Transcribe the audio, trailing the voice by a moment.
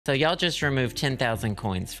So y'all just removed 10,000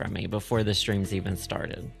 coins from me before the streams even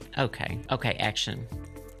started. Okay, okay, action.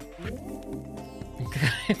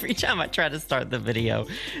 Every time I try to start the video,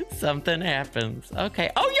 something happens. Okay.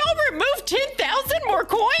 Oh, y'all removed 10,000 more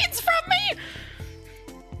coins from me?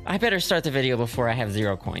 I better start the video before I have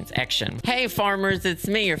 0 coins. Action. Hey, farmers, it's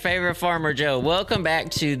me, your favorite farmer, Joe. Welcome back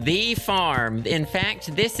to the farm. In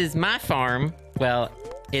fact, this is my farm. Well,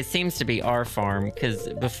 it seems to be our farm, because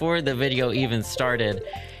before the video even started,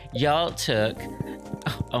 y'all took...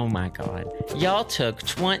 Oh my god. Y'all took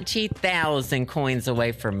 20,000 coins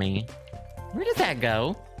away from me. Where did that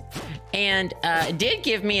go? And it did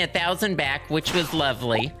give me 1,000 back, which was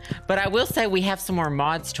lovely. But I will say we have some more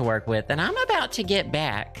mods to work with, and I'm about to get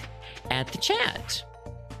back at the chat.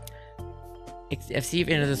 See if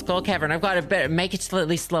into the Skull Cavern. I've got to better make it to at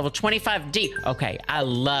least level 25 deep. Okay, I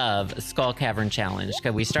love Skull Cavern Challenge. Okay,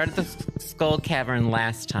 we started the Skull Cavern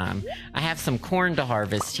last time. I have some corn to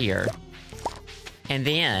harvest here. And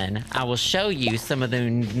then I will show you some of the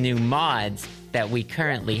new mods that we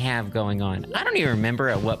currently have going on. I don't even remember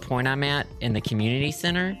at what point I'm at in the community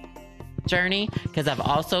center journey, because I've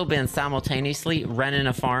also been simultaneously running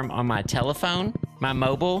a farm on my telephone, my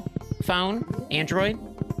mobile phone, Android.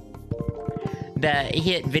 The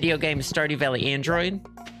hit video game Stardew Valley Android.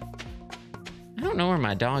 I don't know where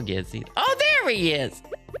my dog is either. Oh, there he is!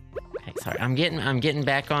 Okay, sorry, I'm getting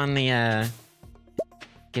back on the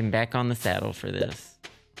saddle for this.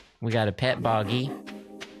 We got a pet boggy.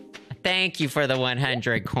 Thank you for the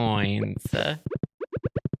 100 coins.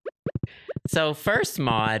 So first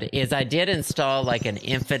mod is I did install like an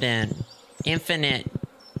infinite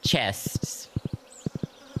chests.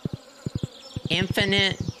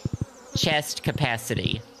 Infinite chest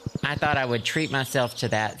capacity. I thought I would treat myself to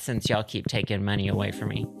that since y'all keep taking money away from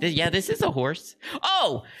me. Yeah, this is a horse.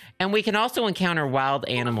 Oh, and we can also encounter wild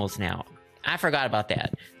animals now. I forgot about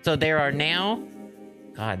that. So there are now...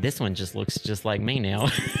 God, this one just looks just like me now.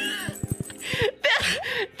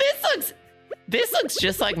 This looks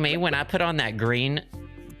just like me when I put on that green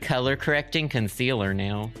color correcting concealer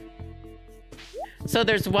now. So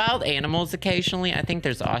there's wild animals occasionally. I think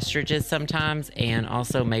there's ostriches sometimes, and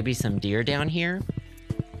also maybe some deer down here.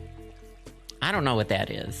 I don't know what that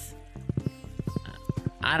is.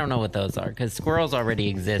 I don't know what those are, because squirrels already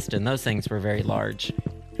exist, and those things were very large.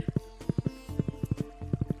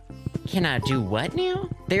 Can I do what now?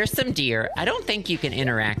 There's some deer. I don't think you can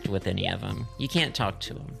interact with any of them. You can't talk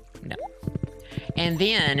to them. No. And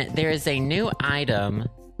then there's a new item.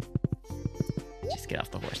 Just get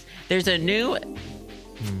off the horse. There's a new,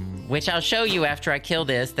 which I'll show you after I kill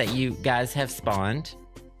this, that you guys have spawned.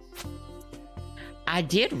 I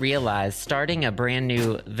did realize starting a brand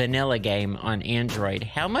new vanilla game on Android,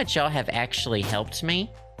 how much y'all have actually helped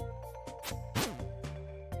me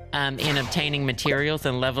in obtaining materials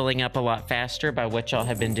and leveling up a lot faster by what y'all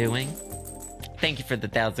have been doing. Thank you for the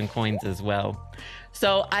 1,000 coins as well.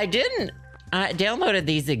 So I downloaded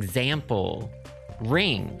these example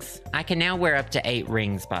rings. I can now wear up to 8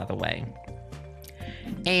 rings, by the way,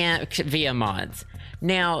 and via mods.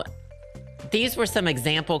 Now, these were some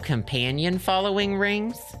example companion following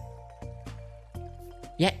rings.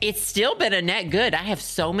 Yeah, it's still been a net good. I have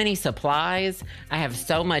so many supplies. I have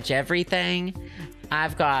so much everything.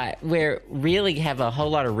 We really have a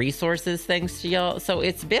whole lot of resources thanks to y'all. So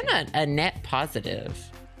it's been a net positive.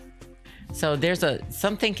 So there's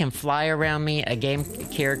something can fly around me. A game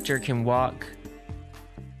character can walk.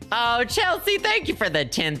 Oh, Chelsea, thank you for the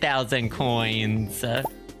 10,000 coins.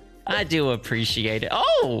 I do appreciate it.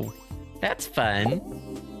 Oh, that's fun.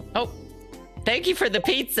 Oh, thank you for the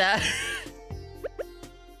pizza.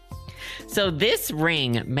 So this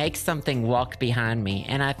ring makes something walk behind me,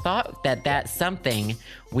 and I thought that that's something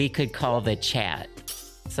we could call the chat.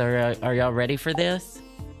 So are y'all ready for this?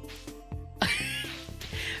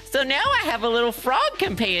 So now I have a little frog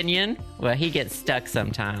companion. Well, he gets stuck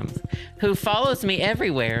sometimes, who follows me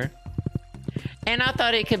everywhere. And I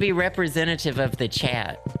thought it could be representative of the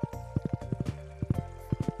chat.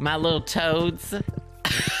 My little toads.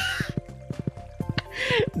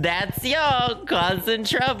 That's y'all causing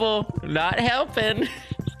trouble, not helping.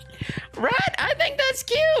 Right? I think that's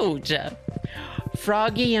cute.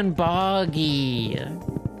 Froggy and Boggy.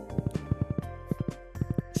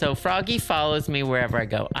 So Froggy follows me wherever I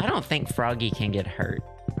go. I don't think Froggy can get hurt.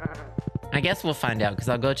 I guess we'll find out, because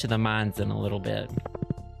I'll go to the mines in a little bit.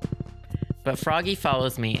 But Froggy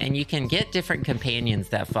follows me, and you can get different companions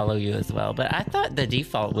that follow you as well. But I thought the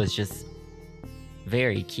default was just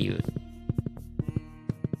very cute.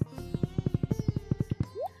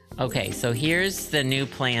 Okay, so here's the new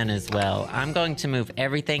plan as well. I'm going to move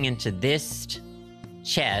everything into this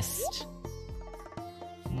chest.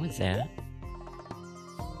 What was that?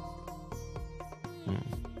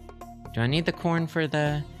 Do I need the corn for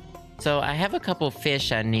the... So I have a couple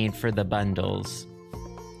fish I need for the bundles.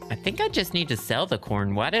 I think I just need to sell the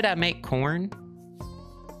corn. Why did I make corn?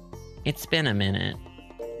 It's been a minute.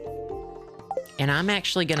 And I'm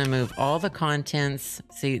actually going to move all the contents.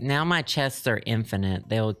 See, now my chests are infinite.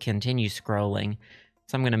 They'll continue scrolling.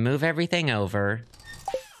 So I'm going to move everything over.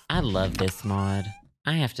 I love this mod.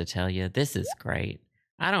 I have to tell you, this is great.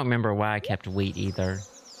 I don't remember why I kept wheat either.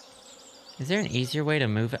 Is there an easier way to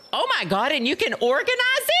move it? Oh my god, and you can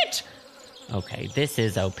organize it? Okay, this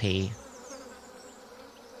is OP.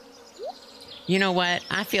 You know what?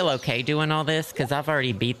 I feel okay doing all this because I've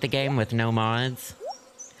already beat the game with no mods.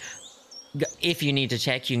 If you need to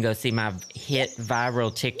check, you can go see my hit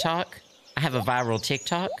viral TikTok. I have a viral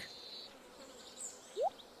TikTok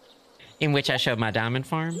in which I showed my diamond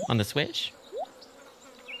farm on the Switch.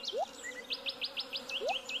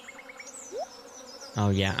 Oh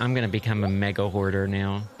yeah, I'm gonna become a mega hoarder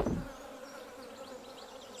now.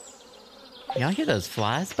 Y'all hear those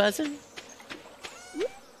flies buzzing?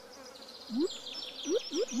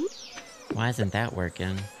 Why isn't that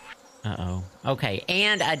working? Uh-oh. Okay,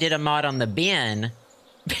 and I did a mod on the bin.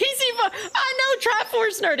 I know,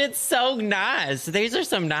 Triforce Nerd, it's so nice. These are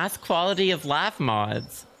some nice quality of life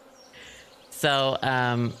mods. So,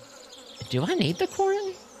 do I need the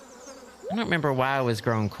corn? I don't remember why I was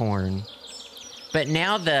growing corn. But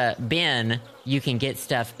now the bin, you can get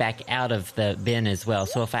stuff back out of the bin as well.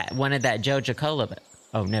 So if I wanted that Joja Cola...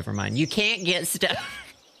 Oh, never mind. You can't get stuff...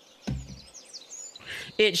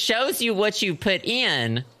 It shows you what you put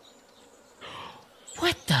in.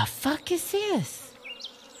 What the fuck is this?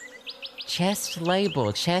 Chest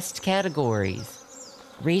label, chest categories,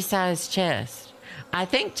 resize chest. I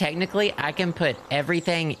think technically I can put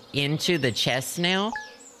everything into the chest now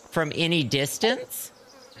from any distance,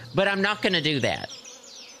 but I'm not going to do that.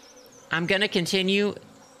 I'm going to continue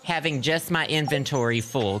having just my inventory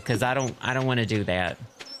full because I don't want to do that.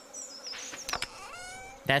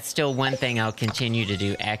 That's still one thing I'll continue to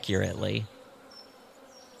do accurately.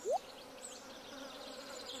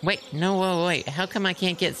 Wait, no, wait. How come I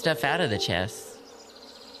can't get stuff out of the chest?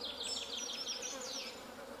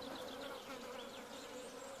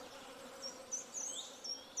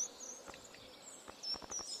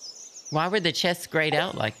 Why were the chests grayed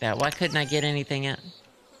out like that? Why couldn't I get anything out?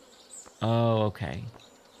 Oh, okay.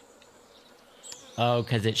 Oh,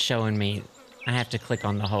 because it's showing me... I have to click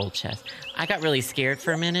on the whole chest. I got really scared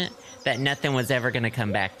for a minute that nothing was ever going to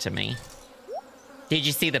come back to me. Did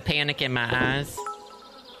you see the panic in my eyes?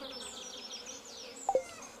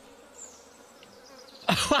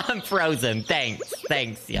 Oh, I'm frozen.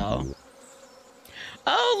 Thanks, y'all.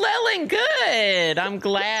 Oh, Lelin, good. I'm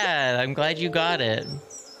glad you got it.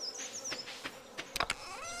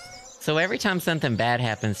 So every time something bad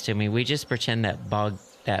happens to me, we just pretend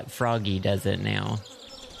that Froggy does it now.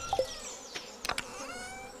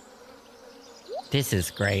 This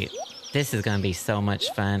is great. This is going to be so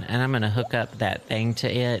much fun. And I'm going to hook up that thing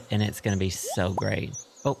to it, and it's going to be so great.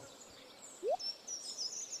 Oh.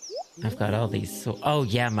 I've got all these... Oh,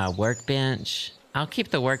 yeah, my workbench. I'll keep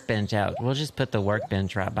the workbench out. We'll just put the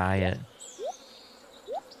workbench right by it.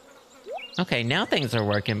 Okay, now things are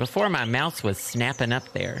working. Before, my mouse was snapping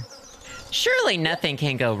up there. Surely nothing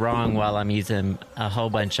can go wrong while I'm using a whole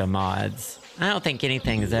bunch of mods. I don't think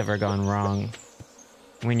anything has ever gone wrong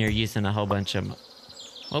when you're using a whole bunch of...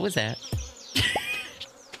 What was that?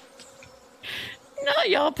 Not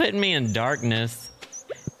y'all putting me in darkness.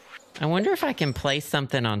 I wonder if I can place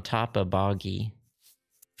something on top of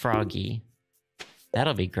Froggy.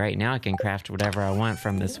 That'll be great. Now I can craft whatever I want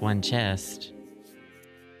from this one chest.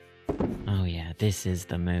 Oh yeah, this is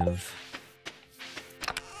the move.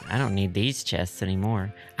 I don't need these chests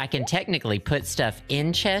anymore. I can technically put stuff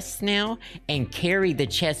in chests now and carry the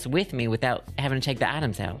chests with me without having to take the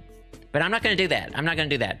items out. But I'm not going to do that. I'm not going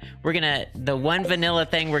to do that. The one vanilla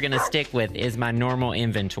thing we're going to stick with is my normal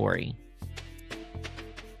inventory.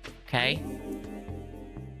 Okay?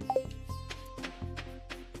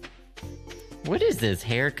 What is this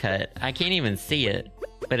haircut? I can't even see it,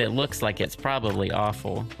 but it looks like it's probably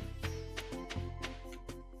awful.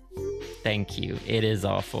 Thank you. It is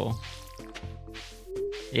awful.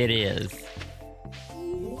 It is.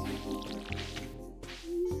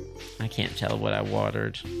 I can't tell what I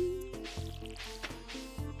watered.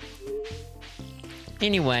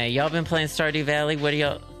 Anyway, y'all been playing Stardew Valley? What do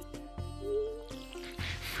y'all...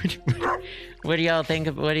 What do y'all think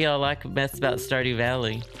of... What do y'all like best about Stardew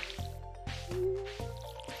Valley?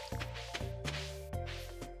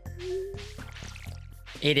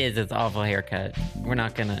 It is. It's awful haircut. We're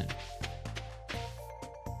not gonna...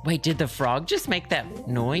 Wait, did the frog just make that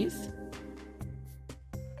noise?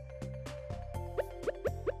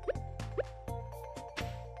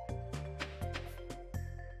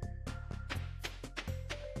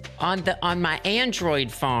 On my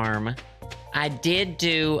Android farm, I did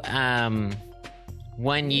do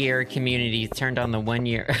 1 year communities, turned on the 1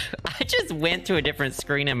 year. I just went to a different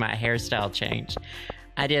screen and my hairstyle changed.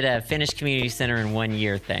 I did a finished community center in 1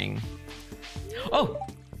 year thing. Oh!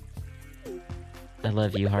 I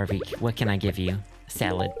love you, Harvey. What can I give you?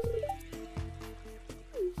 Salad.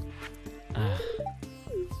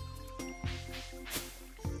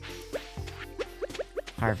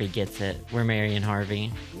 Harvey gets it. We're marrying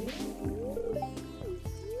Harvey.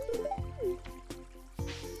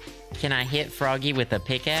 Can I hit Froggy with a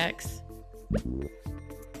pickaxe?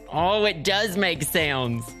 Oh, it does make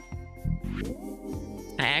sounds.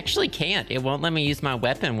 I actually can't. It won't let me use my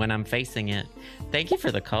weapon when I'm facing it. Thank you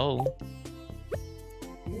for the coal.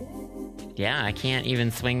 Yeah, I can't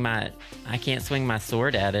even swing my... I can't swing my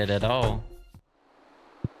sword at it at all.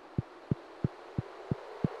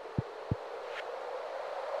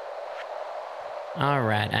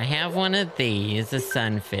 Alright, I have one of these, a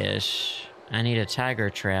sunfish. I need a tiger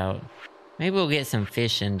trout. Maybe we'll get some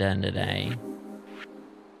fishing done today.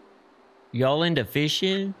 Y'all into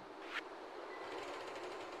fishing?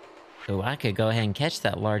 Oh, I could go ahead and catch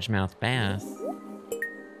that largemouth bass.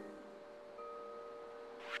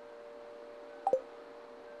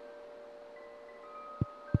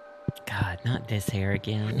 God, not this hair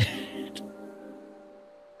again.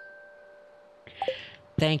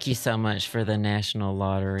 Thank you so much for the national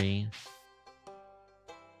lottery.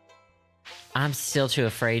 I'm still too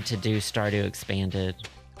afraid to do Stardew Expanded.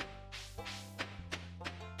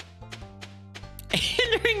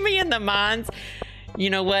 Hindering me in the mines?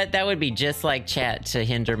 You know what? That would be just like chat to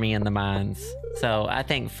hinder me in the mines. So I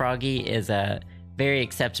think Froggy is a very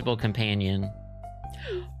acceptable companion.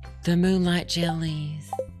 The moonlight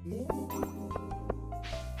jellies.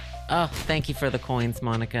 Oh, thank you for the coins,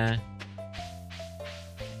 Monica.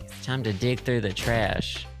 It's time to dig through the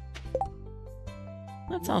trash.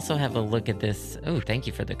 Let's also have a look at this. Oh, thank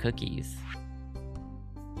you for the cookies.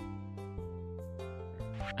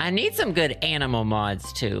 I need some good animal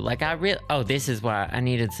mods too. Like oh, this is why I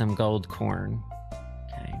needed some gold corn.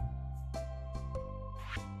 Okay.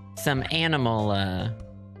 Some animal,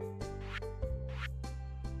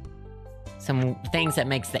 some things that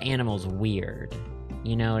makes the animals weird.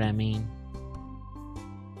 You know what I mean?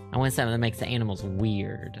 I want something that makes the animals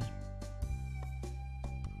weird.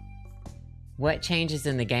 What changes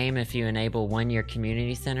in the game if you enable 1 year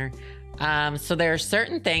community center? So there are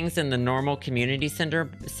certain things in the normal community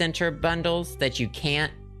center bundles that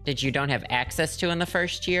you don't have access to in the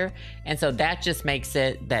first year. And so that just makes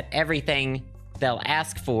it that everything they'll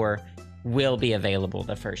ask for will be available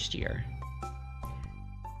the first year.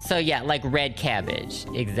 So yeah, like red cabbage,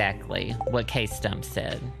 exactly what Case Stump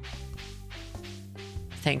said.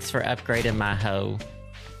 Thanks for upgrading my hoe.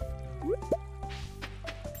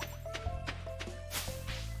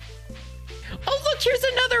 Oh look, here's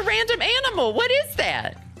another random animal. What is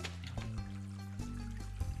that?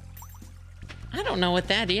 I don't know what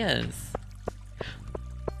that is.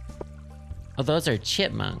 Oh, those are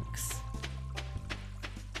chipmunks.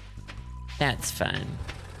 That's fun.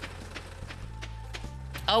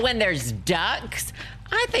 Oh, and there's ducks?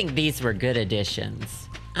 I think these were good additions.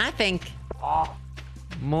 I think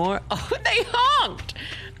more... Oh, they honked!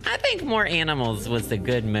 I think more animals was a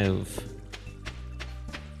good move.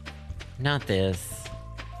 Not this.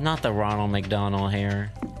 Not the Ronald McDonald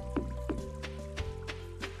hair.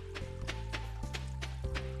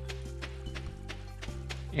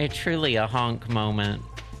 It's truly a honk moment.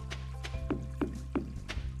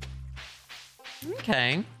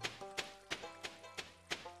 Okay.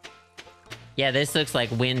 Yeah, this looks like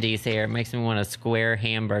Wendy's hair. It makes me want a square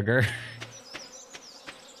hamburger.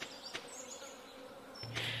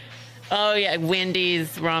 Oh yeah,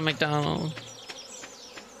 Wendy's, Ronald McDonald.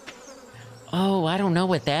 Oh, I don't know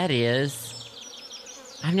what that is.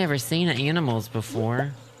 I've never seen animals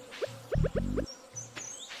before.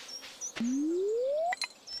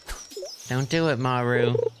 Don't do it,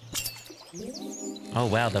 Maru. Oh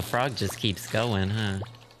wow, the frog just keeps going, huh?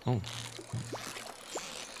 Oh.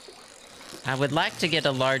 I would like to get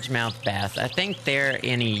a largemouth bass. I think they're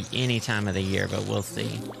any time of the year, but we'll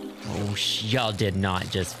see. Oh, y'all did not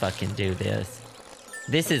just fucking do this.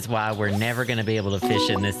 This is why we're never gonna be able to fish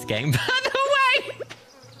in this game, by the way!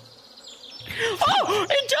 Oh,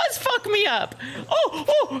 it does fuck me up!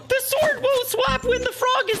 Oh, the sword won't swap when the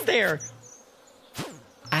frog is there!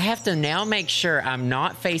 I have to now make sure I'm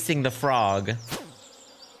not facing the frog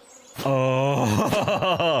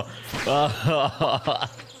Oh.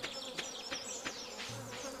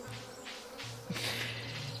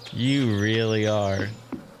 You really are.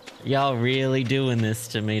 Y'all really doing this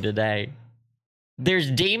to me today.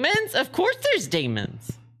 There's demons? Of course there's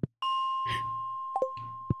demons.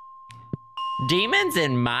 Demons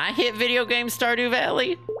in my hit video game Stardew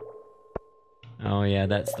Valley? Oh yeah,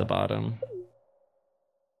 that's the bottom.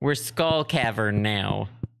 We're Skull Cavern now.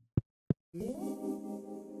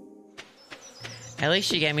 At least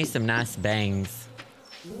she gave me some nice bangs.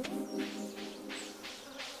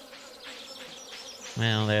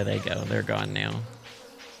 Well, there they go. They're gone now.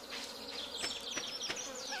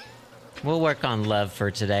 We'll work on love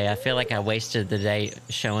for today. I feel like I wasted the day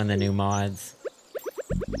showing the new mods.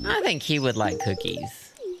 I think he would like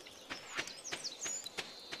cookies.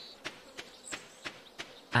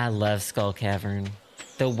 I love Skull Cavern.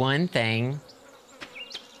 The one thing...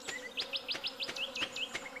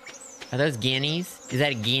 Are those guineas? Is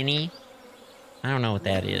that a guinea? I don't know what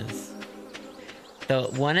that is.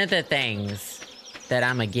 One of the things that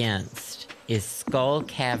I'm against is Skull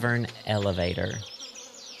Cavern Elevator.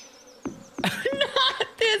 Not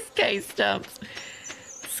this case stumps.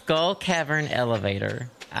 Skull Cavern Elevator.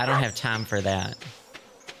 I don't have time for that.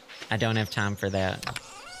 I don't have time for that.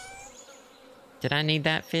 Did I need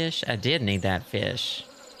that fish? I did need that fish.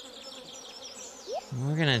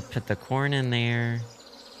 We're gonna put the corn in there.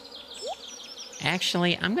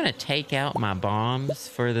 Actually, I'm gonna take out my bombs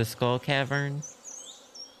for the Skull Cavern.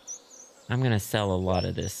 I'm gonna sell a lot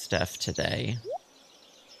of this stuff today.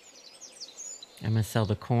 I'm gonna sell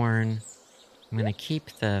the corn. I'm gonna keep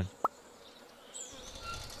the...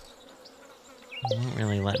 It won't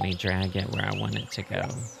really let me drag it where I want it to go.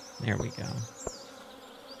 There we go.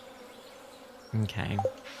 Okay.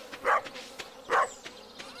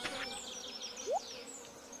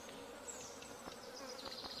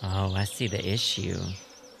 Oh, I see the issue.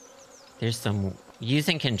 There's some...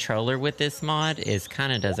 Using controller with this mod is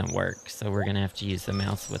kind of doesn't work, so we're gonna have to use the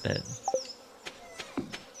mouse with it.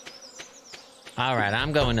 Alright,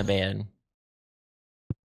 I'm going to bed.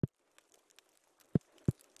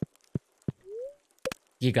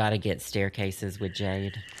 You gotta get staircases with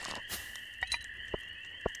Jade.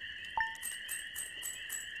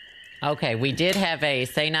 Okay, we did have a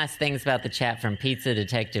say nice things about the chat from Pizza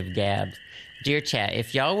Detective Gabs. Dear chat,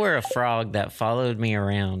 if y'all were a frog that followed me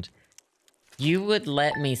around, you would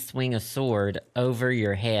let me swing a sword over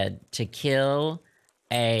your head to kill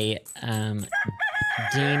a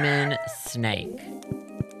demon snake.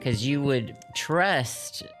 Because you would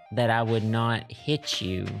trust that I would not hit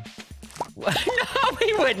you. No,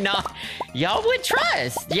 we would not. Y'all would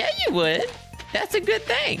trust. Yeah, you would. That's a good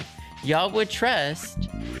thing. Y'all would trust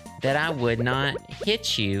that I would not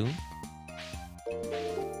hit you.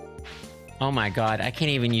 Oh my god, I can't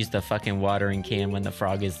even use the fucking watering can when the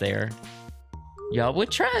frog is there. Y'all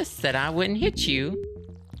would trust that I wouldn't hit you.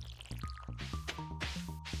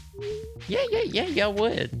 Yeah, y'all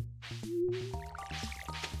would.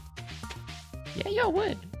 Yeah, y'all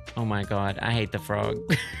would. Oh my god, I hate the frog.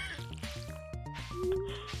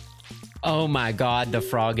 Oh my god, the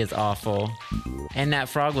frog is awful. And that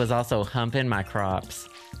frog was also humping my crops.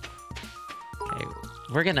 Okay,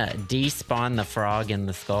 we're gonna despawn the frog in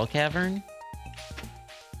the Skull Cavern.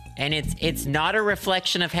 And it's not a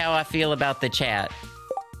reflection of how I feel about the chat.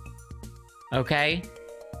 Okay?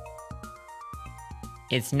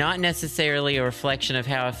 It's not necessarily a reflection of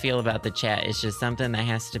how I feel about the chat. It's just something that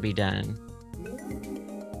has to be done.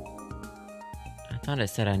 I thought it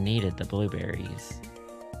said I needed the blueberries.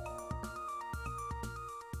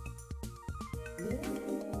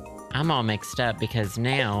 I'm all mixed up because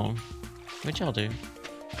now... What'd y'all do?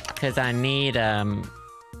 Because I need,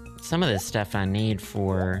 some of this stuff I need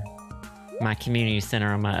for my community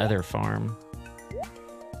center on my other farm.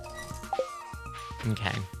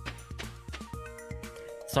 Okay.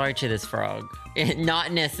 Sorry to this frog.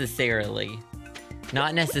 Not necessarily.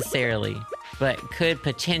 Not necessarily. But could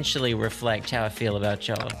potentially reflect how I feel about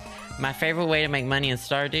y'all. My favorite way to make money in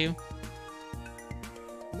Stardew?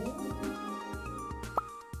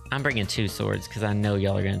 I'm bringing 2 swords because I know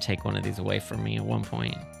y'all are going to take one of these away from me at one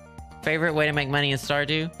point. Favorite way to make money in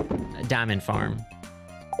Stardew? A diamond farm.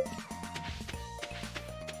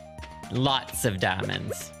 Lots of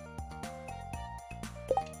diamonds.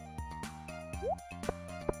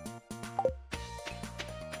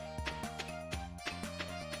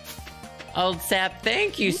 Old Sap,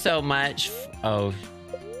 thank you so much. Oh.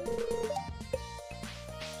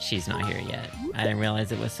 She's not here yet. I didn't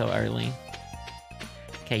realize it was so early.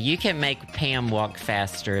 Okay, you can make Pam walk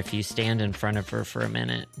faster if you stand in front of her for a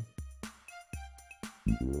minute.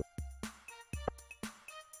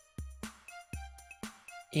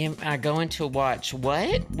 Am I going to watch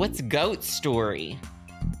what? What's Goat Story?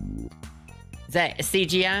 Is that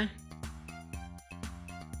CGI?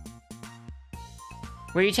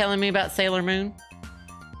 Were you telling me about Sailor Moon?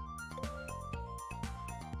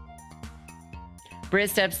 Brit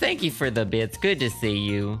Steps, thank you for the bits. Good to see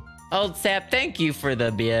you. Old Sap, thank you for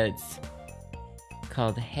the bits.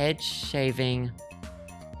 Called head shaving,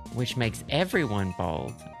 which makes everyone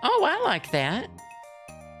bald. Oh, I like that.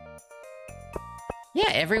 Yeah,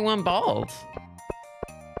 everyone bald.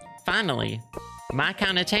 Finally, my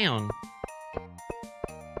kind of town.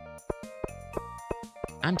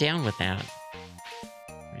 I'm down with that.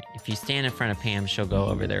 Right, if you stand in front of Pam, she'll go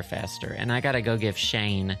over there faster. And I gotta go give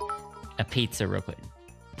Shane a pizza real quick.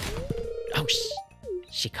 Oh,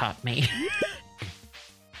 she caught me.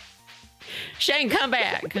 Shane, come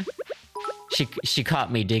back. She caught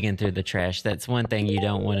me digging through the trash. That's one thing you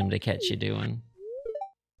don't want him to catch you doing.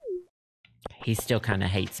 He still kind of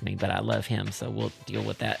hates me, but I love him, so we'll deal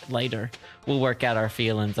with that later. We'll work out our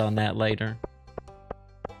feelings on that later.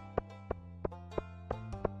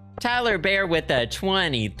 Tyler Bear with the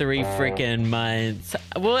 23 freaking months.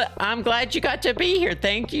 Well, I'm glad you got to be here.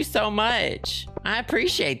 Thank you so much. I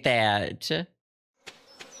appreciate that.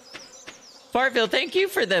 Fartville, thank you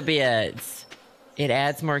for the bits. It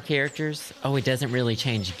adds more characters. Oh, it doesn't really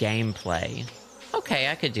change gameplay.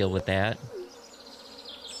 Okay, I could deal with that.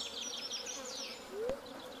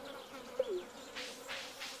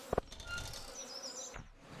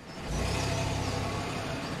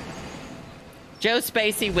 Joe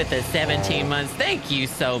Spacey with the 17 months. Thank you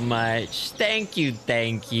so much. Thank you,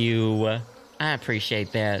 thank you. I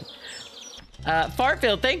appreciate that.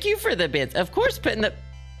 Fartfield, thank you for the bits. Of course, putting the...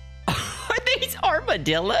 Are these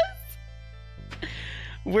armadillos?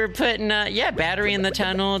 We're putting, yeah, battery in the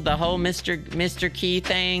tunnel, the whole Mr. Key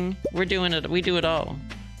thing. We're doing it. We do it all.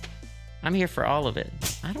 I'm here for all of it.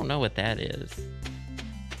 I don't know what that is.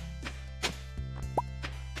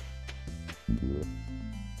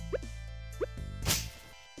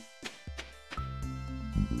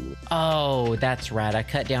 Oh, that's right. I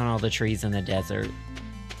cut down all the trees in the desert.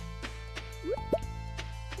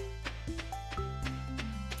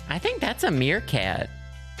 I think that's a meerkat.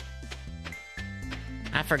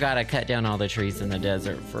 I forgot I cut down all the trees in the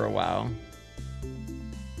desert for a while.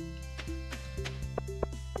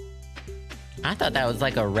 I thought that was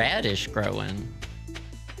like a radish growing.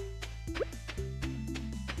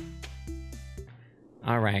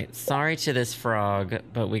 All right, sorry to this frog,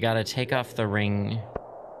 but we gotta take off the ring.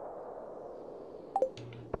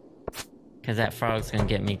 Because that frog's gonna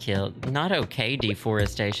get me killed. Not okay,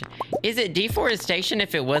 deforestation. Is it deforestation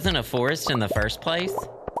if it wasn't a forest in the first place?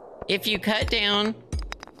 If you cut down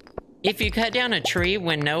a tree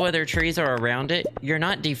when no other trees are around it, you're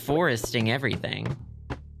not deforesting everything.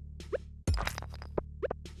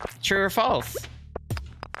 True or false?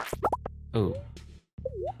 Ooh.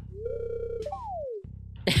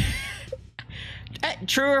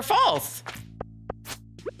 True or false?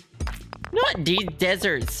 Not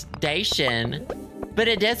desert station, but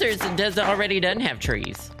a desert already doesn't have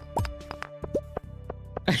trees.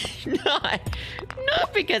 not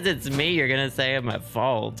because it's me, you're gonna say I'm at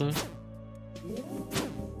fault.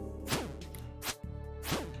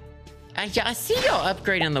 I see y'all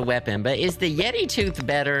upgrading the weapon, but is the Yeti tooth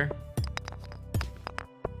better?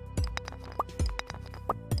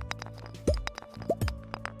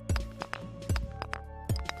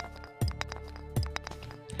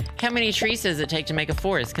 How many trees does it take to make a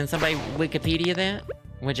forest? Can somebody Wikipedia that?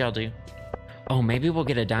 What'd y'all do? Oh, maybe we'll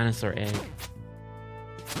get a dinosaur egg.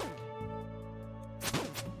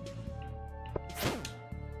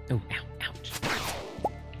 Oh, ow, ouch.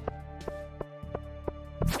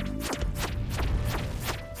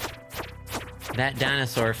 That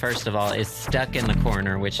dinosaur, first of all, is stuck in the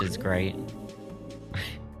corner, which is great.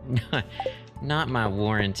 Not my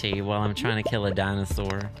warranty while I'm trying to kill a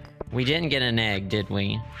dinosaur. We didn't get an egg, did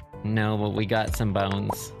we? No, but we got some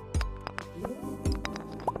bones.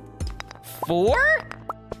 4?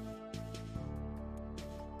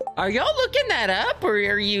 Are y'all looking that up, or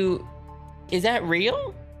are you... Is that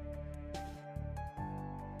real?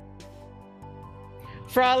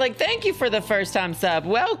 Frolic, thank you for the first time sub.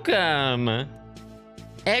 Welcome.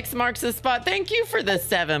 X marks the spot. Thank you for the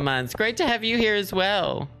 7 months. Great to have you here as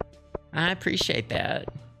well. I appreciate that.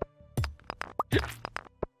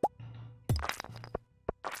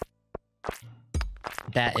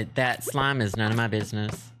 That slime is none of my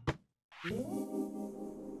business.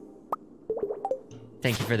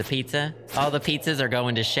 Thank you for the pizza. All the pizzas are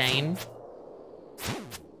going to Shane.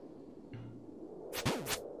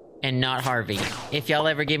 And not Harvey. If y'all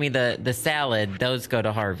ever give me the salad, those go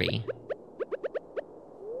to Harvey.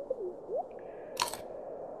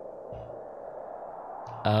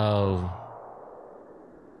 Oh.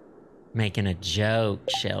 Making a joke,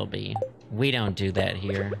 Shelby. We don't do that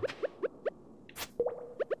here.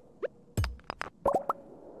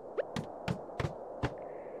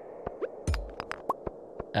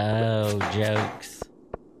 Oh, jokes.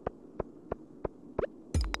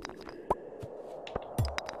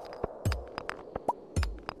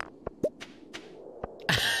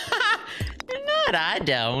 Not, I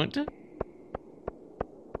don't.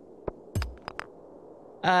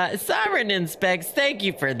 Siren Inspects, thank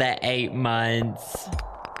you for the 8 months.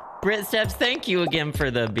 Brit Steps, thank you again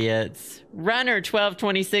for the bits. Runner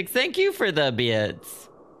 1226, thank you for the bits.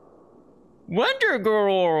 Wonder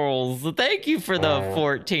Girls, thank you for the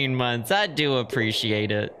 14 months. I do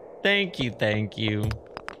appreciate it. Thank you, thank you.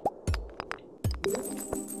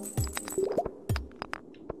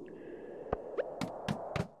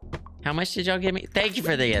 How much did y'all give me? Thank you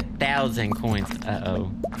for the 1,000 coins.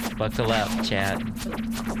 Uh-oh. Buckle up, chat.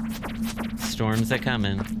 Storms are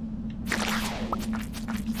coming.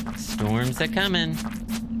 Storms are coming.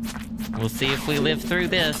 We'll see if we live through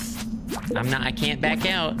this. I can't back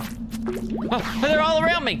out. Oh, they're all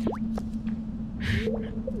around me!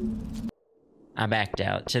 I backed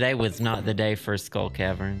out. Today was not the day for Skull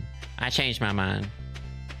Cavern. I changed my mind.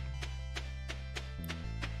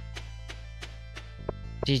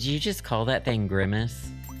 Did you just call that thing Grimace?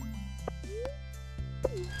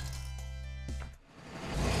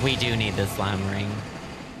 We do need the slime ring.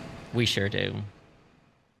 We sure do.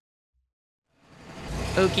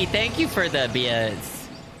 Ookie, thank you for the bits.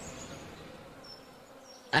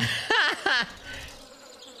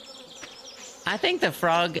 I think the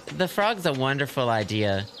frog's a wonderful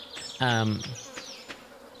idea.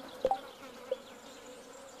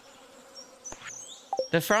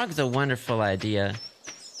 The frog's a wonderful idea,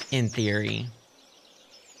 in theory.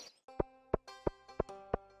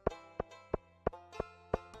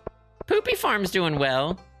 Poopy Farm's doing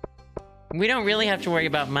well. We don't really have to worry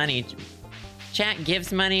about money. Chat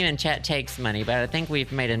gives money and chat takes money, but I think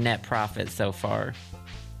we've made a net profit so far.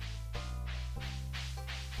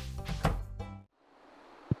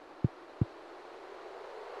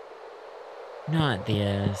 Not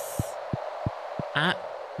this.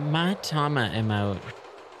 My Tama emote.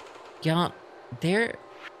 Y'all, they're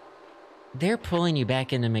pulling you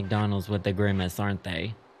back into McDonald's with the Grimace, aren't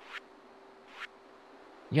they?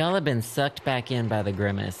 Y'all have been sucked back in by the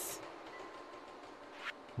Grimace.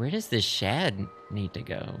 Where does this shad need to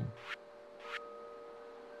go?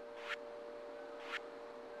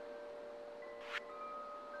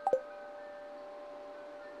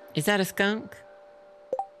 Is that a skunk?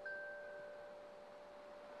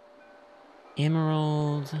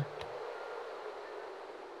 Emerald.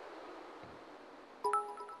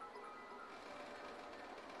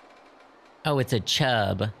 Oh, it's a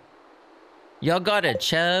chub. Y'all got a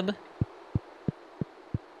chub?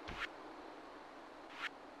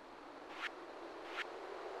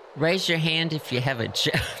 Raise your hand if you have a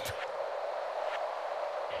chub.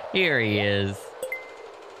 Here he is.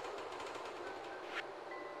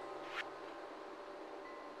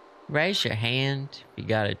 Raise your hand if you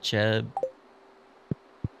got a chub.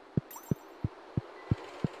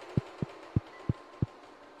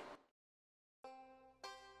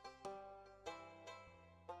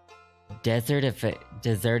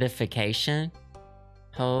 Desertification?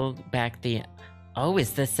 Hold back the... Oh,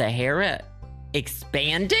 is the Sahara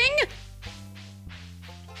expanding?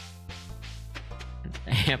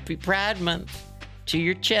 Happy Pride Month to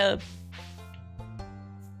your chub.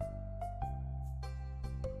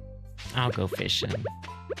 I'll go fishing.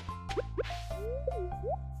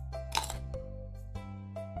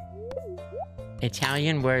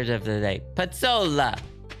 Italian word of the day. Pazzola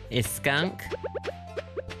is skunk.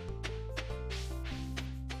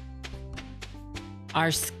 Are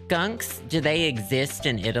skunks, do they exist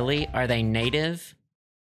in Italy? Are they native?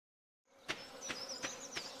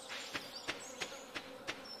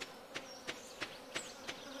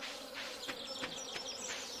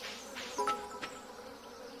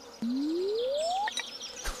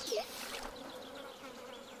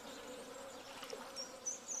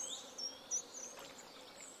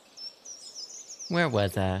 Where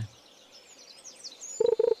was I?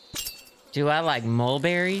 Do I like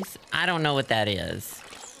mulberries? I don't know what that is.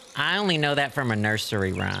 I only know that from a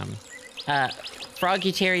nursery rhyme.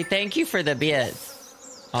 Froggy Terry, thank you for the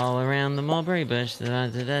bits. All around the mulberry bush.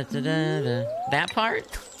 That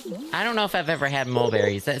part? I don't know if I've ever had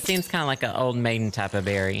mulberries. That seems kind of like an old maiden type of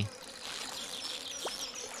berry.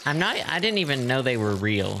 I didn't even know they were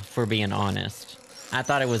real, for being honest. I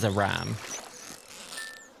thought it was a rhyme.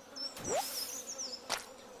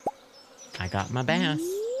 I got my bass.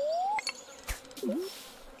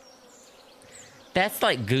 That's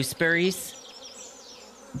like gooseberries.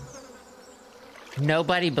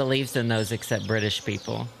 Nobody believes in those except British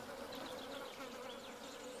people.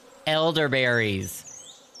 Elderberries.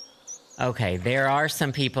 Okay, there are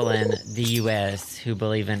some people in the US who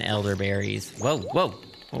believe in elderberries. Whoa, whoa,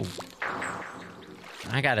 whoa.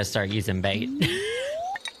 I gotta start using bait.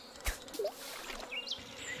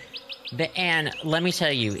 And let me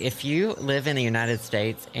tell you, if you live in the United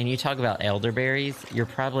States and you talk about elderberries, you're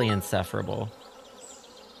probably insufferable.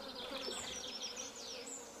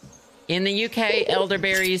 In the UK,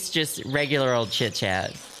 elderberries, just regular old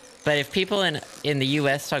chit-chat. But if people in the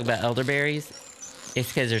US talk about elderberries, it's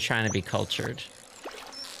because they're trying to be cultured.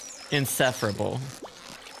 Insufferable.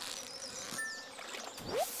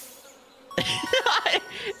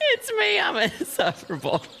 It's me, I'm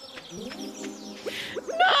insufferable.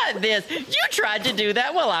 Not this. You tried to do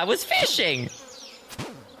that while I was fishing.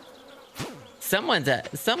 Someone.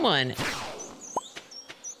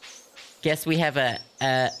 Guess we have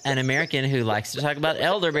an American who likes to talk about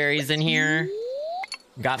elderberries in here.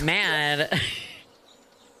 Got mad.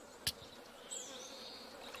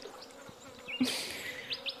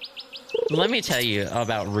 Let me tell you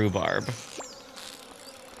about rhubarb.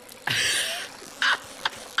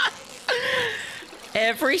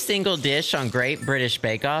 Every single dish on Great British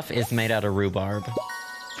Bake Off is made out of rhubarb.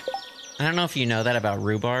 I don't know if you know that about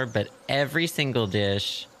rhubarb, but every single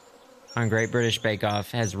dish on Great British Bake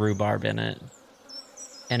Off has rhubarb in it.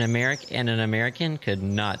 An American could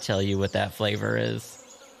not tell you what that flavor is.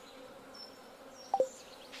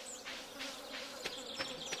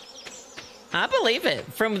 I believe it.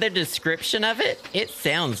 From the description of it, it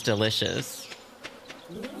sounds delicious.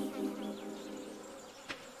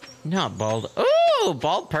 Not bald. Ooh,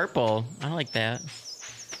 bald purple. I like that.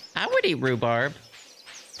 I would eat rhubarb.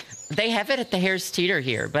 They have it at the Harris Teeter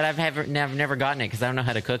here, but I've never gotten it because I don't know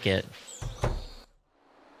how to cook it.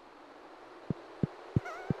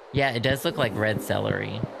 Yeah, it does look like red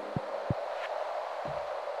celery.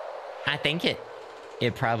 I think it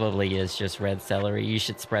probably is just red celery. You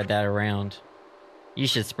should spread that around. You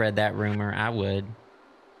should spread that rumor. I would.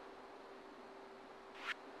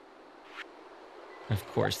 Of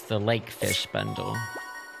course, the lake fish bundle.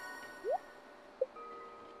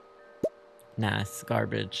 Nice.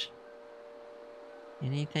 Garbage.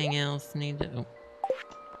 Anything else need to... Oh.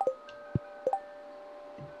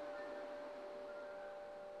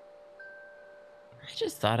 I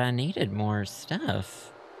just thought I needed more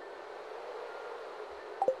stuff.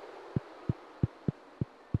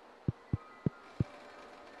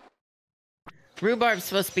 Rhubarb's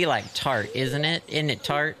supposed to be like tart, isn't it? Isn't it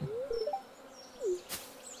tart?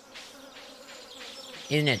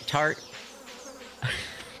 Isn't it tart?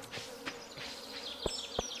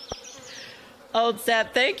 Old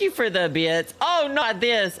Sap, thank you for the bits. Oh, not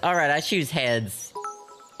this. All right, I choose heads.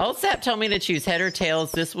 Old Sap told me to choose head or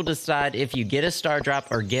tails. This will decide if you get a star drop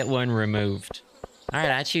or get one removed. All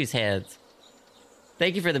right, I choose heads.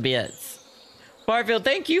 Thank you for the bits. Barfield,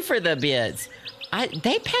 thank you for the bits.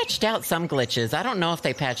 They patched out some glitches. I don't know if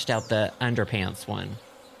they patched out the underpants one.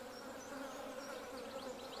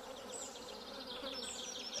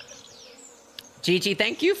 Gigi,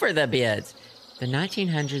 thank you for the bits. The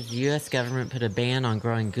 1900s, the U.S. government put a ban on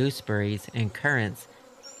growing gooseberries and currants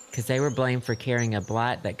because they were blamed for carrying a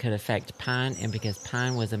blight that could affect pine and because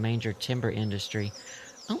pine was a major timber industry.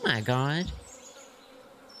 Oh my God.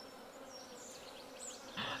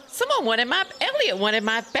 Elliot wanted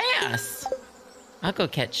my bass. I'll go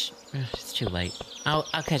catch, it's too late. I'll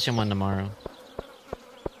catch him one tomorrow.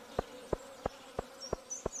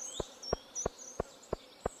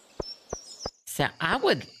 So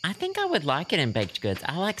I think I would like it in baked goods.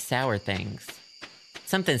 I like sour things.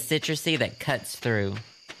 Something citrusy that cuts through.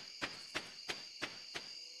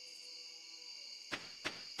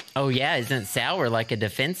 Oh yeah, isn't sour like a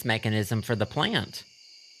defense mechanism for the plant?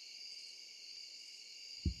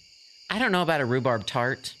 I don't know about a rhubarb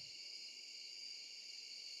tart.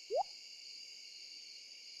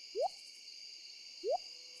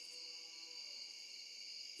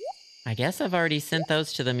 I guess I've already sent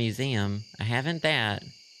those to the museum. I haven't that.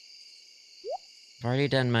 I've already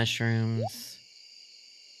done mushrooms.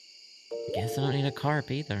 I guess I don't need a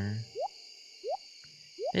carp either.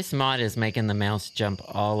 This mod is making the mouse jump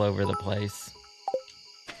all over the place.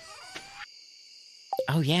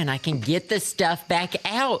 Oh yeah, and I can get the stuff back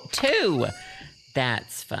out too.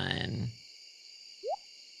 That's fun.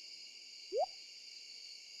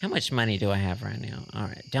 How much money do I have right now? All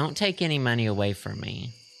right, don't take any money away from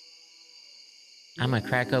me. I'm gonna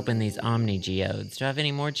crack open these Omni Geodes. Do I have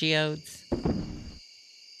any more Geodes?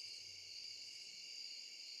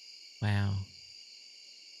 Wow.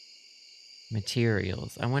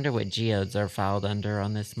 Materials. I wonder what geodes are filed under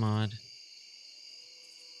on this mod.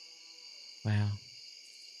 Wow.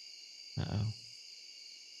 Uh-oh.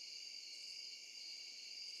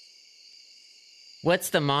 What's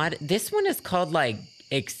the mod? This one is called, like,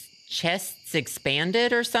 Chests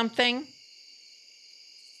Expanded or something.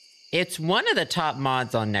 It's one of the top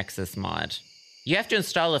mods on Nexus Mod. You have to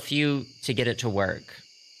install a few to get it to work.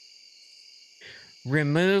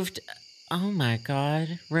 Removed... Oh my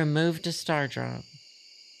god. Removed a star drop.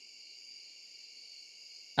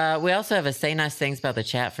 We also have a Say Nice Things About the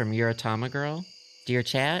Chat from Eurotama Girl. Dear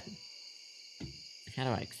chat. How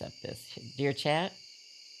do I accept this? Dear chat.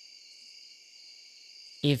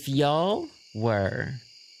 If y'all were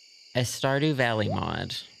a Stardew Valley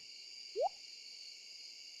mod,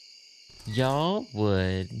 y'all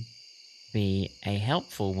would be a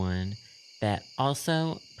helpful one that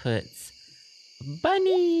also puts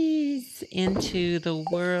bunnies into the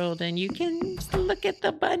world, and you can look at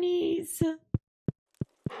the bunnies.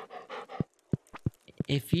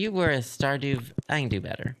 If you were a Stardew... I can do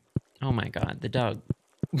better. Oh my god, the dog.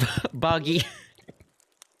 Boggy.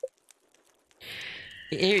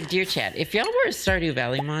 Dear chat, if y'all were a Stardew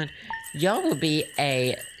Valley mod, y'all would be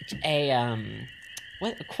a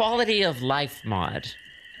quality of life mod.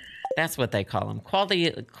 That's what they call them.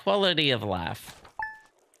 Quality of life.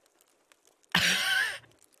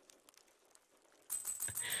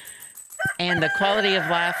 And the quality of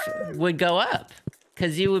life would go up.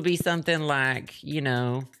 Because you would be something like, you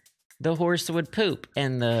know, the horse would poop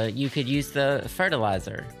and you could use the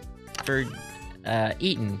fertilizer for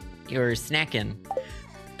eating or snacking.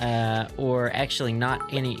 Or actually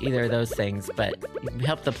not either of those things, but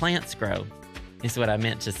help the plants grow, is what I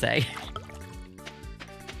meant to say.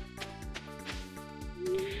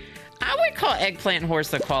 I would call Eggplant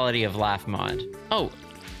Horse a quality of life mod. Oh,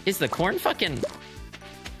 is the corn fucking...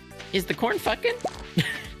 Is the corn fucking?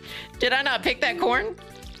 Did I not pick that corn?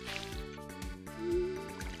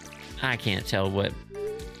 I can't tell what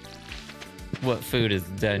food is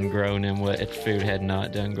done grown and what food had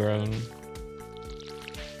not done grown.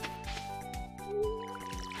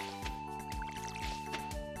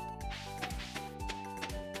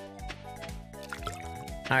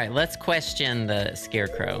 All right, let's question the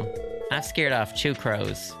scarecrow. I've scared off 2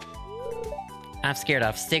 crows. I've scared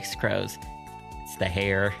off 6 crows. It's the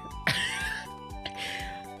hair.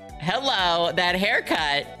 Hello, that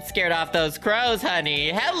haircut scared off those crows,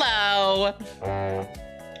 honey. Hello.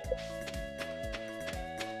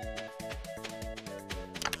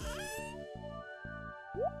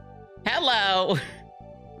 Hello.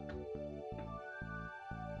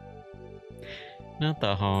 Not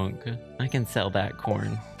the honk. I can sell that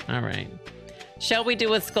corn. All right. Shall we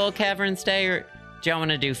do a Skull Caverns Day, or do y'all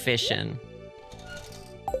want to do fishing?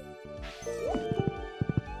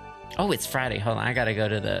 Oh, it's Friday. Hold on. I gotta go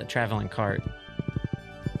to the traveling cart.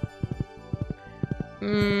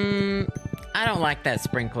 I don't like that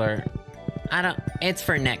sprinkler. It's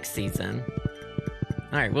for next season.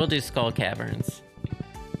 All right, we'll do Skull Caverns.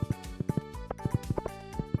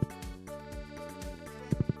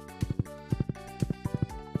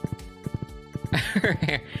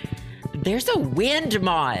 There's a wind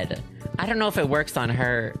mod. I don't know if it works on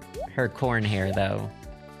her corn hair though.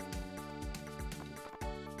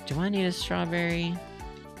 Do I need a strawberry?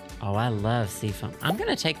 Oh, I love seafoam. I'm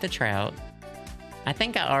gonna take the trout. I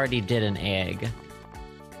think I already did an egg.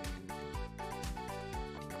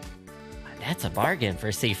 That's a bargain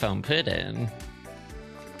for seafoam pudding.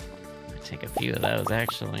 I'll take a few of those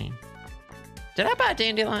actually. Did I buy a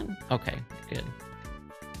dandelion? Okay, good.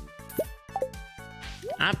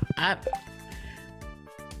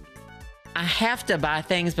 I have to buy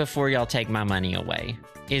things before y'all take my money away,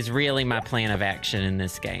 is really my plan of action in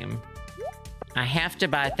this game. I have to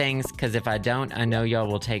buy things because if I don't, I know y'all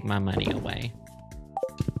will take my money away.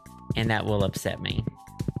 And that will upset me.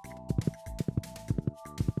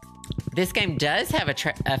 This game does have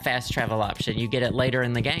a fast travel option. You get it later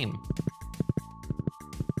in the game.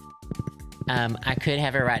 I could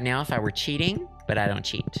have it right now if I were cheating, but I don't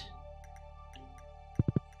cheat.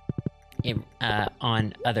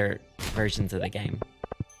 On other versions of the game.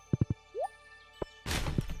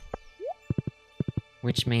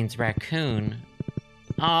 Which means raccoon.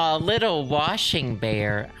 Aw, little washing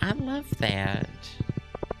bear. I love that.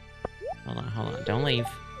 Hold on. Don't leave.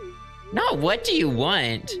 No, what do you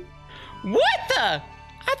want? What the?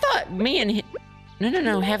 I thought me and him...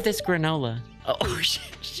 No. Have this granola. Oh,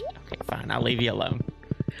 shit. Okay, fine. I'll leave you alone.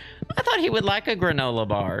 I thought he would like a granola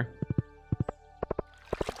bar.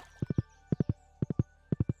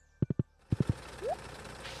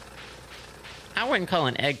 I wouldn't call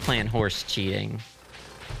an eggplant horse cheating.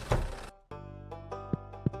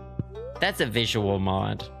 That's a visual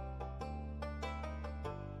mod.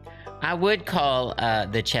 I would call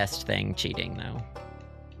the chest thing cheating, though.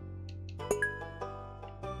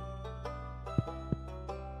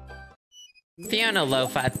 Fiona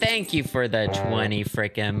Lo-Fi, thank you for the 20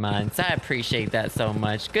 freaking months. I appreciate that so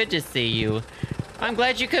much. Good to see you. I'm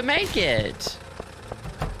glad you could make it.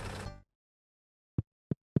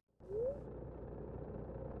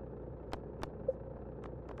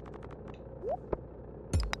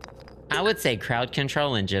 I would say crowd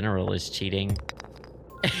control in general is cheating.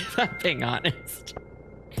 If I'm being honest.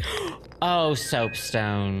 Oh,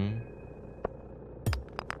 soapstone.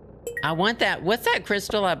 I want that. What's that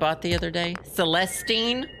crystal I bought the other day?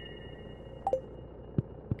 Celestine?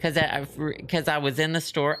 Because I was in the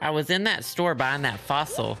store. I was in that store buying that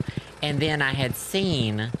fossil. And then I had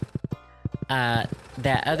seen that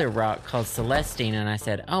other rock called Celestine. And I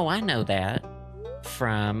said, oh, I know that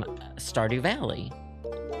from Stardew Valley.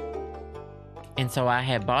 And so I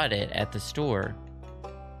had bought it at the store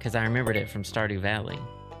because I remembered it from Stardew Valley.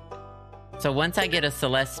 So once I get a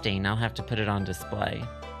Celestine, I'll have to put it on display.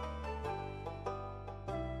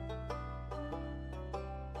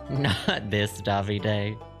 Not this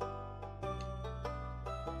Davide.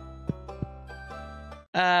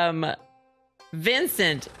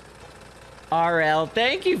 Vincent RL,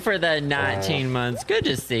 thank you for the 19 months. Good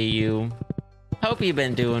to see you. Hope you've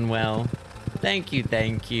been doing well. Thank you,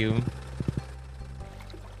 thank you.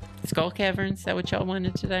 Skull Caverns, is that what y'all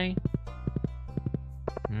wanted today?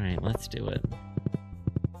 Alright, let's do it.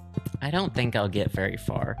 I don't think I'll get very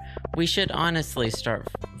far. We should honestly start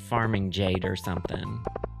farming jade or something.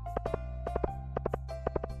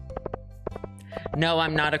 No,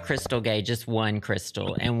 I'm not a crystal gay, just one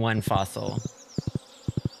crystal and one fossil.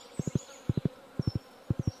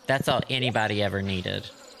 That's all anybody ever needed.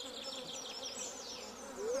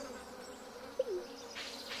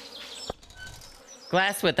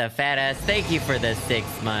 Glass with a fat ass, thank you for the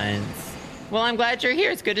 6 months. Well, I'm glad you're here,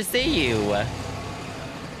 it's good to see you.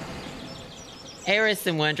 Eris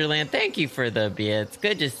in Wonderland, thank you for the bits,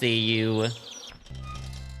 good to see you.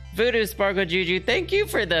 Voodoo Sparkle Juju, thank you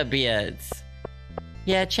for the bits.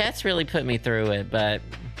 Yeah, chat's really put me through it, but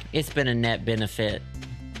it's been a net benefit.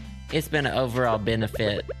 It's been an overall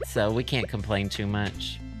benefit, so we can't complain too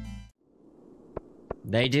much.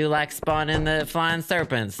 They do like spawning the flying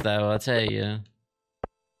serpents, though, I'll tell you.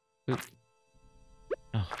 Oop.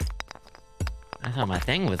 Oh. I thought my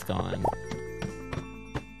thing was gone.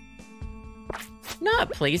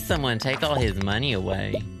 Not please someone take all his money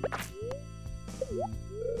away.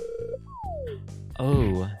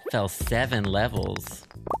 Oh, fell 7 levels.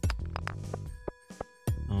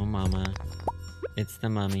 Oh, mama. It's the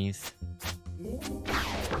mummies.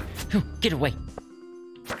 Get away!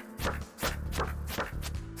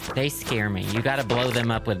 They scare me. You gotta blow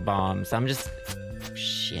them up with bombs. I'm just...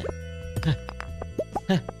 Shit.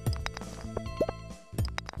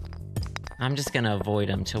 I'm just gonna avoid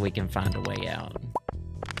them till we can find a way out.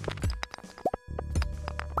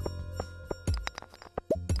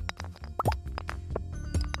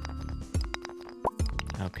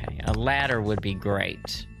 Okay, a ladder would be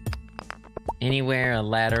great. Anywhere a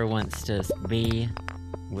ladder wants to be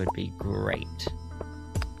would be great.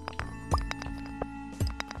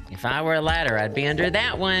 If I were a ladder, I'd be under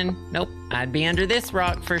that one. Nope, I'd be under this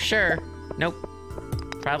rock for sure. Nope,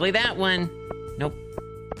 probably that one. Nope.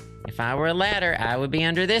 If I were a ladder, I would be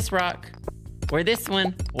under this rock. Or this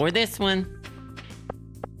one, or this one.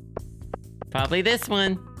 Probably this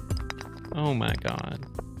one. Oh my god.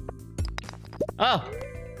 Oh!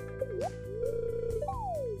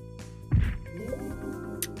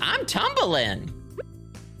 I'm tumbling!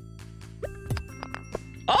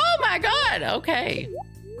 Oh my god! Okay.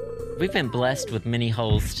 We've been blessed with many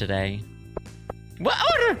holes today. What?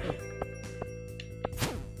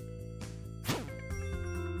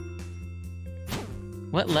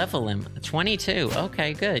 What level am I? 22.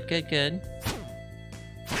 Okay, good, good, good.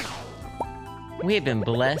 We have been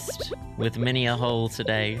blessed with many a hole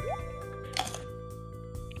today.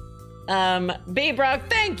 B-Brock,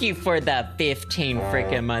 thank you for the 15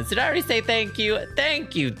 freaking months. Did I already say thank you?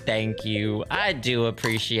 Thank you, thank you. I do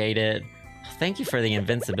appreciate it. Thank you for the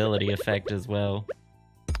invincibility effect as well.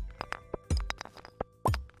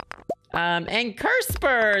 And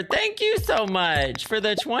Kurspur, thank you so much for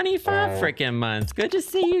the 25 freaking months. Good to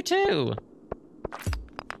see you too.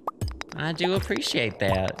 I do appreciate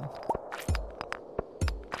that.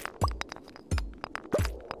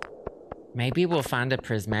 Maybe we'll find a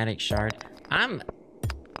prismatic shard.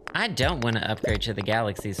 I don't want to upgrade to the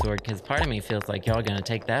galaxy sword because part of me feels like y'all gonna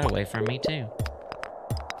take that away from me too.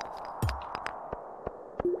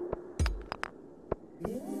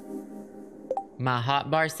 My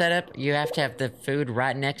hotbar setup, you have to have the food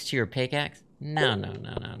right next to your pickaxe? No.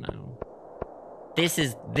 This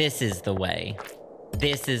is the way.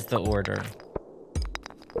 This is the order.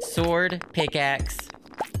 Sword, pickaxe,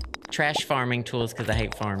 trash farming tools because I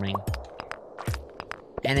hate farming.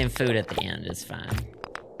 And then food at the end is fine.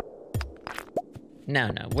 No,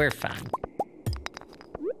 we're fine.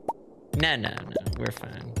 No, we're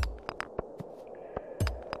fine.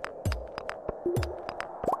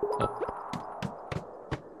 Oh.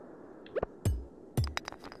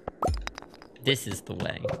 This is the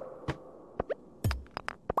way.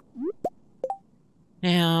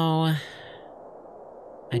 Now,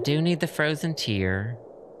 I do need the frozen tear.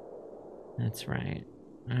 That's right.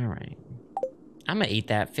 All right. I'm gonna eat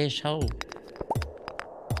that fish whole.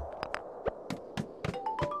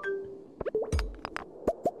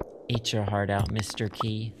 Eat your heart out, Mr.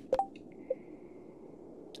 Key.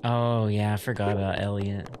 Oh, yeah, I forgot about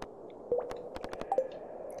Elliot.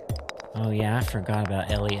 Oh, yeah, I forgot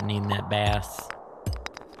about Elliot needing that bass.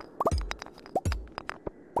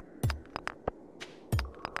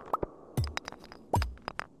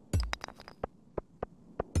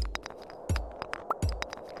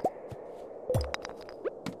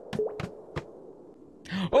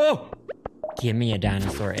 Oh! Give me a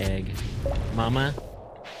dinosaur egg. Mama?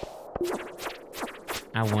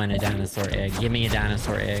 I want a dinosaur egg. Give me a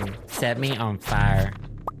dinosaur egg. Set me on fire.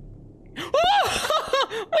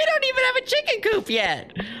 Oh! We don't even have a chicken coop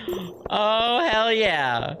yet! Oh, hell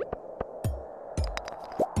yeah.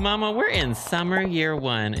 Mama, we're in summer year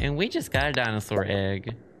 1, and we just got a dinosaur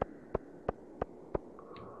egg.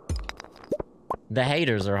 The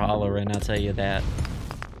haters are hollering, I'll tell you that.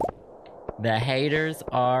 The haters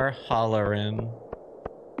are hollering.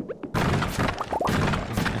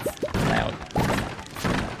 That's loud.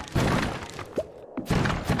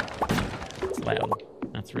 It's loud.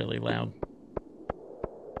 That's really loud.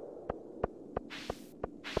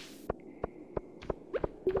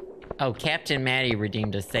 Oh, Captain Maddie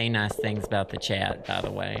redeemed to say nice things about the chat, by the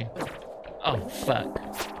way. Oh, fuck.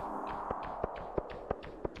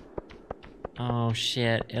 Oh,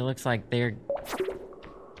 shit. It looks like they're...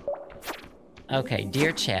 Okay,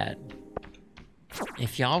 dear chat.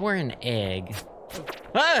 If y'all were an egg...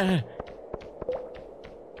 Ah!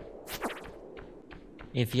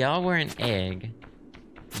 If y'all were an egg,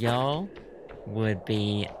 y'all would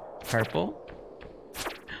be purple.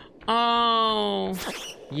 Oh!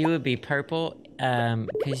 You would be purple,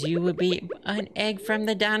 because you would be an egg from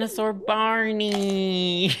the dinosaur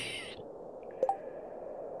Barney.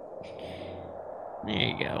 There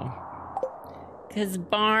you go. Because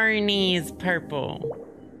Barney is purple.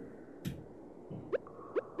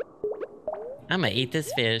 I'm gonna eat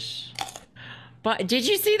this fish. But did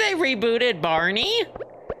you see they rebooted Barney?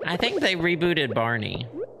 I think they rebooted Barney.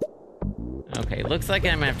 Okay, looks like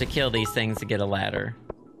I'm gonna have to kill these things to get a ladder.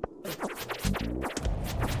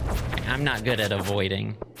 I'm not good at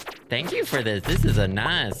avoiding. Thank you for this. This is a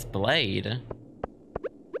nice blade.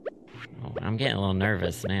 Oh, I'm getting a little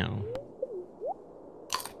nervous now.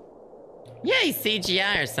 Yay,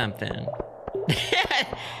 CGI or something.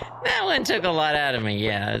 That one took a lot out of me.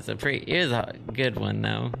 Yeah, it was a good one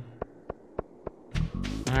though.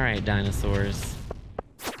 All right, dinosaurs.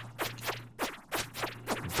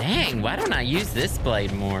 Dang, why don't I use this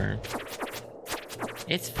blade more?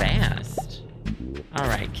 It's fast. All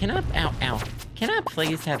right, can I, ow. Can I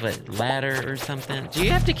please have a ladder or something? Do you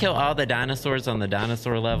have to kill all the dinosaurs on the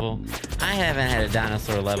dinosaur level? I haven't had a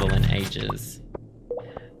dinosaur level in ages.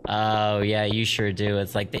 Oh, yeah, you sure do.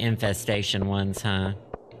 It's like the infestation ones, huh?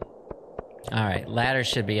 All right, ladder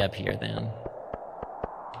should be up here then.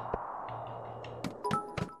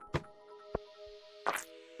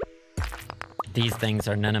 These things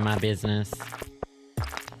are none of my business.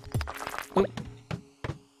 Oop.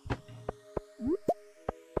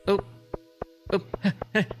 Oop. Oop.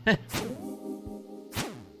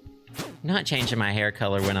 Not changing my hair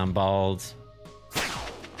color when I'm bald.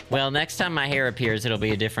 Well, next time my hair appears, it'll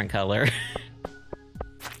be a different color.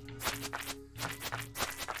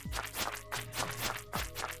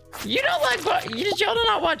 You don't like y'all do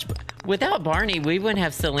not watch... Without Barney, we wouldn't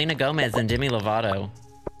have Selena Gomez and Demi Lovato.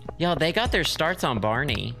 Y'all, they got their starts on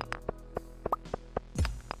Barney.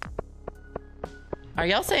 Are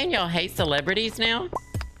y'all saying y'all hate celebrities now?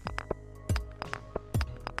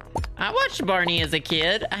 I watched Barney as a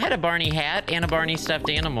kid. I had a Barney hat and a Barney stuffed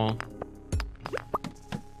animal.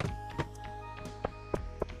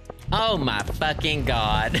 Oh my fucking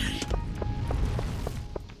god.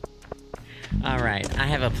 Alright, I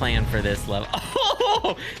have a plan for this level.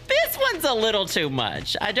 Oh, this one's a little too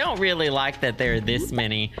much. I don't really like that there are this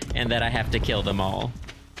many and that I have to kill them all.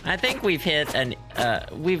 I think we've hit an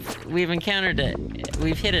we've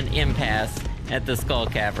hit an impasse at the Skull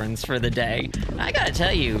Caverns for the day. I gotta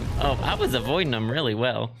tell you, I was avoiding them really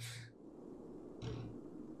well.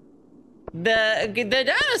 The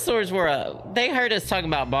dinosaurs were they heard us talking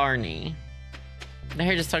about Barney. They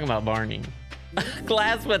heard us talking about Barney.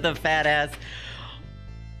 Glass with a fat ass.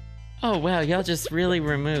 Oh wow, y'all just really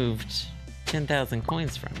removed 10,000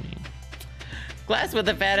 coins from me. Glass with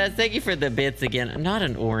a fat ass, thank you for the bits again. Not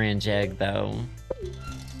an orange egg, though.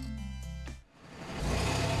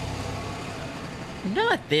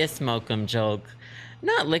 Not this Mokum joke.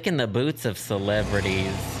 Not licking the boots of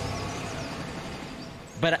celebrities.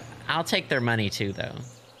 But I'll take their money, too, though.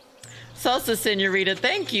 Salsa Senorita,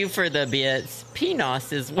 thank you for the bits.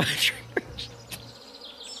 Pinos is what...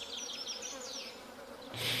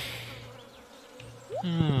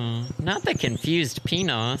 not the confused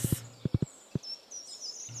Pinos.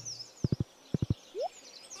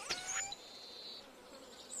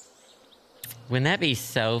 Wouldn't that be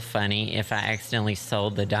so funny if I accidentally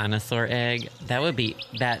sold the dinosaur egg? That would be...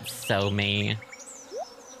 That's so me.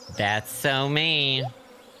 That's so me.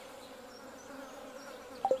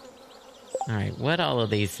 Alright, what all of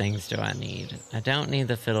these things do I need? I don't need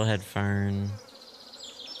the fiddlehead fern.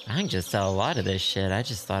 I can just sell a lot of this shit. I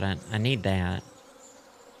just thought I need that.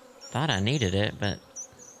 Thought I needed it, but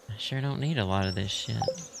I sure don't need a lot of this shit.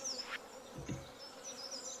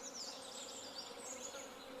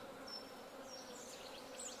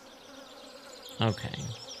 Okay.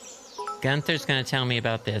 Gunther's gonna tell me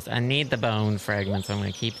about this. I need the bone fragments. I'm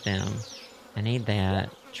gonna keep them. I need that.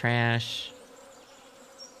 Trash.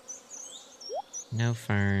 No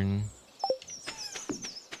fern.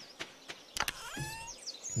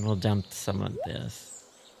 We'll dump some of this.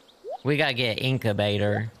 We gotta get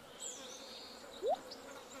incubator.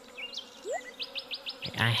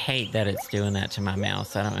 I hate that it's doing that to my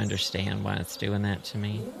mouse. I don't understand why it's doing that to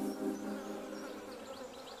me.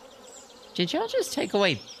 Did y'all just take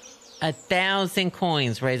away 1,000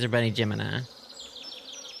 coins, Razor Bunny Gemini?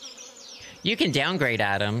 You can downgrade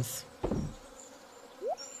items.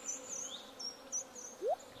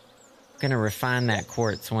 Gonna refine that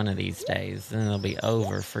quartz one of these days, and it'll be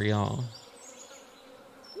over for y'all.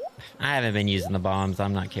 I haven't been using the bombs.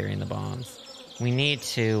 I'm not carrying the bombs. We need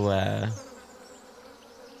to,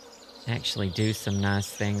 actually do some nice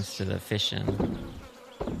things to the fishing.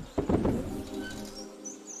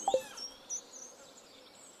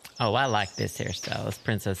 Oh, I like this hairstyle. It's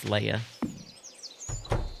Princess Leia.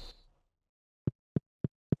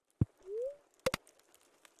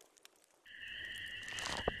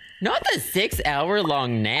 Not the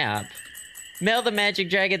 6-hour-long nap. Mel the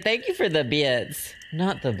Magic Dragon, thank you for the bits.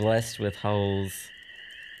 Not the blessed with holes.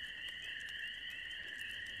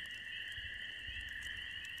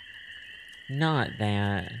 Not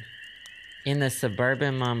that. In the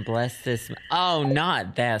Suburban Mom, bless this... Oh,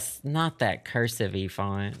 not that cursive-y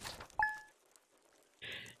font.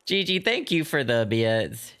 Gigi, thank you for the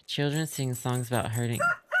bits. Children sing songs about hurting...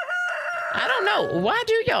 I don't know. Why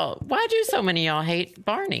do so many of y'all hate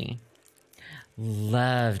Barney?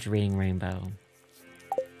 Loved reading Rainbow.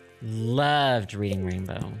 Loved reading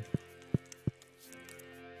Rainbow.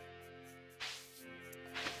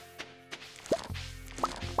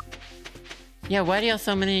 Yeah, why do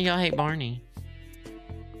so many of y'all hate Barney?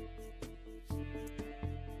 I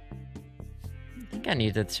don't think I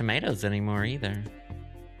need the tomatoes anymore either.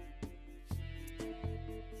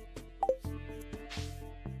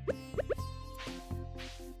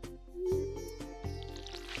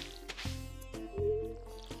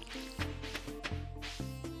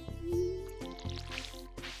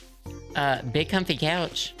 Big Comfy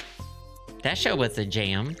Couch. That show was a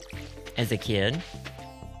jam as a kid.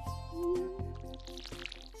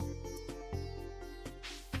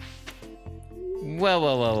 Whoa,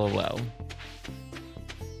 whoa, whoa, whoa,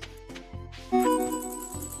 whoa.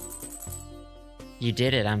 You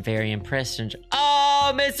did it. I'm very impressed.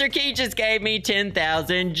 Oh, Mr. Key just gave me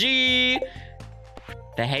 10,000 G.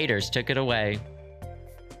 The haters took it away.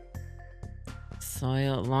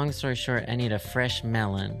 Soil. Long story short, I need a fresh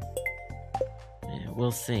melon. Yeah,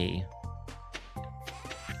 we'll see.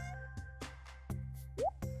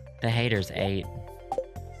 The haters ate.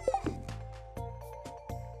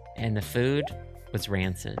 And the food was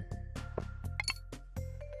rancid.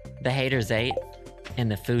 The haters ate,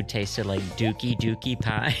 and the food tasted like dookie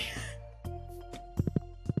pie.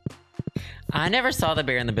 I never saw The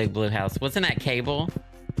Bear in the Big Blue House. Wasn't that cable?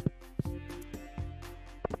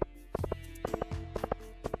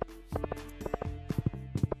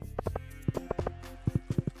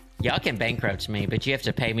 Y'all can bankrupt me, but you have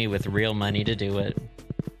to pay me with real money to do it.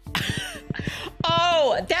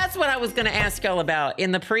 Oh, that's what I was going to ask y'all about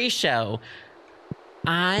in the pre-show.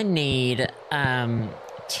 I need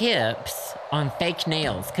tips on fake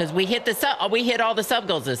nails because we hit all the sub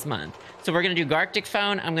goals this month. So we're going to do Garctic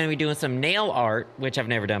Phone. I'm going to be doing some nail art, which I've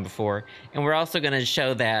never done before, and we're also going to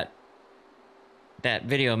show that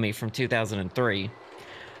video of me from 2003.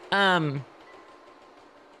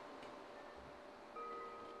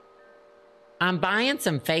 I'm buying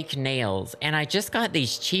some fake nails, and I just got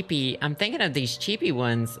these cheapy, I'm thinking of these cheapy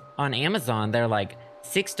ones on Amazon. They're like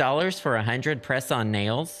 $6 for 100 press-on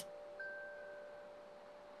nails.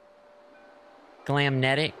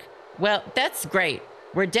 Glamnetic. Well, that's great.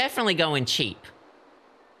 We're definitely going cheap.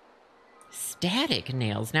 Static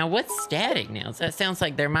nails. Now, what's static nails? That sounds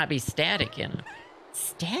like there might be static in them.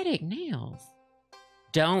 Static nails.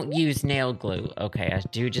 Don't use nail glue. Okay, I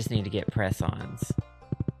do just need to get press-ons.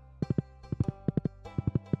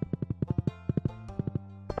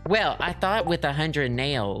 Well, I thought with 100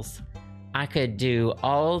 nails, I could do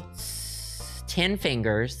all 10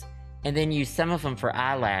 fingers and then use some of them for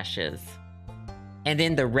eyelashes. And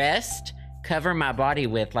then the rest, cover my body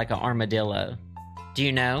with like an armadillo. Do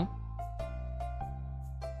you know?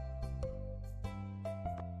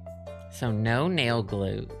 So no nail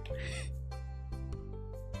glue.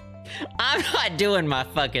 I'm not doing my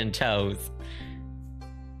fucking toes.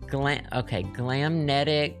 Okay,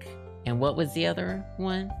 Glamnetic. And what was the other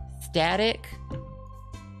one? Static?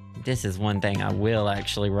 This is one thing I will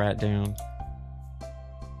actually write down.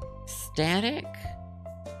 Static?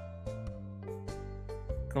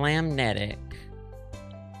 Glamnetic.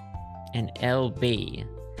 And LB.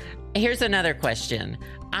 Here's another question.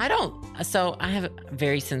 So I have a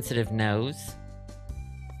very sensitive nose.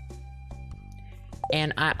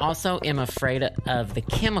 And I also am afraid of the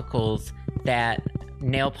chemicals that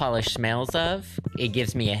nail polish smells of. It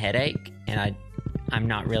gives me a headache, and I'm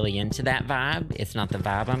not really into that vibe. It's not the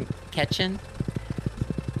vibe I'm catching.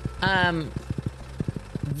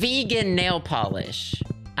 Vegan nail polish.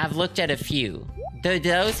 I've looked at a few.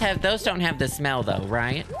 Those don't have the smell though,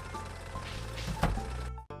 right?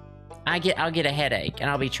 I'll get a headache, and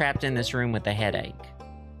I'll be trapped in this room with a headache.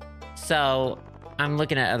 So I'm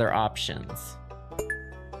looking at other options.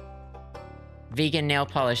 Vegan nail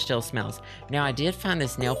polish still smells. Now, I did find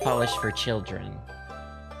this nail polish for children.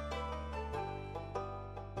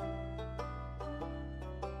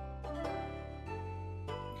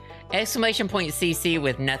 Exclamation point CC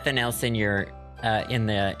with nothing else in your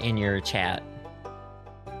in your chat.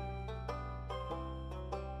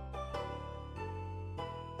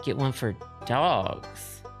 Get one for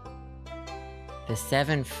dogs. The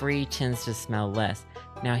 7 free tends to smell less.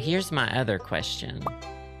 Now, here's my other question.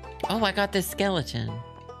 Oh, I got this skeleton.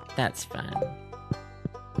 That's fun.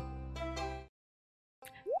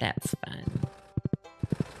 That's fun.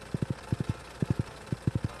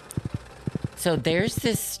 So there's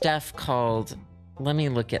this stuff called, let me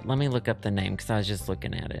look up the name because I was just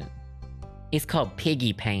looking at it. It's called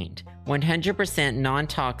piggy paint. 100%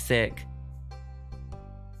 non-toxic.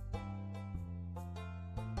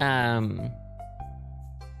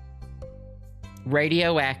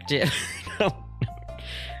 Radioactive.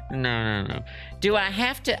 No. Do I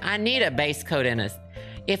have to? I need a base coat in it.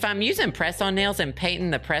 If I'm using press-on nails and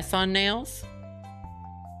painting the press-on nails,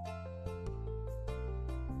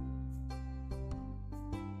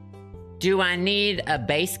 do I need a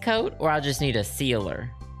base coat or I'll just need a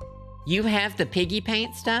sealer? You have the piggy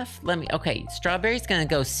paint stuff? Okay, Strawberry's gonna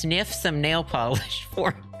go sniff some nail polish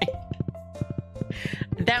for me.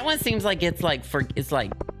 That one seems like it's like,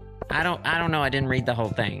 I don't know, I didn't read the whole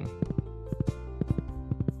thing.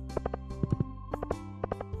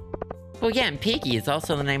 Well, yeah, and Piggy is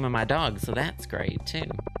also the name of my dog, so that's great, too.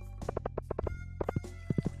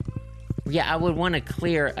 Yeah, I would want a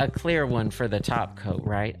clear one for the top coat,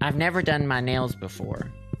 right? I've never done my nails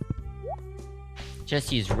before.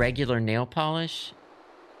 Just use regular nail polish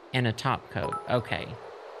and a top coat. Okay.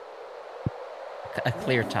 A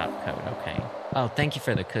clear top coat, okay. Oh, thank you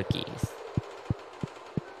for the cookies.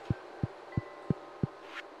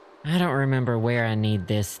 I don't remember where I need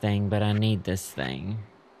this thing, but I need this thing.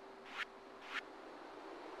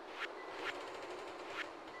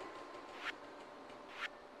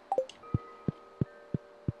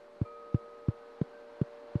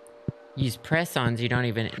 Use press-ons, you don't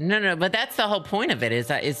even... No, but that's the whole point of it,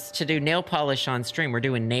 is to do nail polish on stream. We're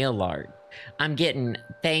doing nail art. I'm getting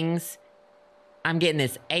things... I'm getting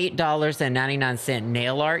this $8.99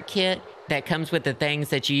 nail art kit that comes with the things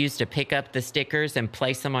that you use to pick up the stickers and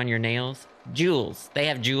place them on your nails. Jewels. They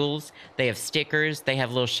have jewels. They have stickers. They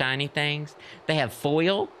have little shiny things. They have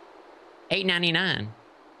foil. $8.99.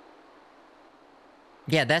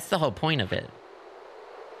 Yeah, that's the whole point of it.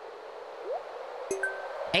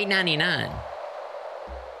 $8.99.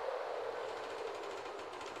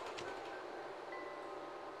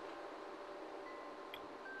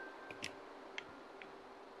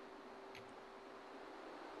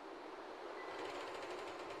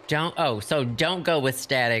 So don't go with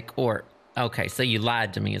static or... Okay, so you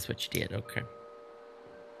lied to me is what you did. Okay.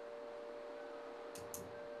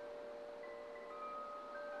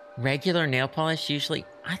 Regular nail polish usually...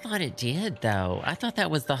 I thought it did, though. I thought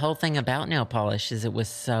that was the whole thing about nail polish, is it was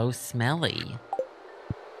so smelly.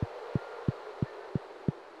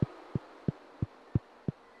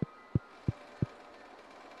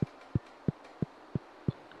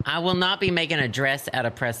 I will not be making a dress out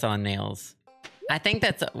of press-on nails. I think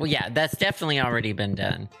that's... Well, yeah, that's definitely already been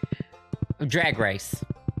done. Drag race.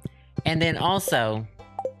 And then also...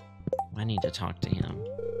 I need to talk to him.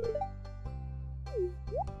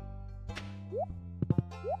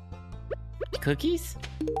 Cookies?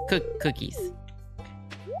 Cookies.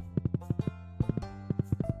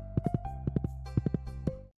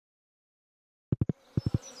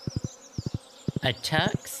 A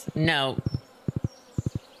tux? No.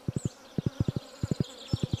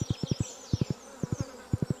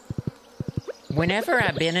 Whenever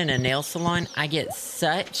I've been in a nail salon, I get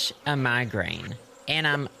such a migraine.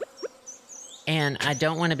 And I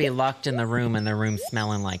don't want to be locked in the room and the room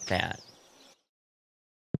smelling like that.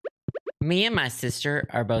 Me and my sister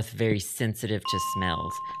are both very sensitive to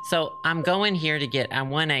smells. So I'm going here to get... I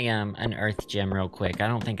want an earth gem real quick. I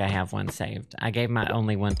don't think I have one saved. I gave my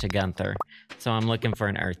only one to Gunther. So I'm looking for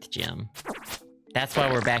an earth gem. That's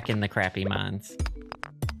why we're back in the crappy mines.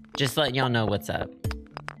 Just letting y'all know what's up.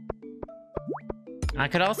 I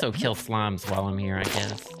could also kill slimes while I'm here, I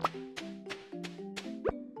guess.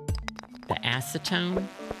 The acetone?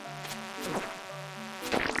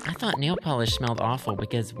 I thought nail polish smelled awful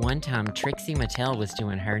because one time Trixie Mattel was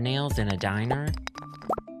doing her nails in a diner,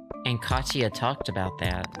 and Katya talked about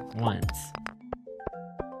that once.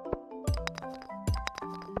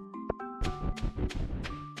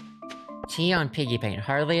 Tea on piggy paint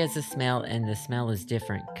hardly has a smell, and the smell is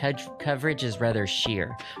different. Coverage is rather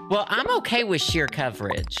sheer. Well, I'm okay with sheer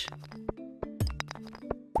coverage.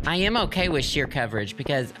 I am okay with sheer coverage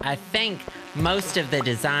because I think most of the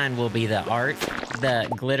design will be the art, the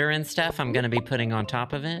glitter and stuff I'm going to be putting on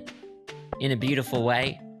top of it in a beautiful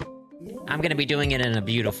way. I'm going to be doing it in a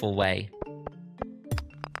beautiful way.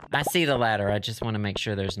 I see the ladder. I just want to make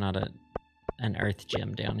sure there's not an earth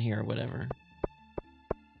gem down here or whatever.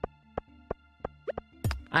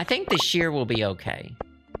 I think the sheer will be okay.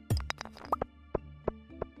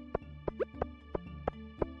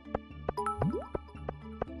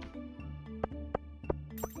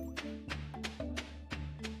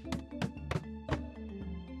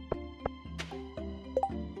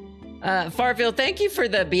 Farfield, thank you for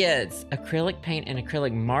the bits. Acrylic paint and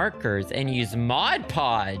acrylic markers, and use Mod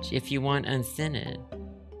Podge if you want unscented.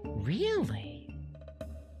 Really?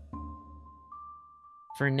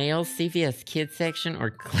 For nails, CVS Kids section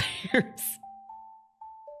or Claire's?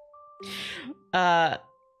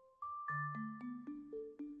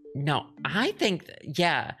 No, I think,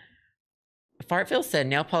 yeah. Fartfield said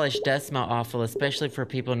nail polish does smell awful, especially for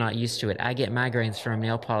people not used to it. I get migraines from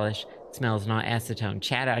nail polish. It smells not acetone.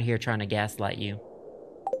 Chad out here trying to gaslight you.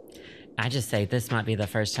 I just say this might be the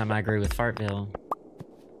first time I agree with Fartville.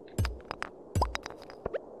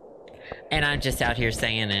 And I'm just out here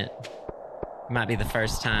saying it. Might be the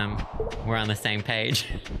first time we're on the same page.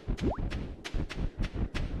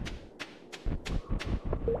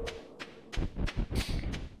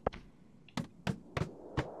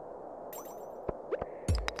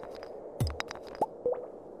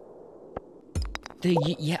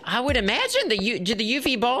 Yeah, I would imagine do the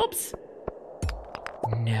UV bulbs?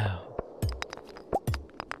 No.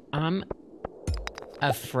 I'm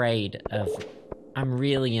afraid of... I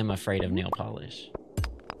really am afraid of nail polish.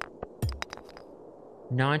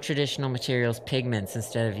 Non-traditional materials, pigments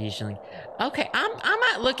instead of using... Okay,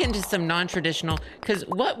 I might look into some non-traditional... Because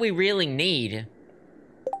what we really need...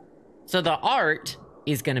 So the art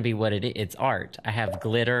is going to be what it is. It's art. I have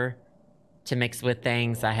glitter to mix with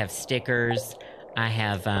things. I have stickers. I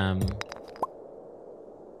have, my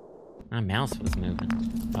mouse was moving.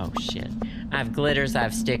 Oh, shit. I have glitters, I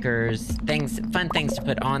have stickers, things, fun things to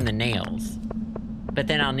put on the nails. But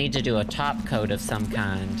then I'll need to do a top coat of some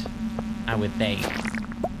kind, I would think.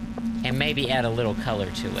 And maybe add a little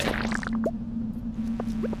color to it.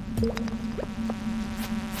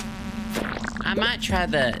 I might try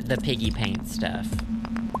the piggy paint stuff.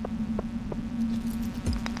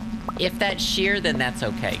 If that's sheer, then that's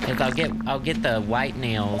okay, because I'll get the white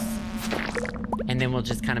nails, and then we'll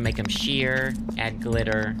just kind of make them sheer, add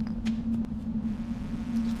glitter.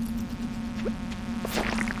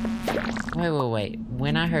 Wait.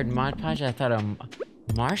 When I heard Mod Podge, I thought of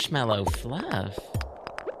marshmallow fluff.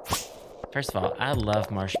 First of all, I love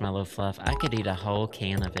marshmallow fluff. I could eat a whole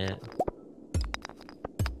can of it.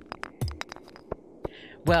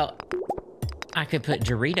 Well, I could put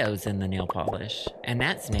Doritos in the nail polish, and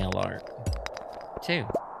that's nail art, too.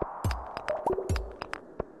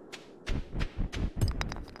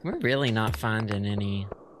 We're really not finding any.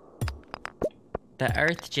 The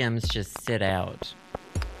earth gems just sit out,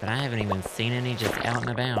 but I haven't even seen any just out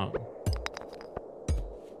and about.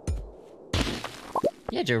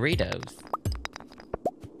 Yeah, Doritos.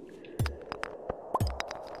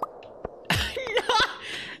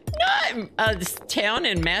 not a town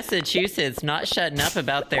in Massachusetts not shutting up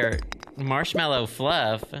about their marshmallow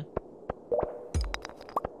fluff.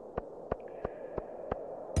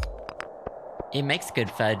 It makes good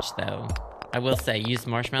fudge, though. I will say, use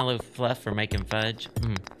marshmallow fluff for making fudge.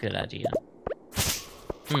 Good idea.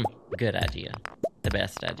 Good idea. The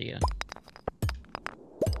best idea.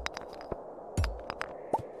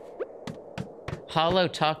 Hollow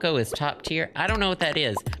taco is top tier. I don't know what that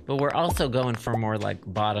is, but we're also going for more like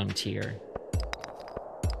bottom tier.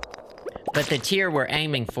 But the tier we're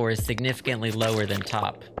aiming for is significantly lower than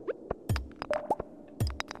top.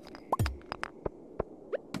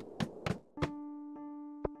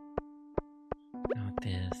 Not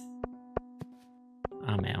this.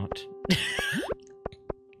 I'm out.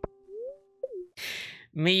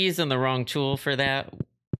 Me using the wrong tool for that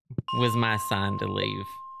was my sign to leave.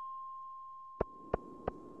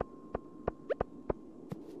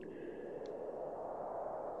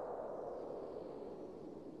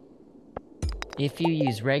 If you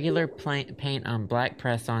use regular paint on black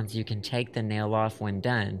press-ons, you can take the nail off when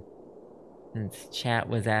done. Since chat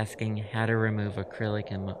was asking how to remove acrylic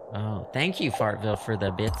and... Oh, thank you, Fartville, for the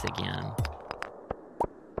bits again.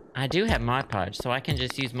 I do have Mod Podge, so I can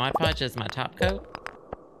just use Mod Podge as my top coat?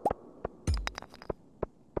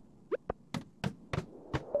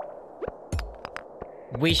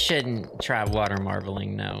 We shouldn't try water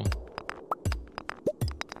marbling, no.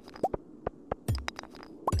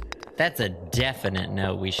 That's a definite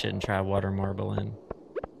no, we shouldn't try water marbling.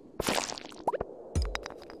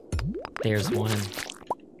 There's one.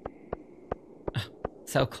 Oh,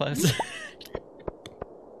 so close.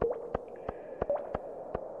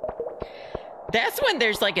 That's when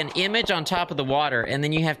there's like an image on top of the water and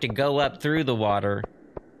then you have to go up through the water.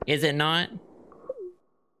 Is it not?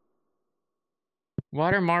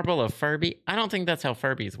 Water marble a Furby? I don't think that's how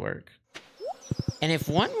Furbies work. And if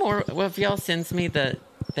one more of y'all sends me the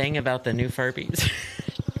thing about the new Furbies.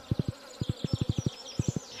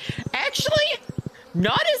 Actually,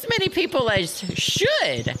 not as many people as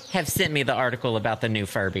should have sent me the article about the new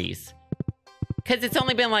Furbies. Because it's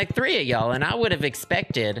only been like 3 of y'all, and I would have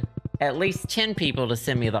expected at least 10 people to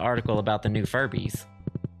send me the article about the new Furbies.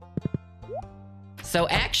 So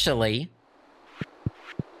actually,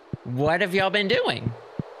 what have y'all been doing?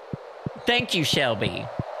 Thank you, Shelby.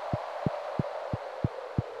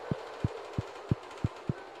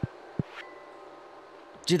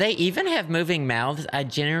 Do they even have moving mouths? I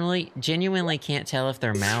genuinely can't tell if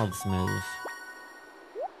their mouths move.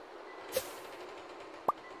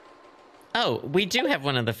 Oh, we do have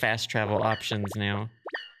one of the fast travel options now.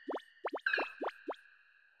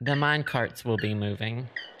 The mine carts will be moving.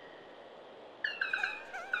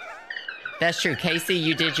 That's true. Casey,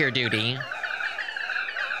 you did your duty.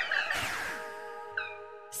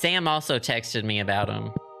 Sam also texted me about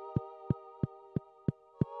him.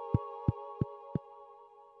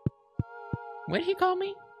 What did he call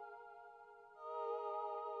me?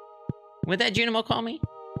 What did that Junimo call me?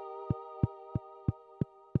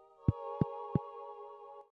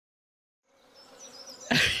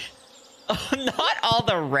 Oh, not all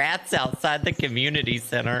the rats outside the community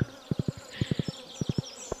center.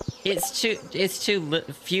 It's too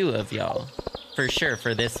few of y'all, for sure,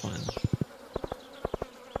 for this one.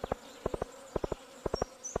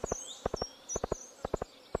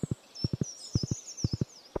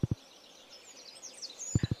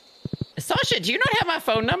 Sasha, do you not have my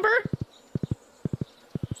phone number?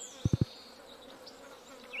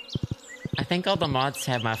 I think all the mods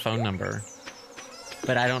have my phone number,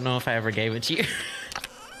 but I don't know if I ever gave it to you.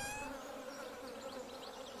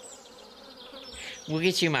 We'll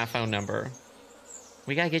get you my phone number.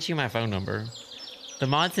 We gotta get you my phone number. The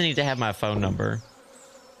mods need to have my phone number.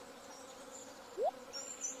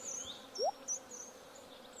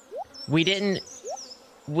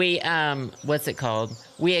 What's it called?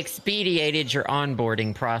 We expedited your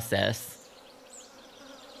onboarding process.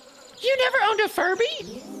 You never owned a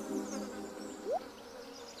Furby?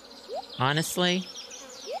 Honestly,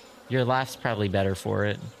 your life's probably better for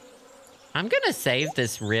it. I'm gonna save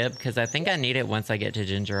this rib because I think I need it once I get to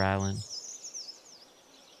Ginger Island.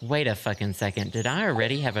 Wait a fucking second. Did I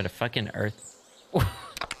already have a fucking earth?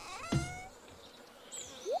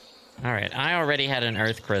 Alright, I already had an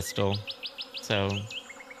earth crystal. So...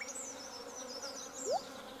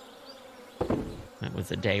 that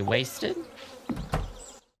was a day wasted.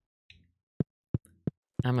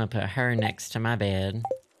 I'm gonna put her next to my bed.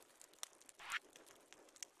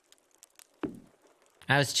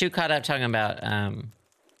 I was too caught up talking about,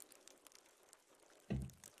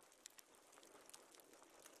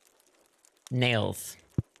 nails.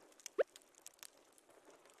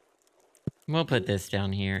 We'll put this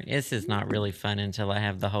down here. This is not really fun until I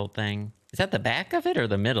have the whole thing. Is that the back of it or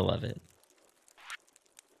the middle of it?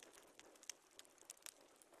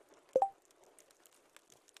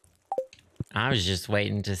 I was just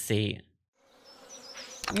waiting to see.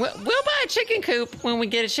 We'll buy a chicken coop when we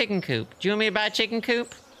get a chicken coop. Do you want me to buy a chicken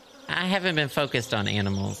coop? I haven't been focused on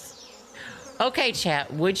animals. Okay,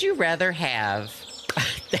 chat. Would you rather have...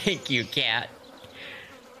 Thank you, cat.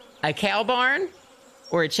 A cow barn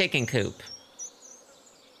or a chicken coop?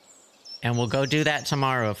 And we'll go do that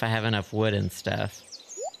tomorrow if I have enough wood and stuff.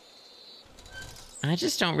 I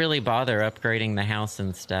just don't really bother upgrading the house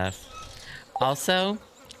and stuff. Also...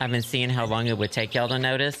 I've been seeing how long it would take y'all to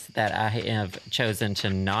notice that I have chosen to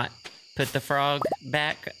not put the frog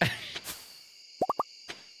back.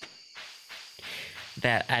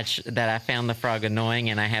 that I found the frog annoying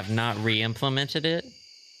and I have not re-implemented it.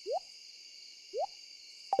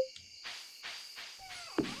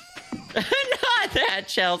 Not that,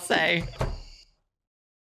 Chelsea.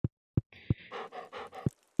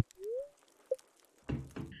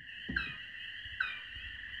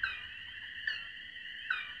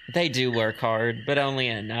 They do work hard, but only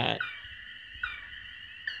at night.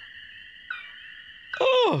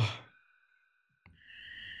 Oh!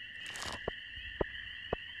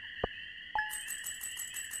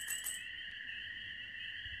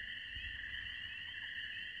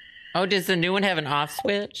 Oh, does the new one have an off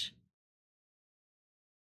switch?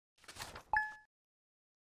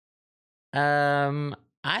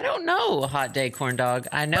 I don't know, Hot Day Corn Dog.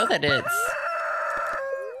 I know that it's...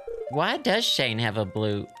 Why does Shane have a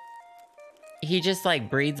blue... He just, like,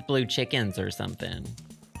 breeds blue chickens or something.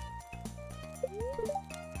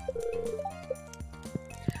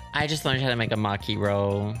 I just learned how to make a maki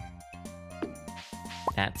roll.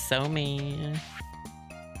 That's so mean.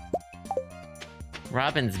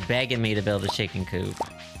 Robin's begging me to build a chicken coop.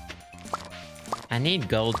 I need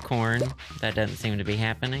gold corn. That doesn't seem to be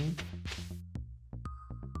happening.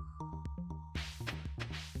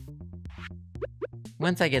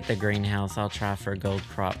 Once I get the greenhouse, I'll try for gold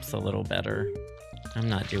crops a little better. I'm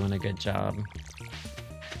not doing a good job.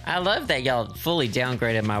 I love that y'all fully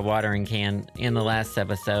downgraded my watering can in the last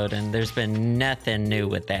episode, and there's been nothing new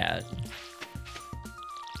with that.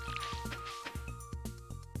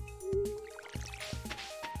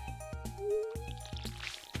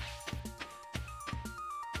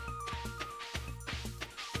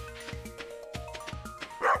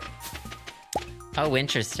 Oh,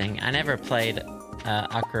 interesting. I never played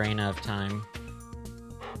Ocarina of Time.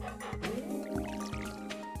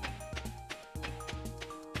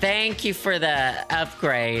 Thank you for the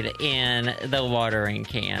upgrade in the watering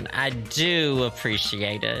can. I do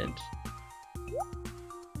appreciate it.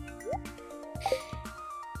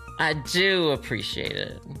 I do appreciate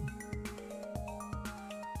it.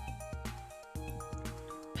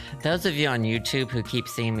 Those of you on YouTube who keep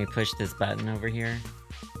seeing me push this button over here,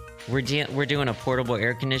 we're doing a portable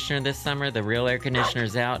air conditioner this summer. The real air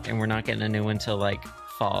conditioner's out, and we're not getting a new one till, like,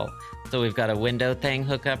 fall. So we've got a window thing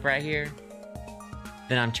hook up right here.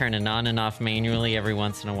 Then I'm turning on and off manually every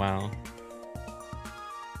once in a while.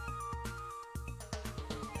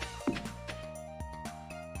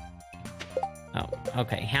 Oh,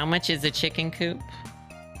 okay. How much is a chicken coop?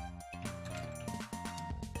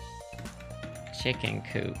 Chicken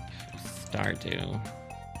coop. Stardew.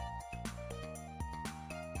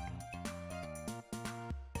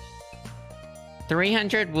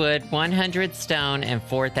 $300 wood, 100 stone, and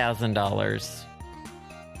 $4,000.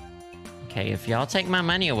 Okay, if y'all take my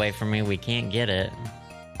money away from me, we can't get it.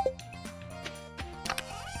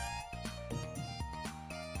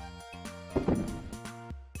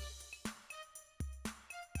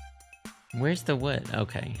 Where's the wood?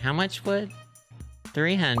 Okay, how much wood?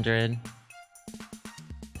 300.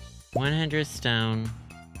 100 stone.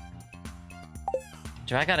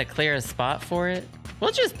 Do I gotta clear a spot for it?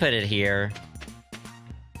 We'll just put it here.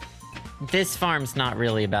 This farm's not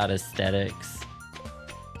really about aesthetics.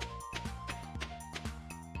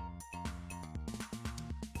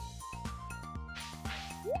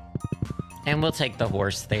 And we'll take the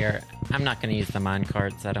horse there. I'm not going to use the mine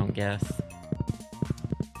carts, I don't guess.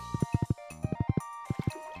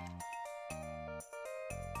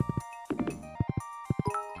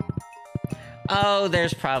 Oh,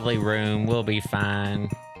 there's probably room. We'll be fine.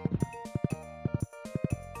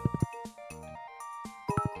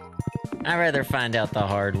 I'd rather find out the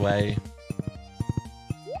hard way.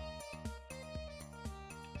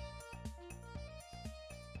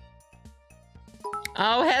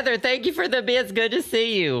 Oh, Heather, thank you for the bits. Good to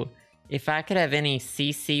see you. If I could have any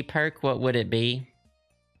CC perk, what would it be?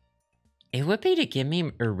 It would be to give me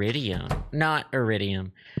iridium. Not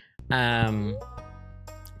iridium.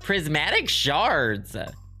 Prismatic shards. Or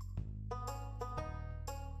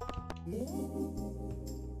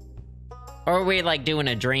are we like doing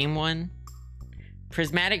a dream one?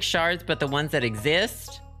 Prismatic shards, but the ones that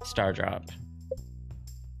exist? Star drop.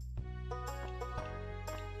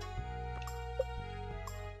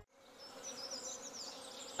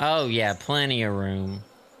 Oh yeah, plenty of room.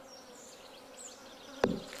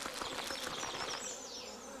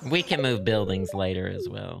 We can move buildings later as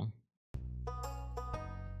well.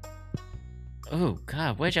 Oh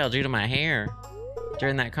God, what'd y'all do to my hair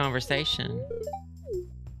during that conversation?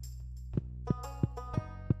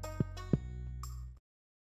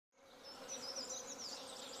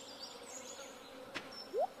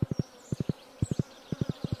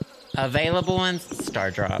 Available ones, star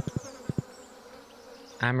drop.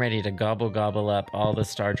 I'm ready to gobble up all the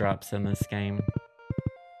star drops in this game.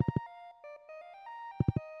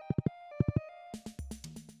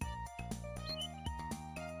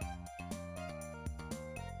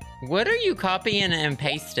 What are you copying and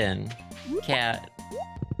pasting, Cat?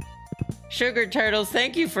 Sugar Turtles,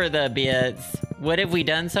 thank you for the bits. What have we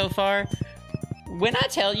done so far? When I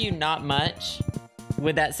tell you not much,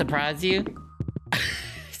 would that surprise you?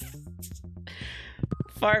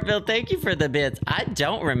 Fartville, thank you for the bits. I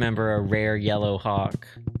don't remember a rare yellow hawk.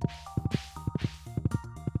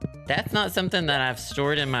 That's not something that I've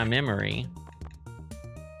stored in my memory.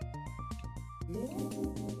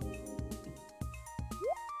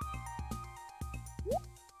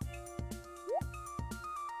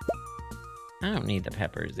 I don't need the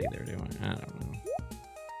peppers either, do I? I don't know.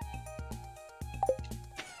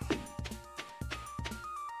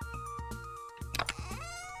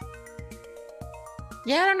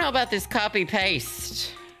 Yeah, I don't know about this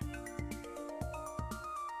copy-paste.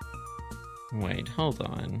 Wait, hold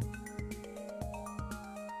on.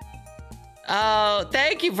 Oh,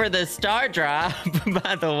 thank you for the star drop,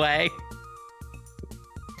 by the way.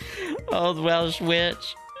 Old Welsh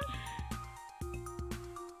witch.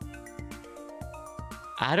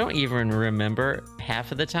 I don't even remember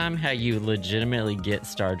half of the time how you legitimately get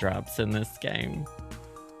star drops in this game.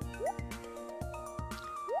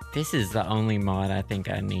 This is the only mod I think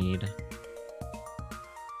I need.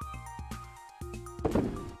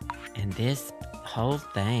 And this whole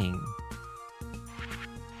thing.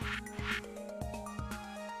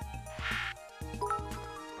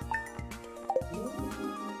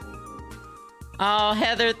 Oh,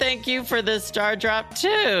 Heather, thank you for the star drop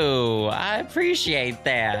too. I appreciate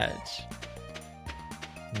that.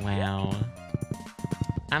 Wow.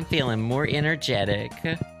 I'm feeling more energetic.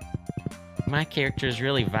 My character's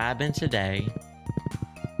really vibing today.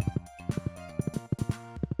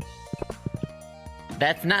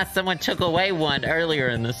 That's not someone took away one earlier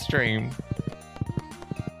in the stream.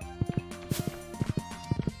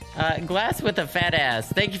 Glass with a fat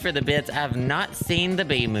ass, thank you for the bits. I've not seen the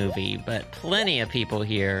Bee movie, but plenty of people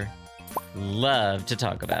here love to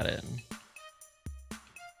talk about it.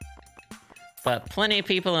 But plenty of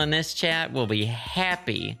people in this chat will be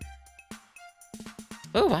happy.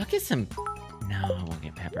 Oh, I'll get some... No, we'll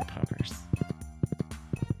get pepper poppers.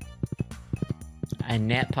 A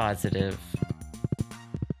net positive.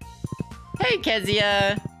 Hey,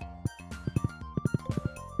 Kezia!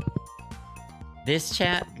 This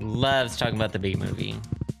chat loves talking about the Bee movie.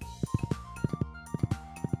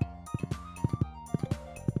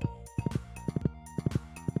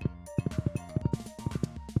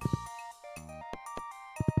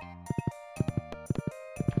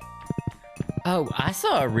 Oh, I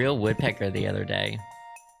saw a real woodpecker the other day.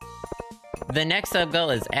 The next sub goal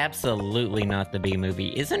is absolutely not the Bee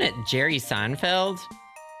movie. Isn't it Jerry Seinfeld?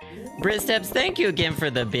 Brit Steps, thank you again for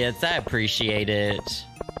the bits. I appreciate it.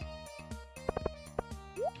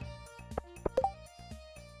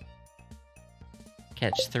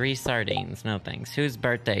 Catch 3 sardines. No thanks. Whose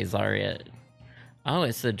birthdays are it? Oh,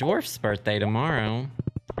 it's the dwarf's birthday tomorrow.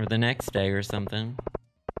 Or the next day or something.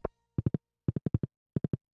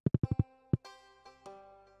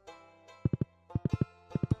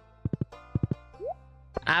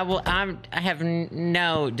 I have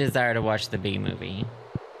no desire to watch the Bee Movie.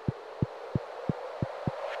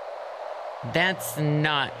 That's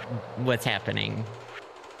not what's happening.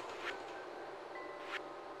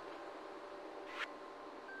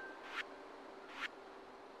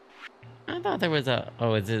 I thought there was a...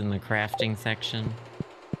 Oh, is it in the crafting section?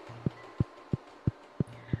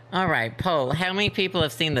 Alright, poll. How many people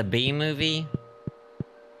have seen the Bee Movie?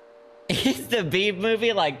 Is the Bee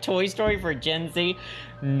Movie like Toy Story for Gen Z?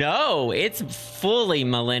 No, it's fully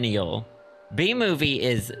millennial. Bee Movie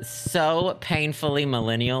is so painfully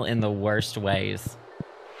millennial in the worst ways.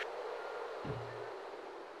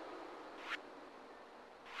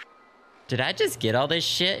 Did I just get all this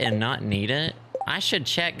shit and not need it? I should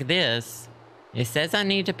check this. It says I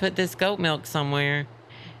need to put this goat milk somewhere.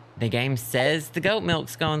 The game says the goat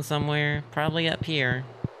milk's going somewhere. Probably up here.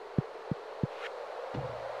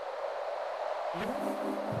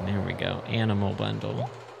 There we go. Animal bundle.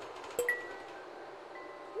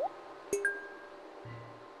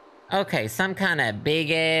 Okay, some kind of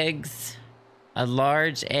big eggs, a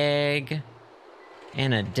large egg,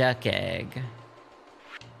 and a duck egg.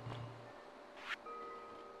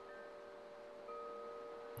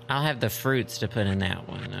 I'll have the fruits to put in that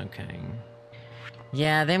one, okay.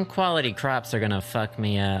 Yeah, them quality crops are gonna fuck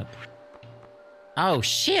me up. Oh,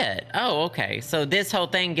 shit. Oh, okay. So this whole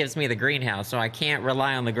thing gives me the greenhouse, so I can't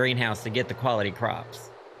rely on the greenhouse to get the quality crops.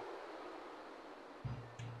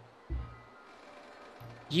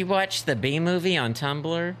 You watched the Bee Movie on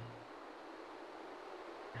Tumblr?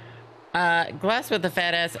 Glass with a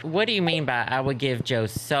fat ass, what do you mean by I would give Joe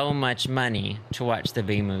so much money to watch the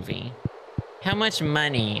Bee Movie? How much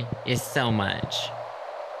money is so much?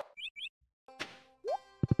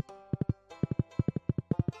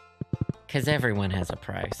 Because everyone has a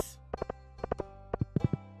price.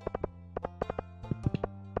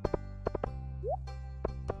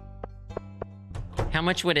 How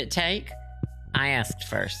much would it take? I asked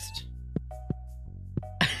first.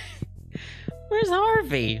 Where's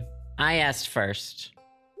Harvey? I asked first.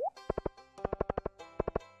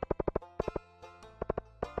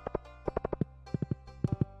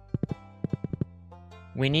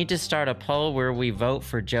 We need to start a poll where we vote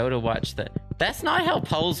for Joe to watch the... That's not how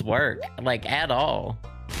polls work, like, at all.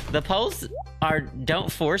 The polls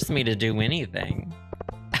don't force me to do anything.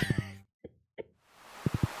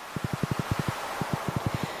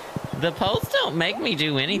 The polls don't make me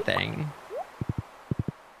do anything.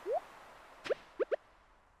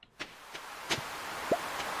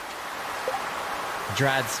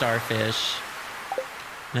 Dried starfish.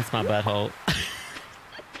 That's my butthole.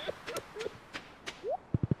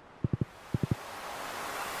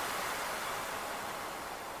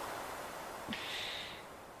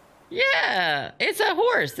 Yeah, it's a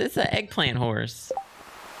horse. It's an eggplant horse.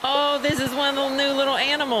 Oh, this is one of the new little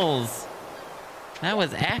animals. That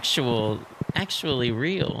was actually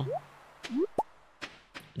real.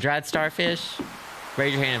 Dried starfish.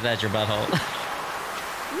 Raise your hand if that's your butthole.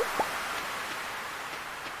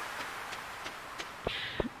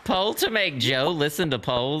 Poll to make Joe listen to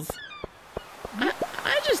polls.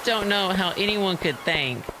 I just don't know how anyone could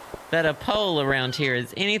think that a poll around here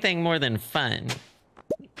is anything more than fun.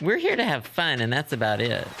 We're here to have fun, and that's about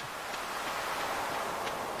it.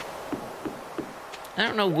 I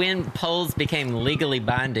don't know when polls became legally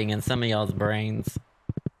binding in some of y'all's brains.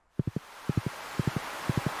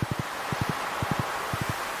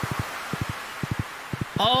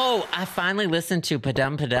 Oh, I finally listened to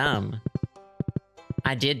Padum Padum.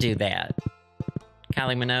 I did do that.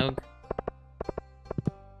 Kylie Minogue.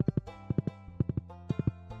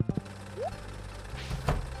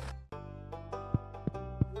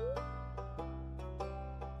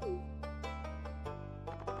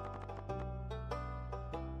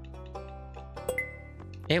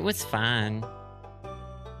 It was fine.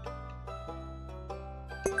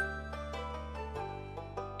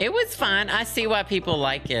 It was fine. I see why people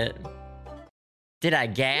like it. Did I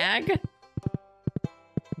gag?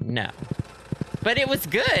 No. But it was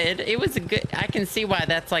good. It was a good... I can see why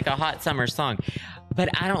that's like a hot summer song. But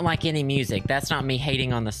I don't like any music. That's not me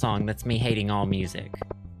hating on the song. That's me hating all music.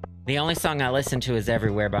 The only song I listen to is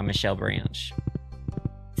Everywhere by Michelle Branch.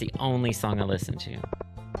 It's the only song I listen to.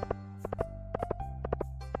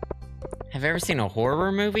 Have you ever seen a horror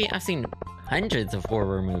movie? I've seen hundreds of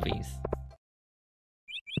horror movies.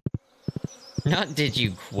 Not did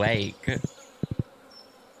you quake.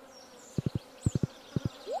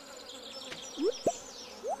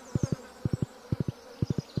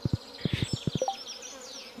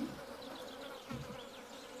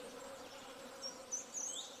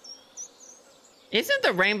 Isn't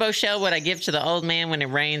the rainbow shell what I give to the old man when it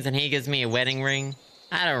rains and he gives me a wedding ring?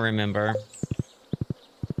 I don't remember.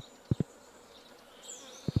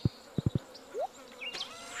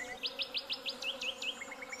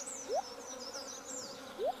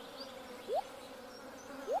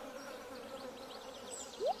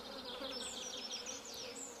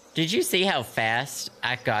 Did you see how fast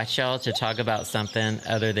I got y'all to talk about something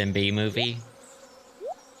other than B-movie?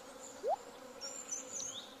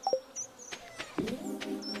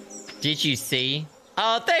 Did you see?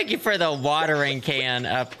 Oh, thank you for the watering can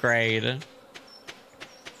upgrade.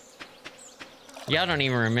 Y'all don't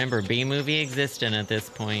even remember B-movie existing at this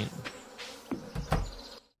point.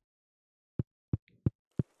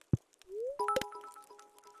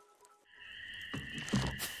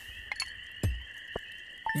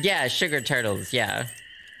 Yeah, sugar turtles, yeah.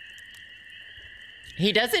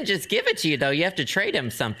 He doesn't just give it to you, though. You have to trade him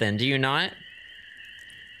something, do you not?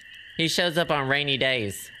 He shows up on rainy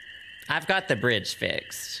days. I've got the bridge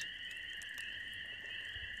fixed.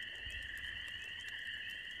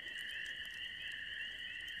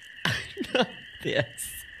 This.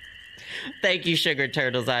 Thank you, sugar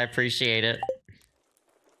turtles. I appreciate it.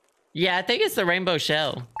 Yeah, I think it's the rainbow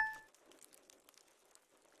shell.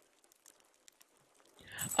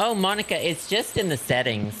 Oh, Monica, it's just in the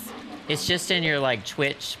settings. It's just in your, like,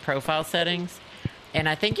 Twitch profile settings. And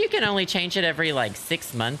I think you can only change it every, like,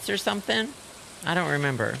 6 months or something. I don't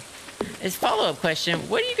remember. It's follow-up question.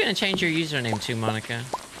 What are you going to change your username to, Monica?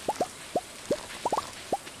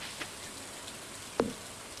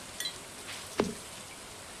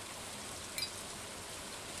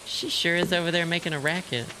 She sure is over there making a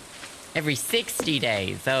racket. Every 60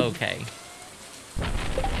 days. Okay.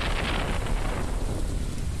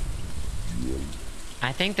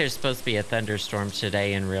 I think there's supposed to be a thunderstorm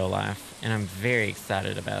today in real life, and I'm very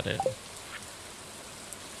excited about it.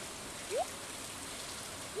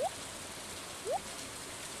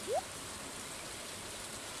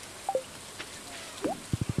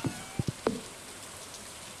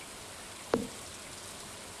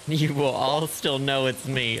 You will all still know it's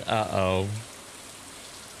me. Uh-oh.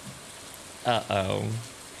 Uh-oh.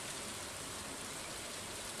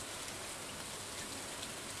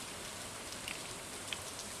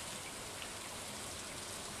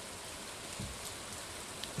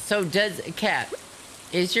 So does, Kat,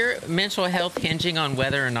 is your mental health hinging on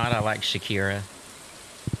whether or not I like Shakira?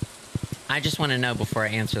 I just want to know before I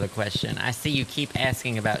answer the question. I see you keep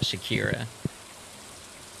asking about Shakira.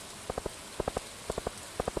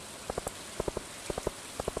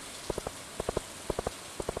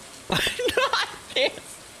 Not this.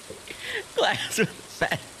 Glass with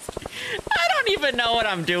fast. I don't even know what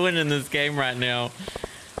I'm doing in this game right now.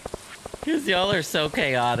 Because y'all are so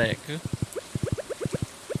chaotic.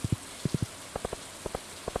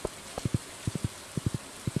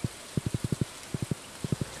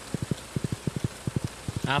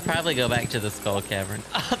 I'll probably go back to the Skull Cavern.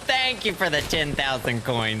 Oh, thank you for the 10,000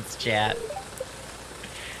 coins, chat.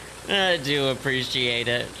 I do appreciate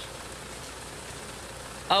it.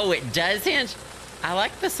 Oh, it does hinge? I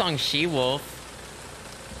like the song She-Wolf.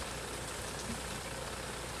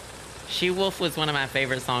 She-Wolf was one of my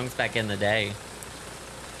favorite songs back in the day.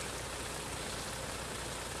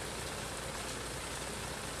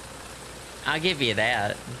 I'll give you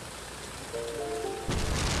that.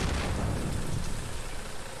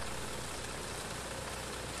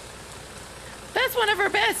 That's one of her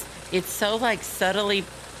best. It's so, like, subtly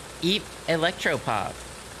electro-pop.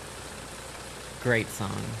 Great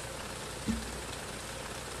song.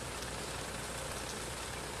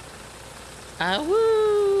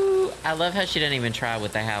 Woo! I love how she didn't even try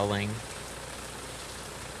with the howling.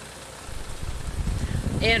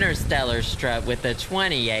 Interstellar Strut with the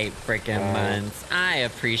 28 freaking months. I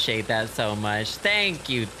appreciate that so much. Thank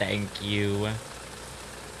you, thank you.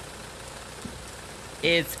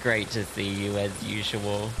 It's great to see you as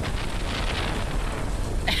usual.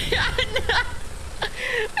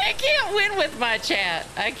 I can't win with my chat.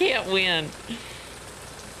 I can't win.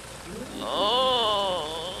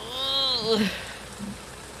 Oh.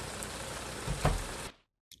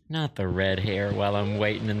 Not the red hair while I'm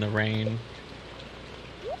waiting in the rain.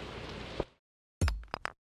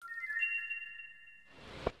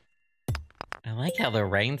 I like how the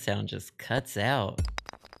rain sound just cuts out.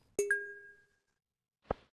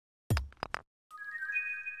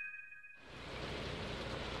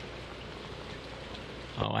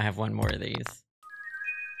 Oh, I have one more of these.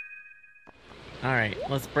 Alright,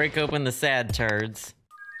 let's break open the sad turds.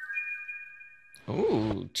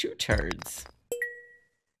 Ooh, 2 turds.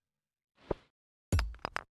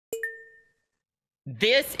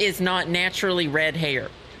 This is not naturally red hair.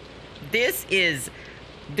 This is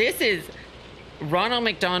Ronald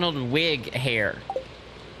McDonald wig hair.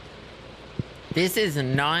 This is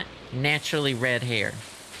not naturally red hair.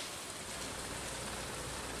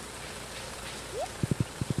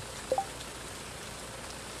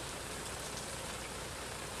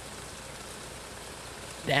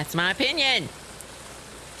 That's my opinion.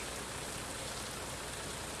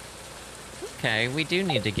 Okay, we do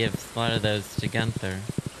need to give a lot of those to Gunther.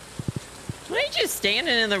 Why are you just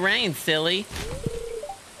standing in the rain, silly?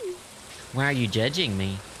 Why are you judging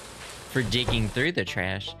me for digging through the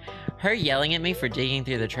trash? Her yelling at me for digging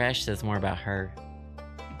through the trash says more about her.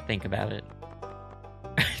 Think about it.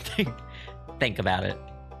 Think about it.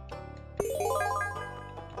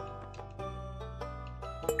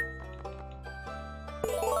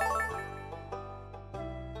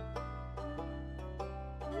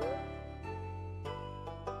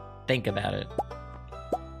 Think about it.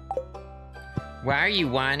 Why are you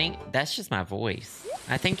whining? That's just my voice.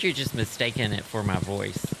 I think you're just mistaking it for my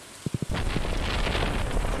voice.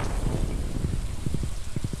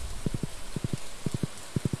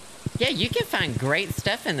 Yeah, you can find great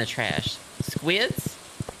stuff in the trash. Squids.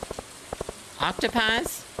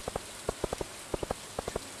 Octopies.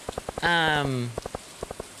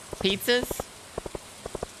 Pizzas.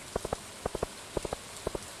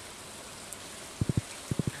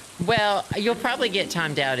 Well, you'll probably get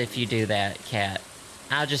timed out if you do that, Cat.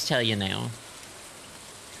 I'll just tell you now.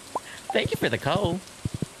 Thank you for the coal.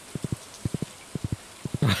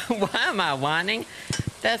 Why am I whining?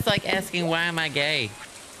 That's like asking why am I gay?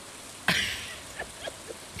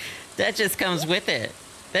 That just comes with it.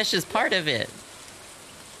 That's just part of it.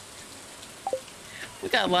 We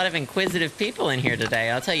got a lot of inquisitive people in here today,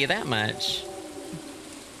 I'll tell you that much.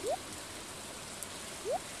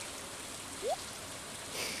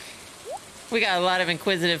 We got a lot of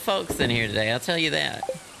inquisitive folks in here today, I'll tell you that.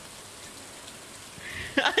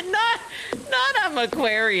 Not I'm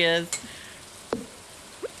Aquarius.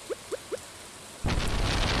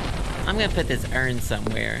 I'm gonna put this urn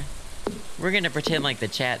somewhere. We're gonna pretend like the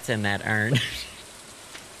chat's in that urn.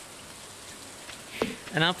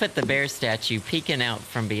 And I'll put the bear statue peeking out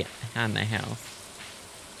from behind the house.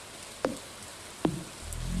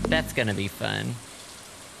 That's gonna be fun.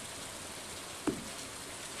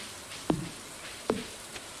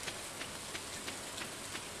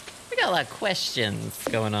 We got a lot of questions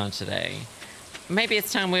going on today. Maybe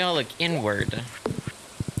it's time we all look inward.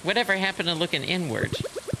 Whatever happened to looking inward?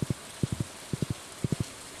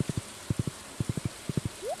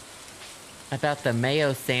 About the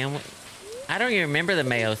mayo sandwich? I don't even remember the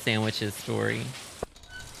mayo sandwiches story.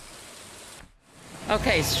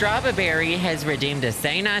 Okay, Strawberry has redeemed us.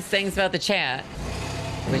 Say nice things about the chat.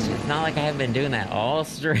 Which is not like I haven't been doing that all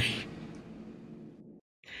stream.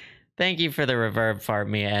 Thank you for the reverb fart,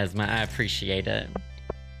 Mia Asma. I appreciate it.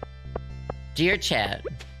 Dear chat,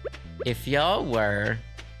 if y'all were...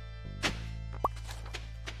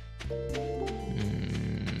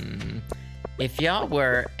 if y'all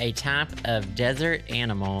were a type of desert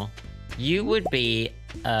animal, you would be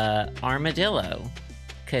a armadillo.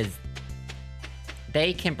 Because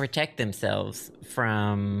they can protect themselves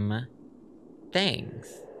from things.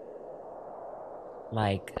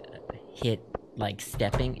 Like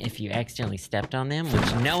stepping, if you accidentally stepped on them,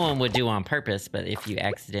 which no one would do on purpose, but if you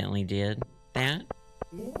accidentally did that.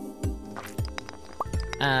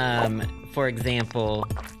 For example,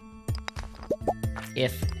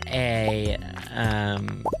 if a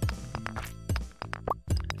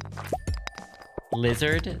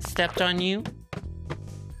lizard stepped on you,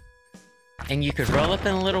 and you could roll up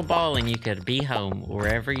in a little ball and you could be home.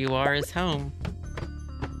 Wherever you are is home.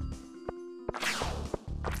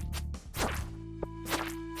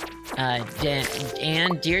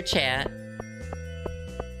 And dear chat,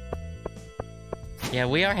 yeah,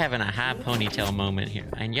 we are having a high ponytail moment here,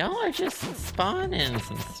 and y'all are just spawning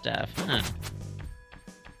some stuff, huh?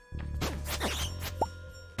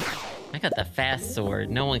 I got the fast sword.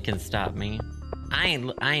 No one can stop me. I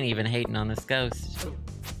ain't even hating on this ghost.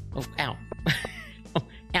 Oh, ow. Oh,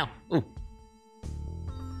 ow. Ooh.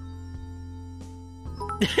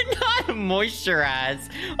 Not moisturize.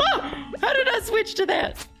 Oh, how did I switch to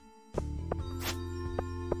that?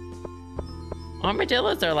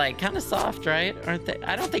 Armadillos are like kind of soft, right? Aren't they?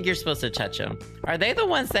 I don't think you're supposed to touch them. Are they the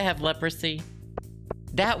ones that have leprosy?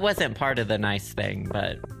 That wasn't part of the nice thing,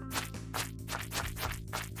 but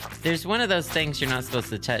there's one of those things you're not supposed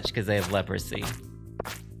to touch because they have leprosy.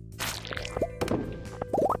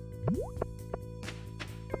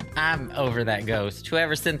 I'm over that ghost.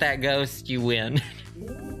 Whoever sent that ghost, you win.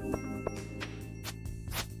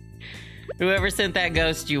 Whoever sent that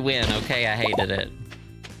ghost, you win. Okay, I hated it.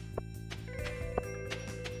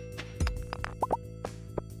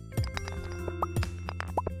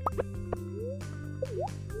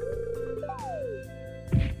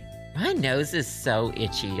 My nose is so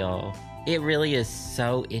itchy, y'all. It really is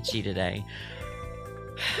so itchy today.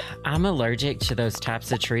 I'm allergic to those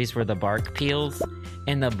types of trees where the bark peels.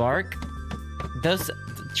 And the bark, those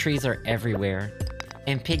trees are everywhere.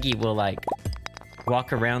 And Piggy will like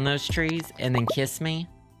walk around those trees and then kiss me.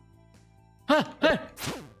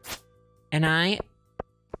 And I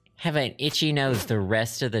have an itchy nose the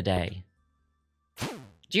rest of the day.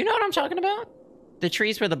 Do you know what I'm talking about? The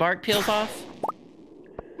trees where the bark peels off?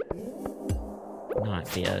 Not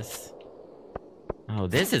this. Oh,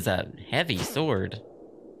 this is a heavy sword.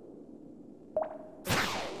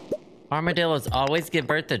 Armadillos always give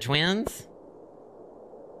birth to twins?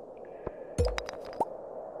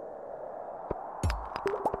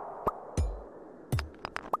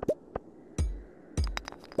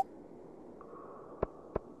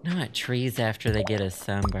 Not trees after they get a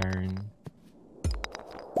sunburn.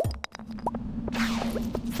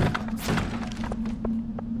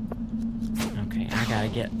 Okay,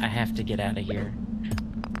 I have to get out of here.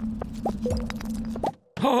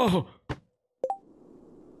 Oh!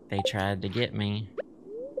 They tried to get me.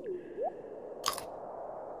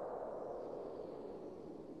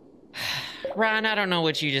 Ryan, I don't know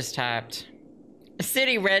what you just typed.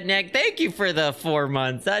 City Redneck, thank you for the 4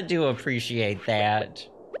 months. I do appreciate that.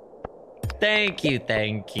 Thank you,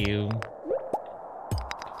 thank you.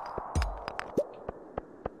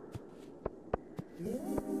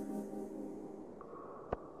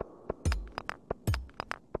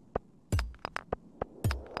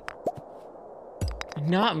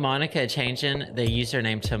 Not Monica changing the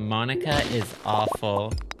username to Monica is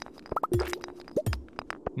awful.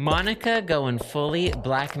 Monica going fully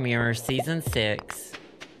Black Mirror Season 6.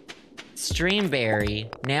 Streamberry.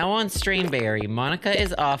 Now on Streamberry. Monica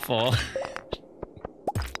is awful.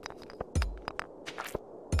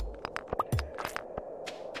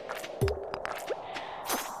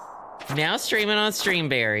 Now streaming on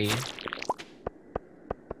Streamberry.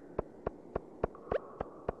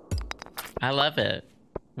 I love it.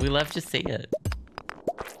 We love to see it.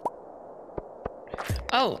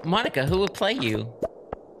 Oh, Monica, who would play you?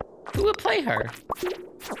 Who would play her?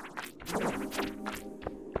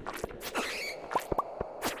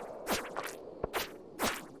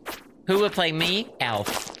 Who would play me?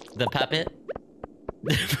 Alf, the puppet.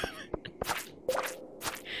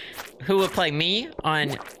 Who would play me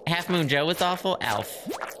on Half Moon Joe was awful? Alf,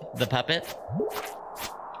 the puppet.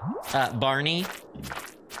 Barney.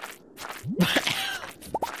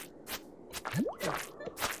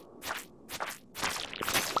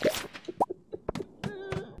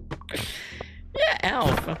 Yeah,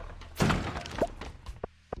 Alf.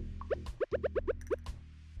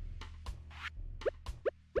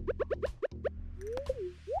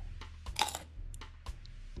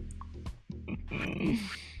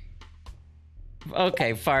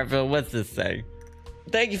 Okay, Farville, what's this say?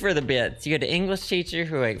 Thank you for the bits. You had an English teacher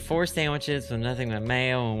who ate 4 sandwiches with nothing but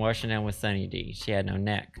mayo and washing down with Sunny D. She had no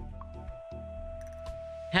neck.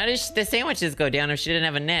 How did the sandwiches go down if she didn't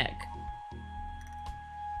have a neck?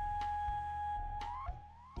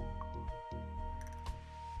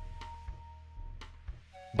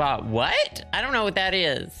 But what? I don't know what that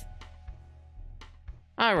is.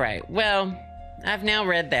 Alright, well, I've now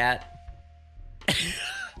read that.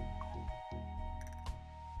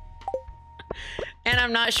 And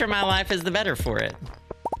I'm not sure my life is the better for it.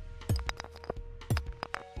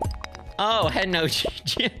 Oh, had no...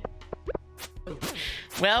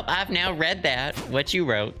 Well, I've now read that, what you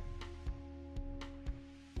wrote.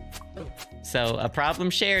 So, a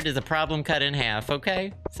problem shared is a problem cut in half,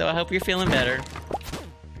 okay? So I hope you're feeling better.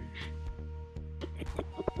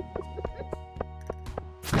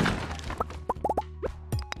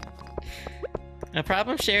 A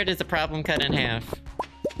problem shared is a problem cut in half.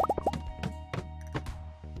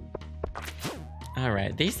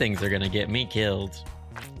 Alright, these things are gonna get me killed.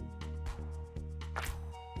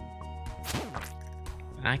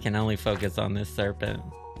 I can only focus on this serpent.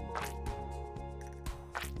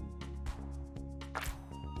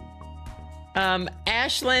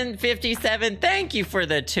 Ashlyn57, thank you for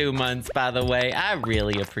the 2 months, by the way. I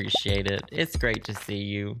really appreciate it. It's great to see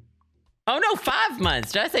you. Oh no, 5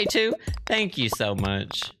 months. Did I say 2? Thank you so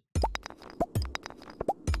much.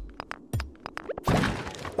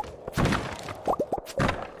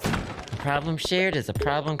 A problem shared is a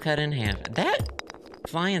problem cut in half. That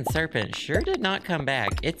flying serpent sure did not come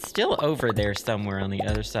back. It's still over there somewhere on the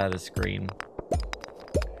other side of the screen.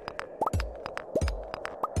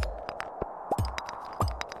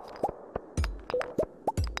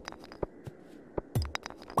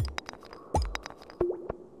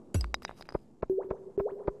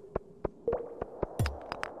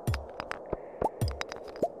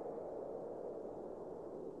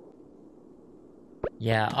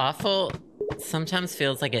 Yeah, awful sometimes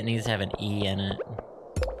feels like it needs to have an E in it.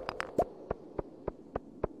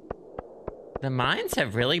 The mines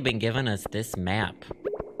have really been giving us this map.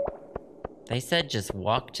 They said just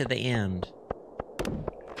walk to the end.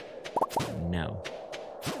 No.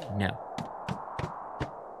 No.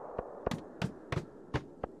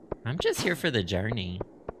 I'm just here for the journey.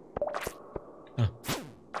 Oh.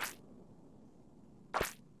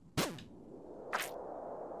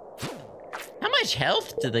 How much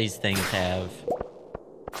health do these things have?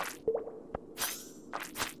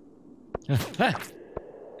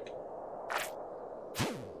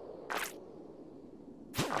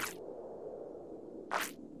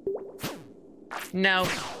 No.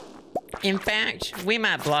 In fact, we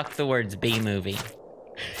might block the words B-movie.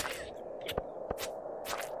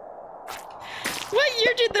 What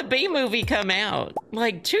year did the B-movie come out?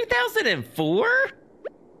 Like 2004?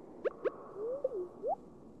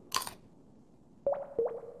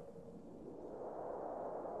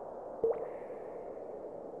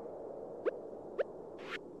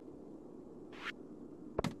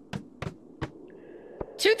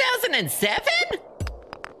 $2007?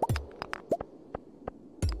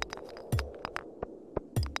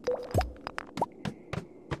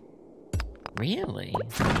 Really?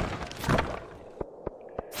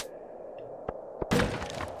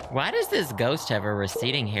 Why does this ghost have a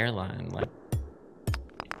receding hairline? Like,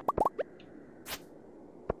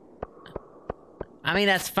 I mean,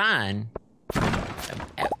 that's fine.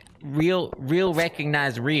 Real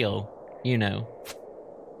recognize real, you know.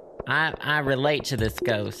 I relate to this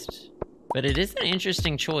ghost. But it is an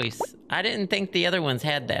interesting choice. I didn't think the other ones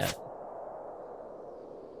had that.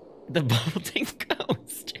 The balding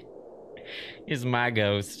ghost is my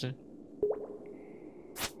ghost.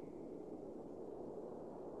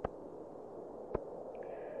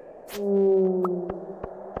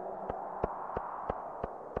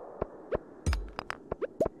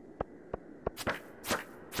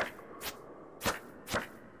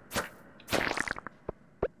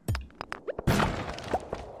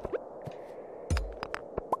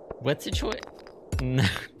 What's the choice? No,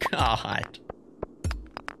 God.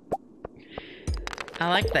 I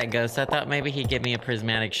like that ghost. I thought maybe he'd give me a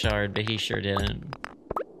prismatic shard, but he sure didn't.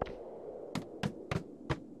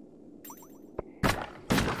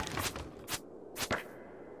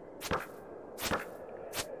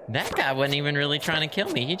 That guy wasn't even really trying to kill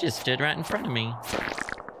me. He just stood right in front of me.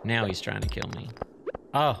 Now he's trying to kill me.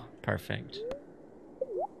 Oh, perfect.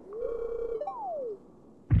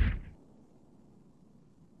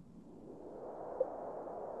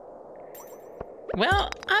 Well,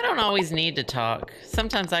 I don't always need to talk.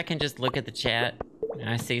 Sometimes I can just look at the chat. And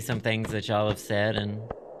I see some things that y'all have said, and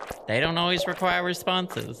they don't always require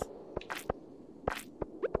responses.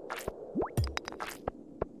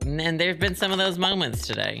 And there've been some of those moments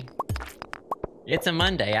today. It's a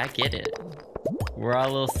Monday, I get it. We're all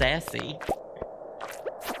a little sassy.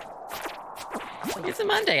 It's a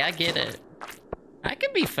Monday, I get it. I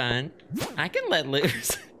can be fun. I can let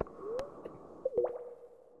loose.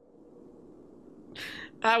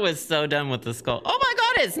 I was so done with the skull. Oh my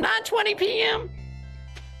God, it's 9:20 p.m.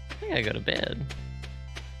 I gotta go to bed.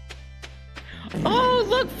 Oh,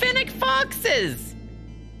 look, fennec foxes!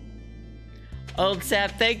 Old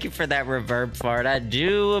Sap, thank you for that reverb fart. I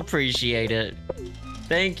do appreciate it.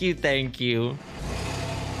 Thank you, thank you.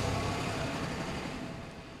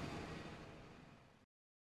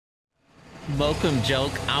 Welcome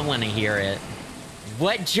joke, I want to hear it.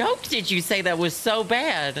 What joke did you say that was so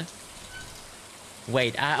bad?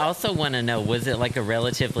 Wait, I also want to know, was it like a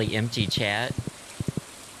relatively empty chat?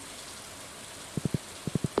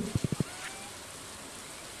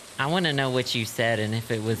 I want to know what you said and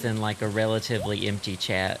if it was in like a relatively empty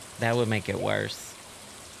chat. That would make it worse.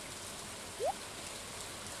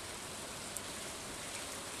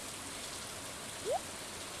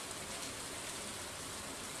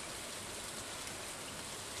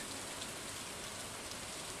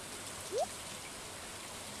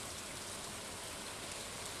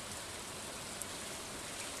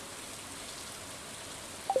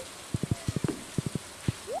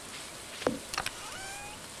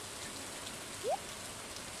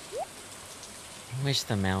 I wish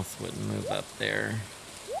the mouse wouldn't move up there.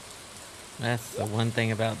 That's the one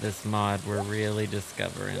thing about this mod we're really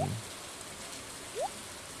discovering.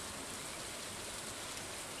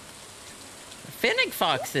 Fennec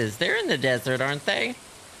foxes, they're in the desert, aren't they?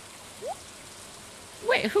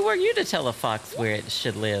 Wait, who are you to tell a fox where it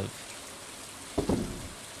should live?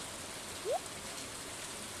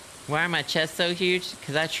 Why are my chests so huge?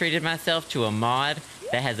 Because I treated myself to a mod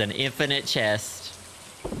that has an infinite chest.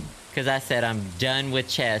 Because I said I'm done with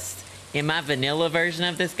chests. In my vanilla version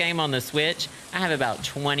of this game on the Switch, I have about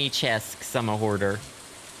 20 chests 'cause I'm a hoarder.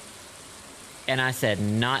 And I said,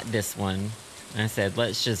 not this one. I said,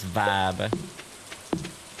 let's just vibe.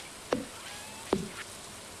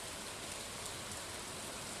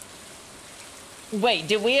 Wait,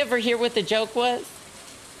 did we ever hear what the joke was?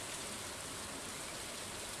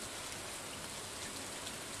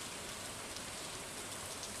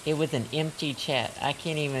 It was an empty chat. I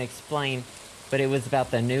can't even explain, but it was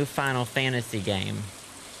about the new Final Fantasy game.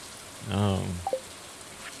 Oh.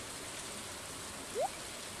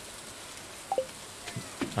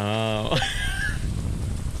 Oh.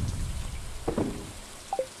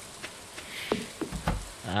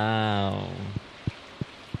 Oh.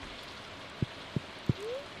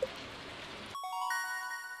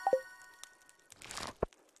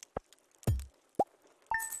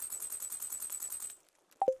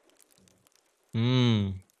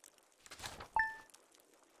 Hmm.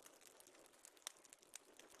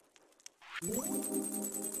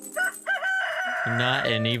 Not,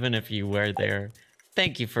 and even if you were there,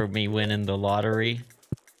 thank you for me winning the lottery.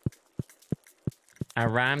 I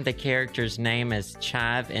rhymed the character's name as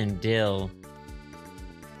Chive and Dill.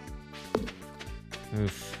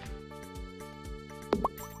 Oof.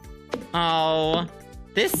 Oh,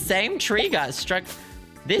 this same tree got struck.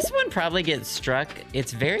 This one probably gets struck.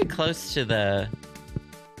 It's very close to the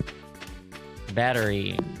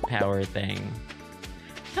battery power thing.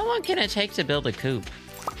 How long can it take to build a coop?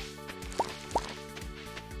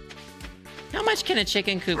 How much can a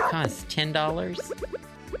chicken coop cost? $10?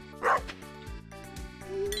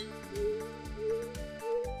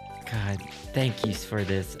 God, thank you for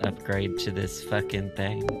this upgrade to this fucking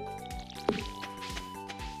thing.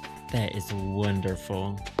 That is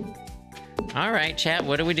wonderful. All right, chat,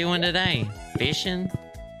 what are we doing today? Fishing?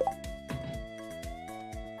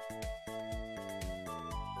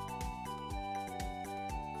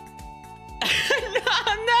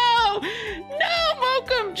 No,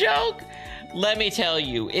 Mokum joke. Let me tell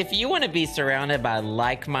you, if you want to be surrounded by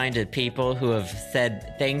like-minded people who have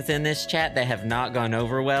said things in this chat that have not gone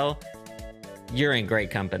over well, you're in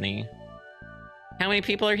great company. How many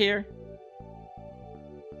people are here?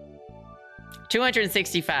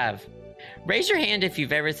 265. Raise your hand if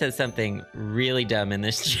you've ever said something really dumb in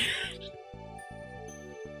this chat.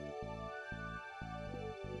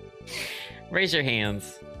 Raise your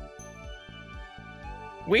hands.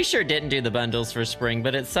 We sure didn't do the bundles for spring,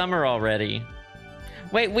 but it's summer already.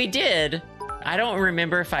 Wait, we did. I don't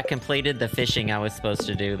remember if I completed the fishing I was supposed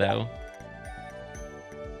to do, though.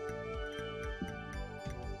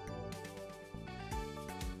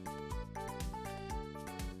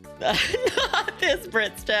 Not this,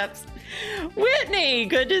 Brit Steps. Whitney,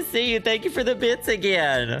 good to see you. Thank you for the bits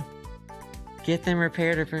again. Get them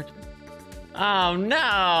repaired or... Oh,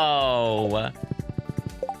 no.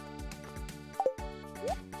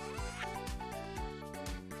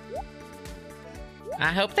 I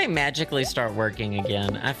hope they magically start working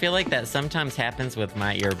again. I feel like that sometimes happens with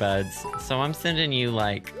my earbuds. So I'm sending you,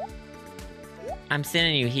 like... I'm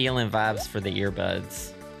sending you healing vibes for the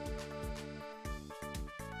earbuds.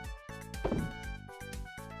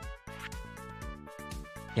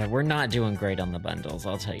 Yeah, we're not doing great on the bundles,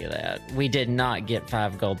 I'll tell you that. We did not get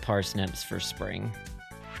 5 gold parsnips for spring.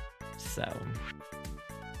 So...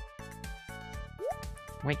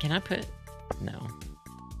 Wait, can I put... No.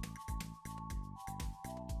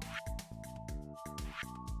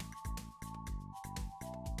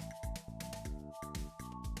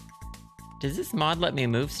 Does this mod let me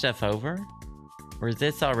move stuff over? Or has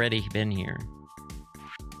this already been here?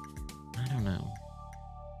 I don't know.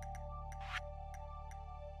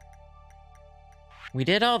 We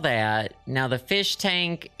did all that. Now the fish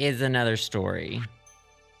tank is another story.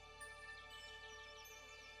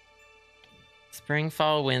 Spring,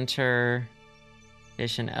 fall, winter,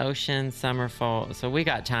 fish in ocean, summer, fall. So we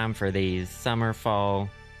got time for these. Summer, fall.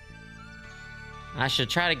 I should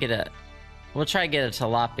try to get a... We'll try to get a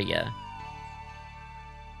tilapia.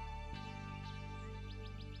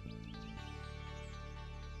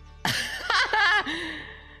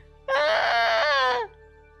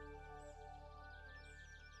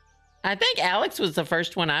 I think Alex was the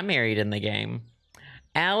first one I married in the game.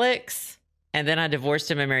 Alex, and then I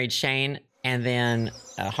divorced him and married Shane, and then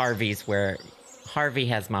Harvey's where... Harvey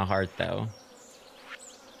has my heart, though.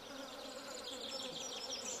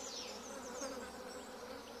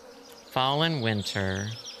 Fall and winter.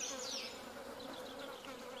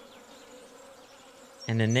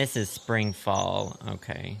 And then this is spring, fall.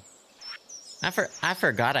 Okay. I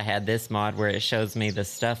forgot I had this mod where it shows me the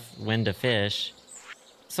stuff when to fish.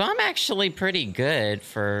 So I'm actually pretty good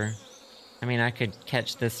for I mean, I could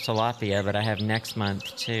catch this tilapia, but I have next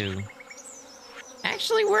month too.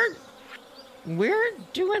 Actually, we're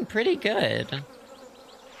doing pretty good.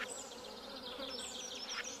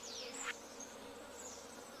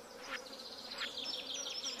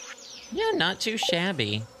 Yeah, not too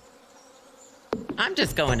shabby. I'm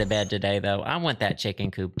just going to bed today, though. I want that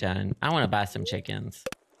chicken coop done. I want to buy some chickens.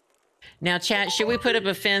 Now, chat, should we put up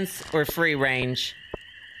a fence or free range?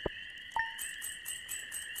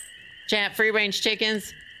 Chat, free range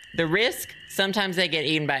chickens, the risk, sometimes they get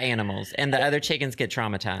eaten by animals and the other chickens get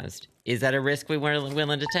traumatized. Is that a risk we were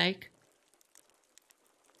willing to take?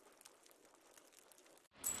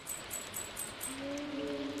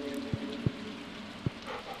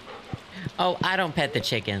 Oh, I don't pet the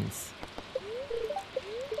chickens.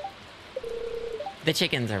 The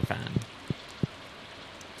chickens are fine.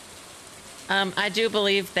 I do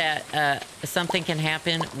believe that something can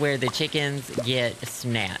happen where the chickens get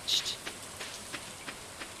snatched.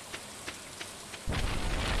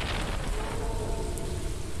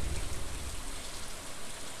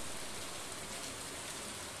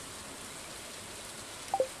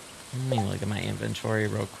 Let me look at my inventory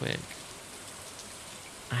real quick.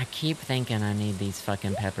 I keep thinking I need these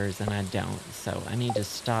fucking peppers and I don't, so I need to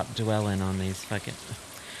stop dwelling on these fucking...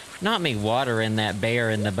 Not me watering that bear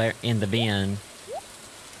in the bin.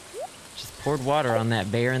 Just poured water on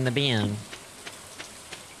that bear in the bin.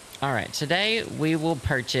 Alright, today we will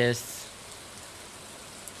purchase...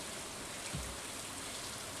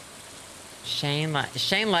 Shane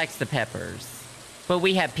likes the peppers, but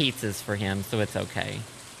we have pizzas for him, so it's okay.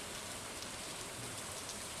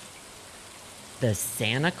 The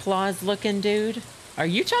Santa Claus looking dude? Are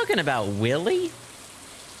you talking about Willie?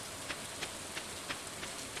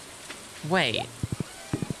 Wait.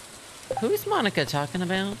 Who's Monica talking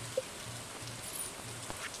about?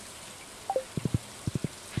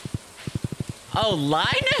 Oh,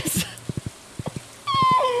 Linus?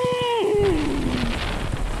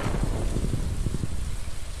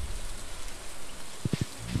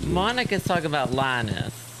 Monica's talking about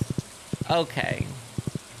Linus. Okay.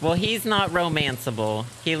 Well, he's not romanceable.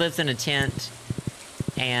 He lives in a tent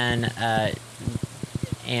and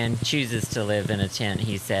chooses to live in a tent,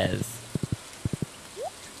 he says.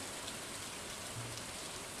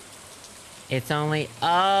 It's only...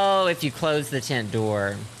 Oh, if you close the tent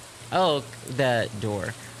door. Oh, the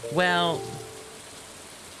door. Well...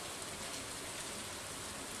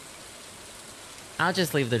 I'll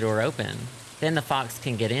just leave the door open. Then the fox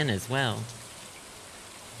can get in as well.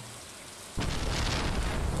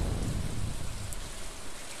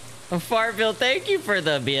 Oh, Fartville, thank you for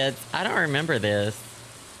the bits. I don't remember this.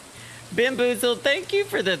 Bamboozle, thank you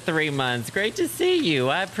for the 3 months. Great to see you.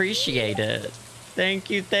 I appreciate it. Thank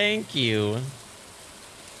you, thank you.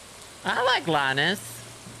 I like Linus.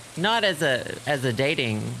 Not as a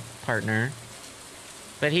dating partner,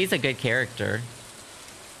 but he's a good character.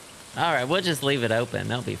 All right, we'll just leave it open.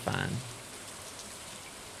 They'll be fine.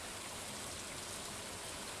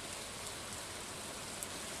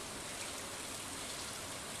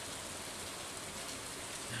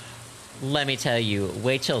 Let me tell you,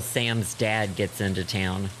 wait till Sam's dad gets into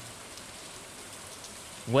town.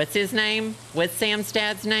 What's his name? What's Sam's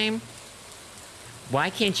dad's name?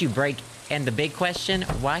 Why can't you break... And the big question,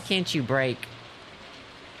 why can't you break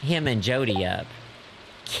him and Jody up?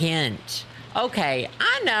 Kent. Okay,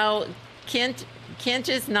 I know. Kent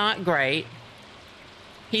is not great.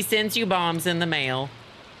 He sends you bombs in the mail.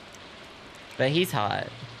 But he's hot.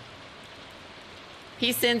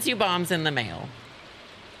 He sends you bombs in the mail.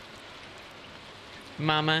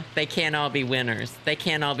 Mama, they can't all be winners. They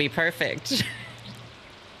can't all be perfect.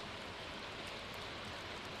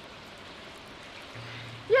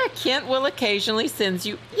 Yeah, Kent will occasionally send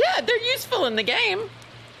you... Yeah, they're useful in the game.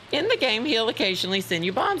 In the game, he'll occasionally send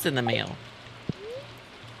you bombs in the mail.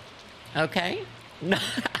 Okay? No,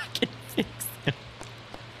 I can fix them.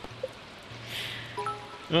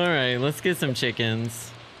 Alright, let's get some chickens.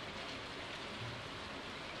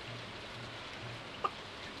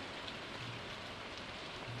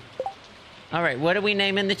 Alright, what are we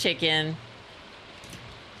naming the chicken?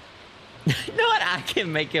 You know what? I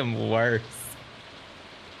can make him worse.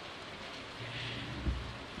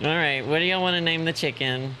 Alright, what do y'all want to name the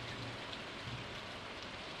chicken?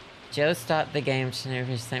 Joe stopped the game to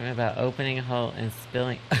never his statement about opening a hole and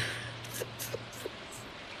spilling...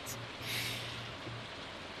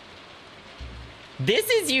 This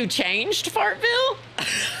is you changed, Fartville?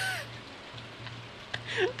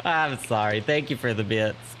 I'm sorry. Thank you for the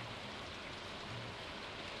bits.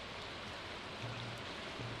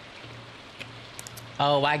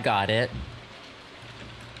 Oh, I got it.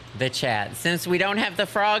 the chat. Since we don't have the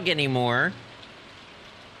frog anymore.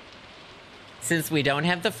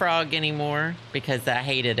 Because I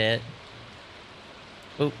hated it.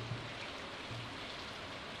 Oop.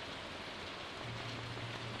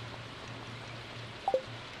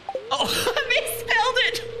 Oh, I misspelled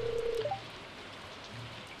it.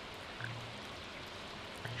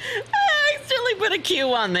 I accidentally put a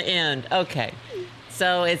Q on the end. Okay.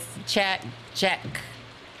 So it's check.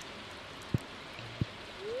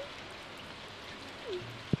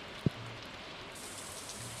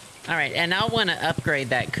 All right, and I want to upgrade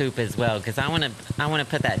that coop as well because I want to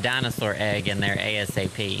put that dinosaur egg in there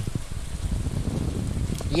ASAP.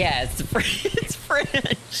 Yeah, it's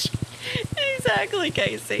French. Exactly,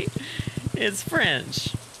 Casey. It's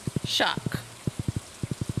French. Shock.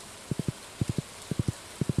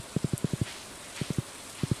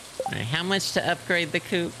 All right, how much to upgrade the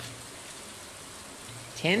coop?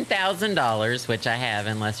 $10,000, which I have,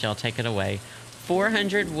 unless y'all take it away.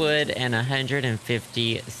 400 wood and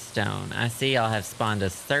 150 stone. I see y'all have spawned a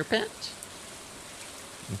serpent.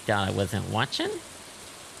 Thought I wasn't watching.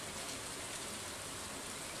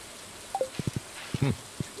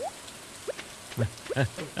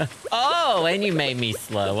 Oh, and you made me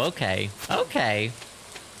slow. Okay. Okay.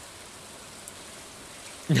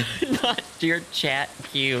 Not your chat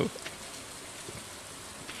queue.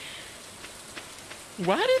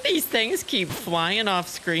 Why do these things keep flying off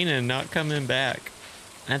screen and not coming back?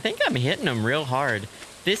 I think I'm hitting them real hard.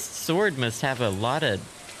 This sword must have a lot of...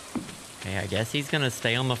 Okay, I guess he's gonna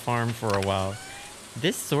stay on the farm for a while.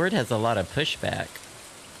 This sword has a lot of pushback.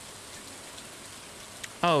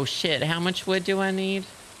 Oh shit, how much wood do I need?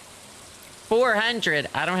 400!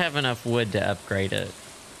 I don't have enough wood to upgrade it.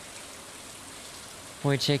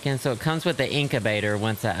 Boy chicken, so it comes with the incubator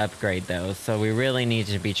once I upgrade those, so we really need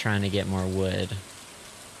to be trying to get more wood.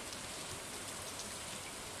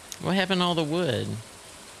 What happened to all the wood?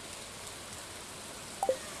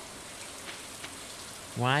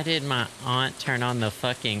 Why did my aunt turn on the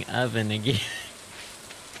fucking oven again?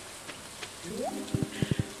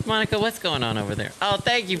 Monica, what's going on over there? Oh,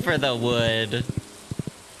 thank you for the wood.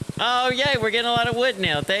 Oh, yay, we're getting a lot of wood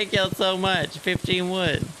now. Thank y'all so much. 15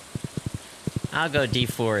 wood. I'll go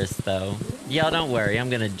deforest, though. Y'all don't worry.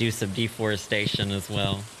 I'm going to do some deforestation as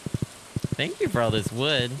well. Thank you for all this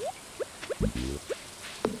wood.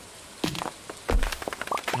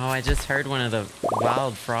 Oh, I just heard one of the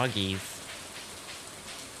wild froggies.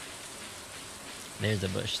 There's a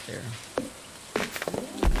bush there.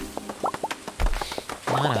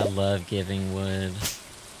 God, I love giving wood.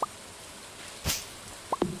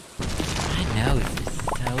 My nose is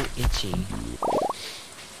so itchy.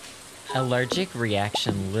 Allergic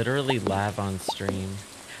reaction literally live on stream.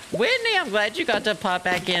 Whitney, I'm glad you got to pop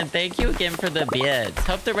back in. Thank you again for the bits.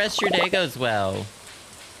 Hope the rest of your day goes well.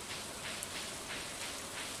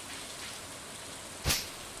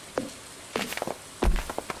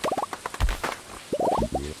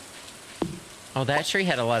 Oh, that tree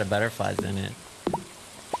had a lot of butterflies in it.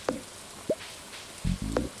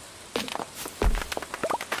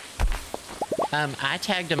 I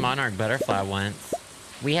tagged a monarch butterfly once.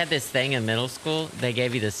 We had this thing in middle school. They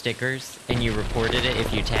gave you the stickers, and you reported it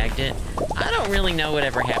if you tagged it. I don't really know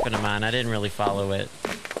whatever happened to mine. I didn't really follow it.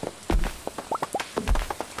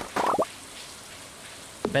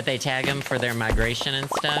 But they tag them for their migration and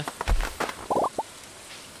stuff.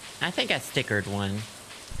 I think I stickered one.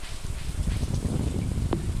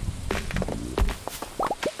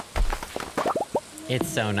 It's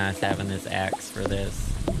so nice having this axe for this.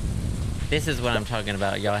 This is what I'm talking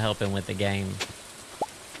about, y'all helping with the game.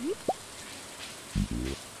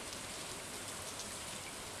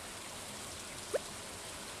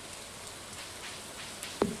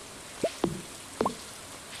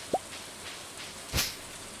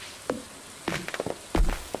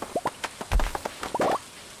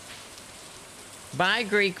 Bye,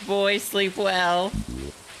 Greek boy. Sleep well.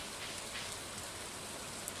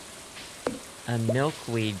 A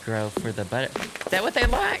milkweed grow for the butter. Is that what they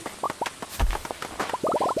like?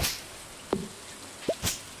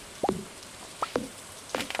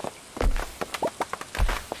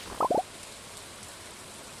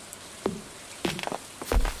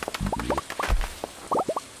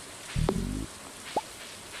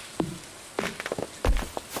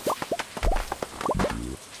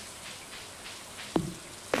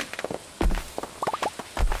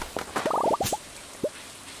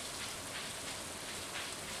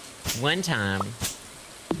 One time,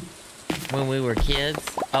 when we were kids...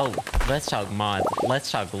 Oh, let's talk mods.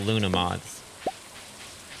 Let's talk Luna mods.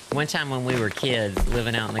 One time when we were kids,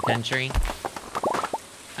 living out in the country...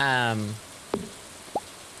 I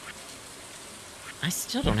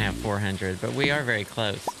still don't have 400, but we are very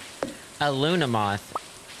close. A Luna moth.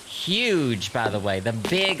 Huge, by the way. The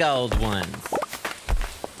big old ones.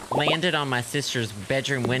 Landed on my sister's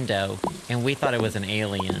bedroom window, and we thought it was an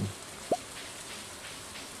alien.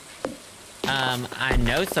 I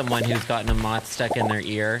know someone who's gotten a moth stuck in their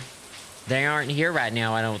ear. They aren't here right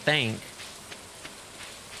now, I don't think.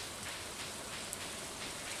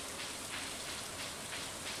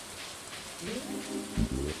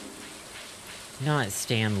 Not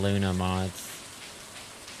Stan Luna moths.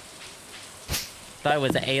 Thought it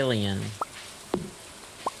was an alien.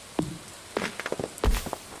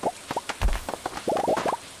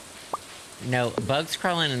 No, bugs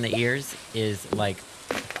crawling in the ears is like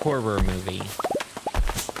horror movie.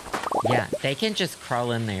 Yeah, they can just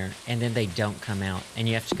crawl in there and then they don't come out and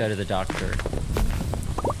you have to go to the doctor.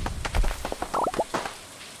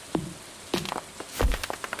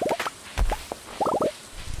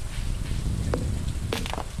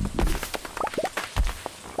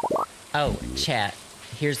 Oh, chat,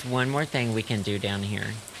 here's one more thing we can do down here.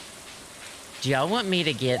 Do y'all want me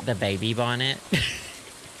to get the baby bonnet?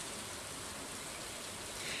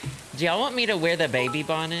 Do y'all want me to wear the baby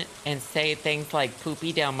bonnet and say things like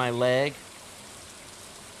poopy down my leg?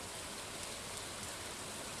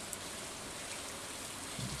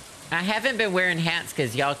 I haven't been wearing hats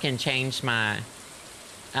because y'all can change my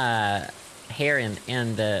hair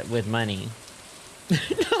with money.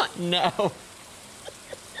 No.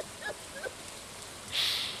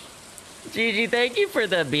 Gigi, thank you for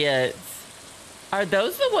the bits. Are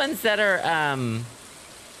those the ones that are,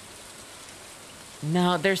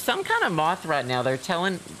 No, there's some kind of moth right now. They're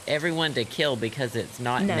telling everyone to kill because it's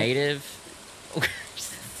not native.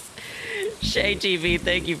 Shay TV,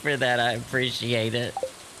 thank you for that. I appreciate it.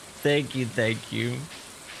 Thank you, thank you.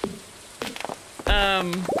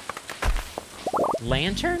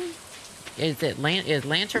 Lantern? Is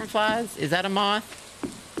lantern flies? Is that a moth?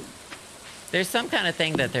 There's some kind of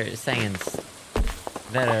thing that they're saying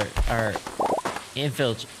that are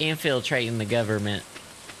infiltrating the government.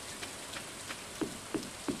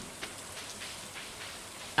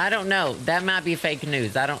 I don't know. That might be fake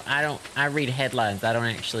news. I read headlines. I don't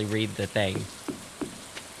actually read the thing.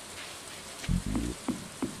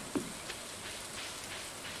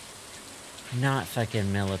 Not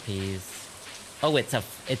fucking millipedes. Oh, it's a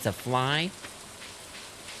fly?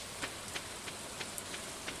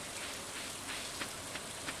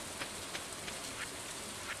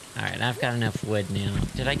 Alright, I've got enough wood now.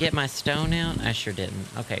 Did I get my stone out? I sure didn't.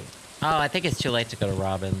 Okay. Oh, I think it's too late to go to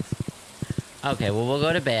Robin's. Okay, well, we'll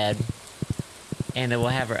go to bed. And then we'll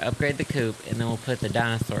have her upgrade the coop. And then we'll put the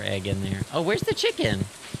dinosaur egg in there. Oh, where's the chicken?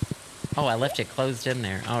 Oh, I left it closed in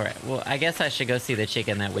there. Alright, well, I guess I should go see the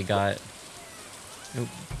chicken that we got. Oop.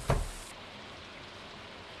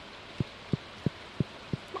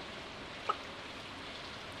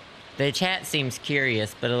 The chat seems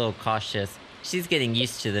curious, but a little cautious. She's getting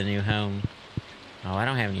used to the new home. Oh, I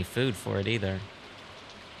don't have any food for it either.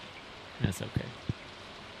 That's okay.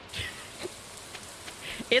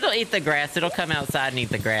 It'll eat the grass. It'll come outside and eat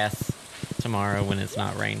the grass tomorrow when it's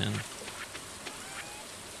not raining.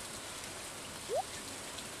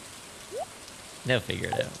 They'll figure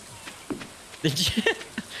it out. The chat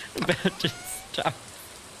about to stop.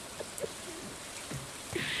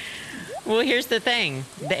 Well, here's the thing.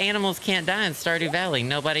 The animals can't die in Stardew Valley.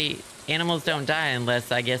 Animals don't die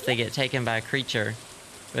unless, I guess, they get taken by a creature.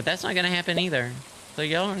 But that's not gonna happen either. So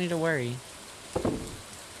y'all don't need to worry.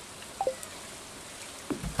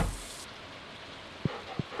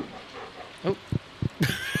 Oh.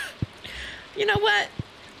 You know what?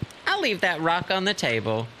 I'll leave that rock on the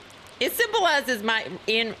table. It symbolizes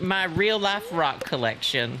my real life rock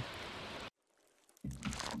collection.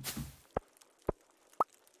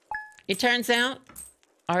 It turns out,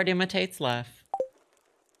 art imitates life.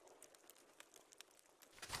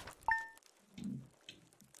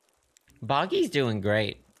 Boggy's doing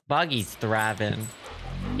great. Boggy's thriving.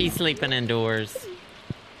 He's sleeping indoors.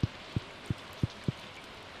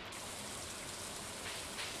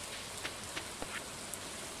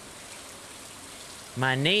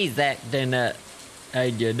 My knee's acting up.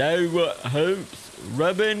 And you know what helps?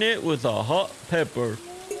 Rubbing it with a hot pepper.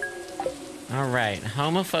 Alright,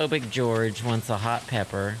 homophobic George wants a hot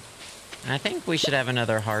pepper. I think we should have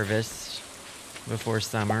another harvest before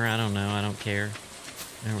summer. I don't know. I don't care.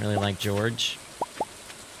 I don't really like George.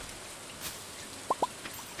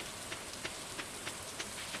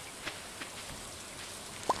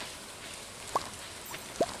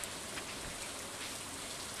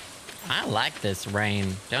 I like this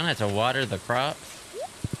rain. Don't have to water the crops.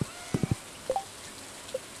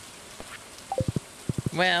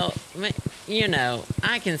 Well, you know,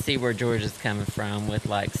 I can see where George is coming from with,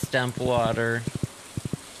 like, stump water.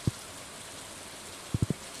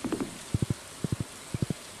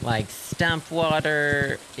 Like, stump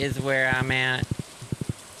water is where I'm at.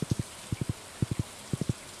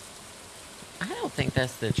 I don't think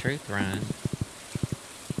that's the truth, Ryan.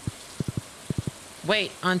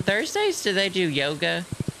 Wait, on Thursdays, do they do yoga?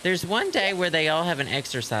 There's one day where they all have an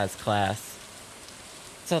exercise class.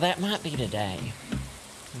 So that might be today.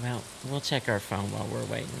 Well, we'll check our phone while we're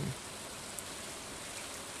waiting.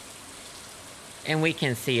 And we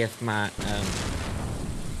can see if my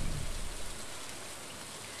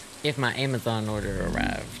Amazon order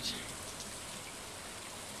arrived.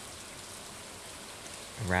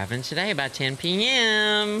 Arriving today by 10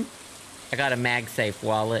 p.m. I got a MagSafe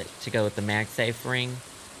wallet to go with the MagSafe ring.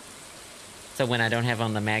 So when I don't have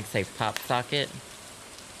on the MagSafe pop socket,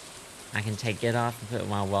 I can take it off and put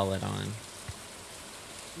my wallet on.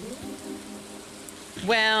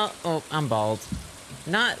 Well, oh, I'm bald.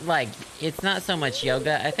 Not like, it's not so much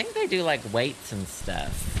yoga. I think they do like weights and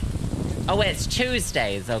stuff. Oh, it's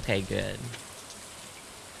Tuesdays. Okay, good.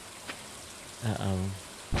 Uh-oh.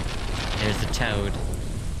 There's a toad.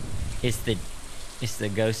 It's the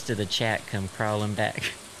ghost of the chat come crawling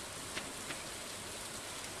back.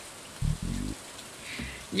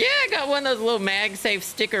 Yeah, I got one of those little MagSafe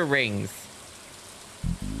sticker rings.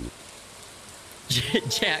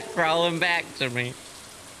 Chat crawling back to me.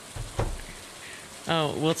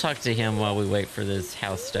 Oh, we'll talk to him while we wait for this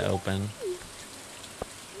house to open.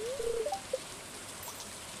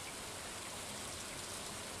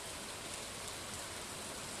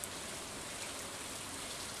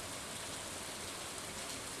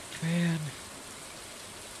 Man.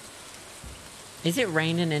 Is it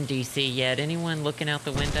raining in DC yet? Anyone looking out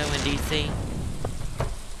the window in DC?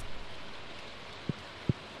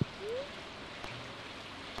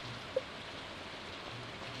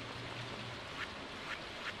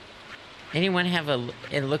 Anyone have a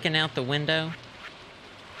looking out the window?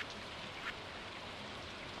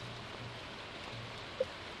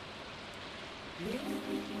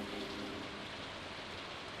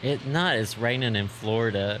 It's not, it's raining in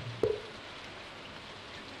Florida.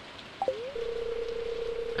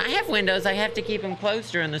 I have windows, I have to keep them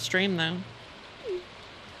closed during the stream though.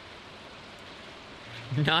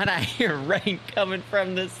 Not, I hear rain coming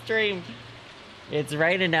from the stream. It's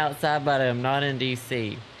raining outside, but I'm not in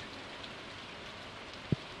DC.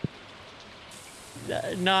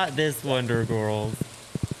 Not this Wonder Girls.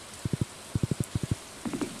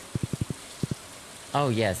 Oh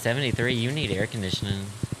yeah, 73, you need air conditioning.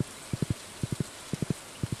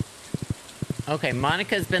 Okay,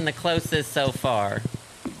 Monica's been the closest so far.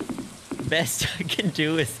 Best I can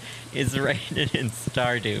do is raining in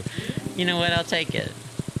Stardew. You know what, I'll take it.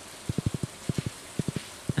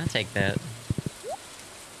 I'll take that.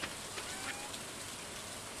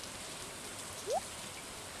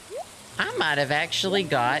 I might have actually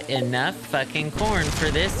got enough fucking corn for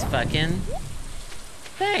this fucking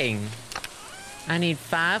thing. I need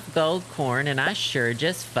 5 gold corn and I sure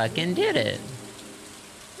just fucking did it.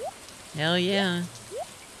 Hell yeah.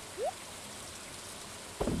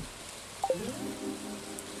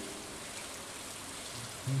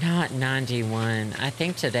 Not 91. I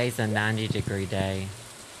think today's a 90-degree day.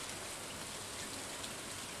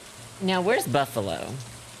 Now, where's Buffalo?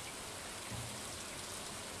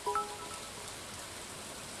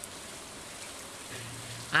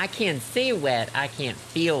 I can see wet, I can't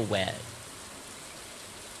feel wet.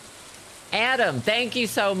 Adam, thank you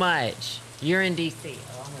so much. You're in DC.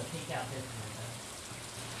 Oh, I'm gonna peek out this window.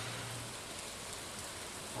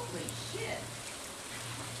 Holy shit.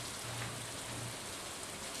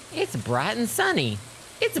 It's bright and sunny.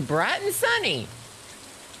 It's bright and sunny.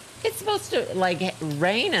 It's supposed to, like,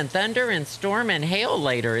 rain and thunder and storm and hail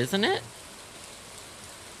later, isn't it?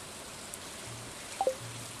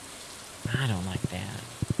 I don't like that.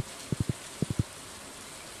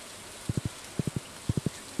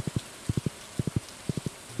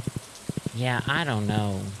 Yeah, I don't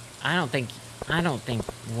know. I don't think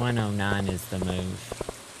 109 is the move.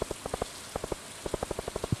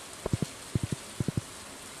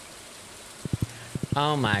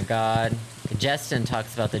 Oh my god. Justin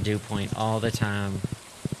talks about the dew point all the time.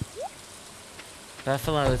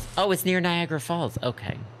 Buffalo's... Oh, it's near Niagara Falls.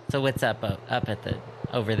 Okay. So it's up at the...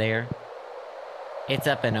 over there. It's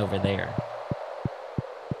up and over there.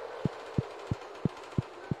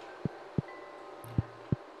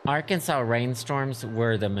 Arkansas rainstorms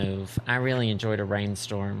were the move. I really enjoyed a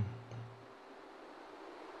rainstorm.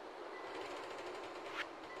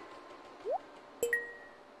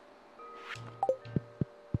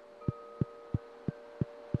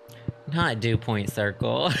 Not dew point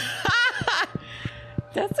circle.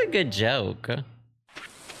 That's a good joke.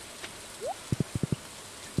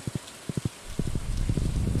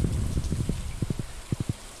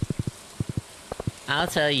 I'll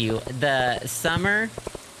tell you, the summer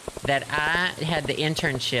that I had the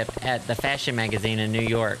internship at the fashion magazine in New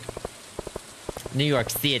York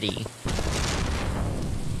City,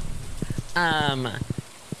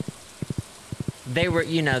 they were,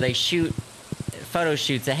 you know, they shoot photo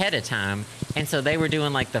shoots ahead of time, and so they were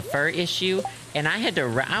doing like the fur issue, and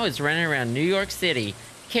I was running around New York City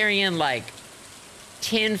carrying like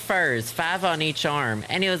 10 furs, 5 on each arm,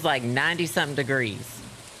 and it was like 90-something degrees.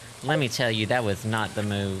 Let me tell you, that was not the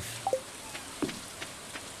move.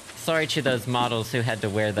 Sorry to those models who had to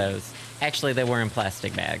wear those. Actually, they were in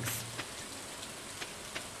plastic bags.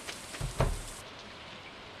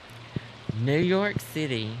 New York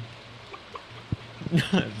City.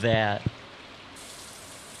 That.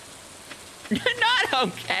 Not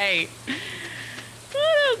okay.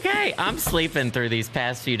 Not okay. I'm sleeping through these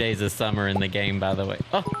past few days of summer in the game, by the way.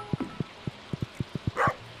 Oh.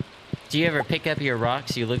 Do you ever pick up your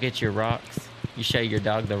rocks? You look at your rocks. You show your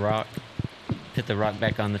dog the rock. Put the rock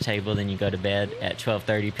back on the table, then you go to bed at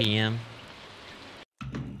 12:30 p.m.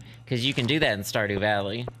 Because you can do that in Stardew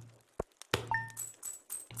Valley.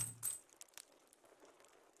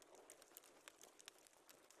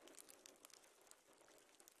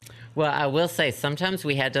 Well, I will say, sometimes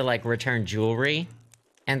we had to, like, return jewelry,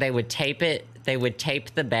 and they would tape it, they would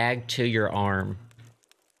tape the bag to your arm.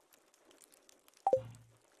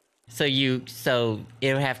 So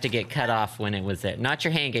it would have to get cut off when it was there. Not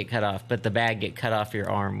your hand get cut off, but the bag get cut off your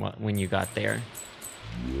arm when you got there.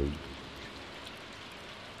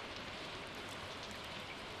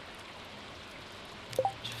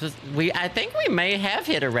 I think we may have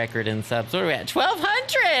hit a record in subs. What are we at?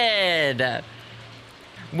 1,200!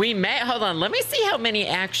 We may, hold on, let me see how many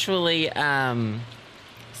actually,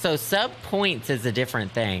 so sub points is a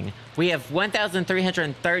different thing. We have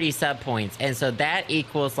 1,330 sub points, and so that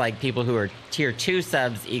equals like people who are tier 2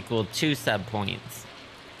 subs equal 2 sub points.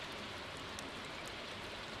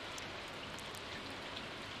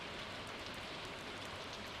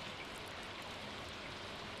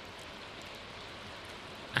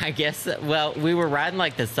 I guess, well, we were riding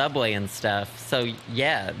like the subway and stuff, so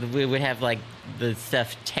yeah, we would have like the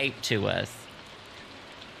stuff taped to us.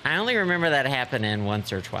 I only remember that happening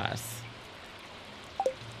once or twice.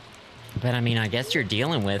 But I mean, I guess you're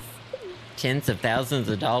dealing with tens of thousands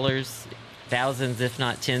of dollars, thousands if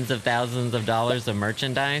not tens of thousands of dollars of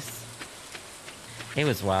merchandise. It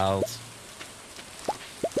was wild.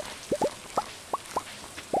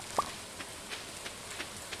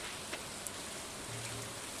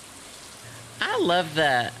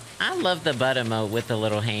 I love the butt emote with the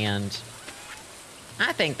little hand.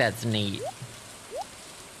 I think that's neat.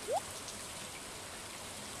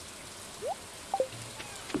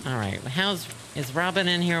 All right, is Robin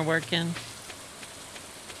in here working?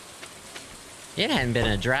 It hadn't been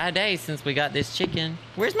a dry day since we got this chicken.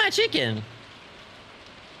 Where's my chicken?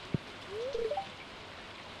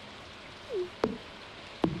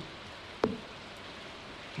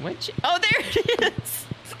 Oh, there it is.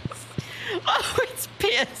 Oh, it's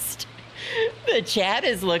pissed. The chat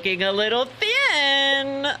is looking a little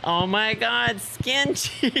thin. Oh my God,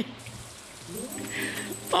 skinty.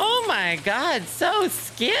 Oh my God, so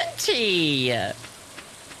skinty.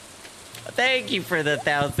 Thank you for the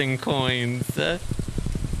 1,000 coins.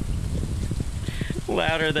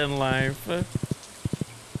 Louder than life.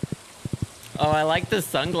 Oh, I like the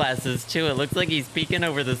sunglasses too. It looks like he's peeking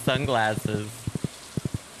over the sunglasses.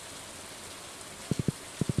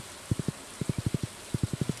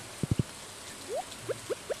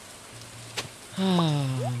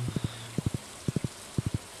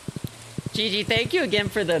 Gigi, thank you again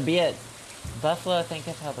for the bit. Buffalo, think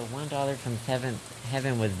of how the $1 from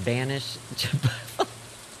heaven was banished to Buffalo.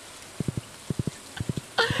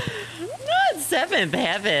 Not 7th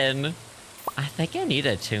heaven. I think I need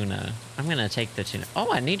a tuna. I'm gonna take the tuna.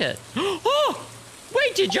 Oh, I need a... Oh!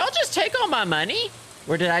 Wait, did y'all just take all my money?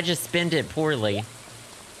 Or did I just spend it poorly?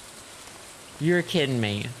 You're kidding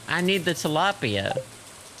me. I need the tilapia.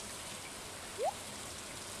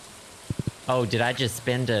 Oh, did I just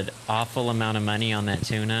spend an awful amount of money on that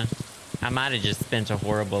tuna? I might have just spent a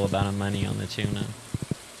horrible amount of money on the tuna.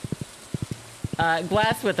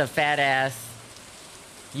 Glass with a fat ass.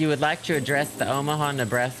 You would like to address the Omaha,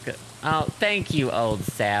 Nebraska... Oh, thank you, old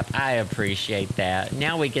sap. I appreciate that.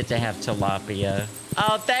 Now we get to have tilapia.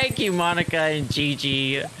 Oh, thank you, Monica and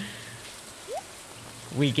Gigi.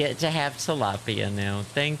 We get to have tilapia now.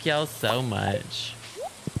 Thank y'all so much.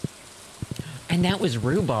 And that was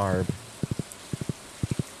rhubarb.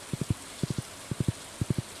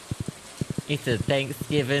 It's a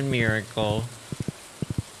Thanksgiving miracle.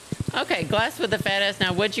 Okay, Glass with the fat ass.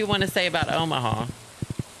 Now, what'd you want to say about Omaha?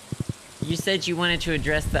 You said you wanted to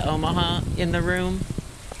address the Omaha in the room?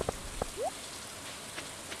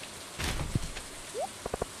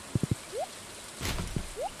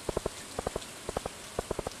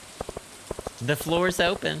 The floor's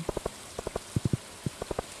open.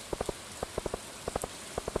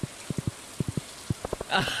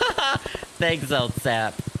 Thanks, old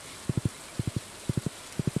sap.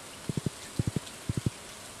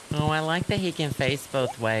 Oh, I like that he can face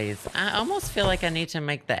both ways. I almost feel like I need to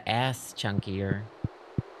make the ass chunkier.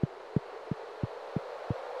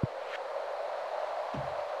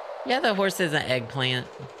 Yeah, the horse is an eggplant.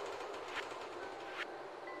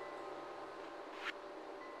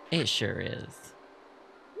 It sure is.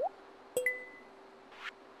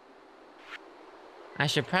 I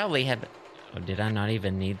should probably have... Oh, did I not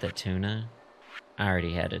even need the tuna? I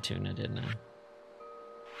already had a tuna, didn't I?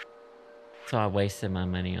 So I wasted my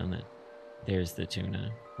money on it. There's the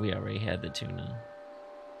tuna. We already had the tuna.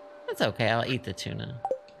 That's okay, I'll eat the tuna.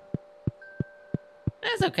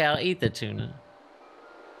 That's okay, I'll eat the tuna.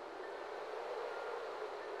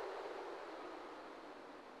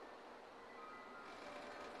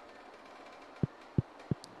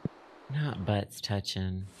 Not butts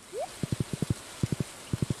touching.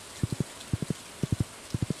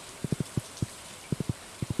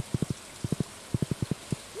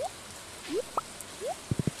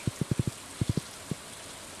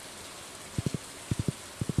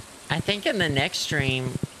 I think in the next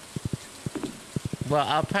stream, well,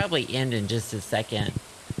 I'll probably end in just a second.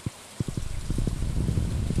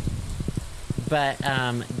 But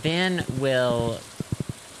then we'll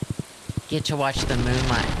get to watch the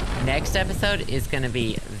Moonlight. Next episode is going to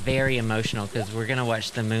be very emotional because we're going to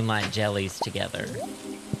watch the Moonlight Jellies together.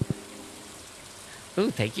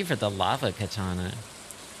 Ooh, thank you for the lava katana.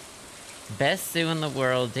 Best zoo in the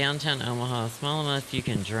world, downtown Omaha, small enough you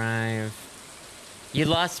can drive. You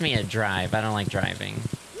lost me at drive. I don't like driving.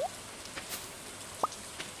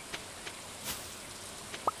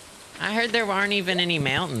 I heard there aren't even any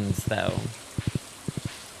mountains, though.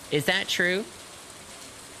 Is that true?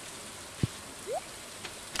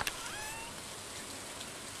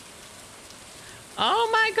 Oh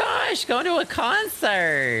my gosh, going to a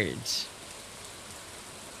concert.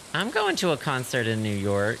 I'm going to a concert in New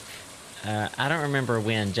York. I don't remember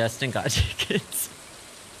when. Justin got tickets.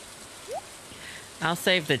 I'll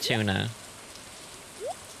save the tuna.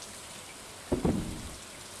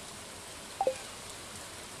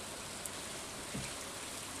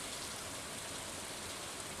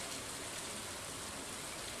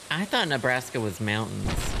 I thought Nebraska was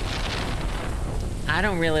mountains. I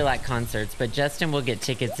don't really like concerts, but Justin will get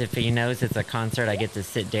tickets if he knows it's a concert I get to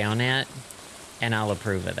sit down at, and I'll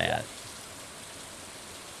approve of that.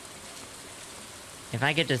 If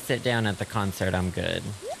I get to sit down at the concert, I'm good.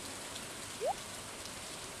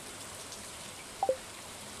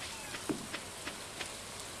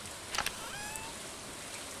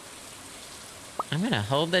 I'm gonna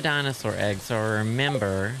hold the dinosaur egg so I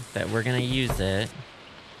remember that we're gonna use it.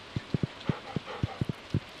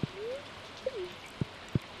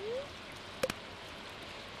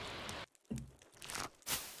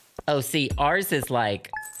 Oh, see, ours is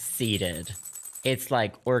like seated. It's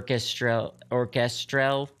like orchestral.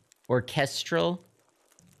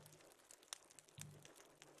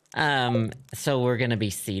 So we're gonna be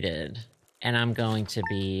seated, and I'm going to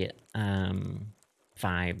be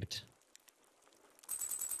vibed.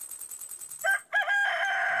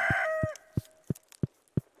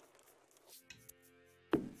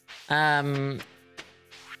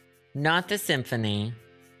 Not the symphony.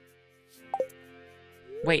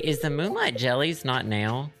 Wait, is the Moonlight Jellies not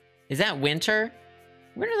now? Is that winter?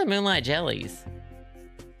 When are the Moonlight Jellies?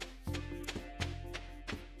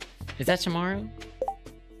 Is that tomorrow?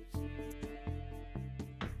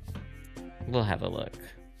 We'll have a look.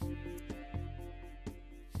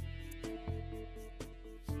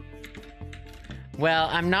 Well,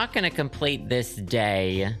 I'm not gonna complete this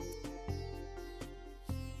day.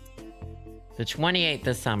 The 28th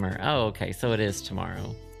of summer. Oh, okay, so it is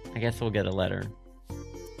tomorrow. I guess we'll get a letter.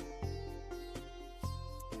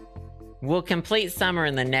 We'll complete summer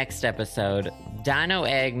in the next episode. Dino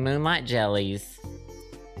egg, Moonlight Jellies.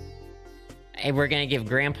 And we're gonna give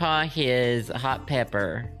Grandpa his hot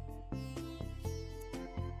pepper.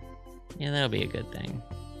 Yeah, that'll be a good thing.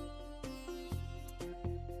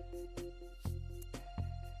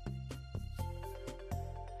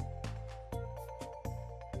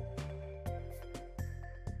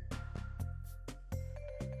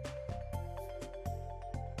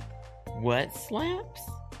 What slaps?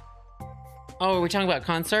 Oh, are we talking about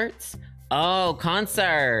concerts? Oh,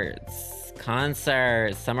 concerts.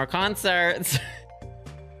 Concerts. Summer concerts.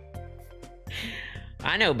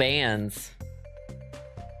 I know bands.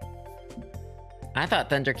 I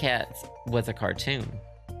thought Thundercats was a cartoon.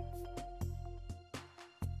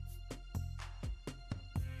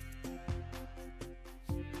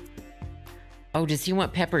 Oh, does he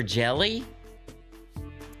want pepper jelly?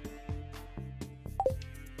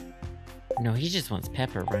 No, he just wants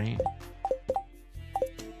pepper, right?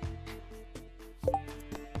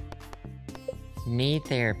 Need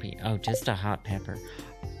therapy. Oh, just a hot pepper.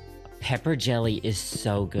 Pepper jelly is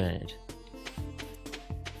so good.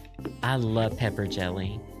 I love pepper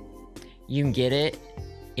jelly. You can get it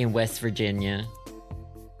in West Virginia.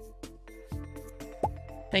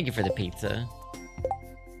 Thank you for the pizza.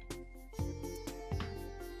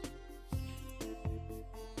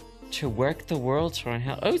 To work the world for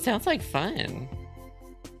hell. Oh, sounds like fun.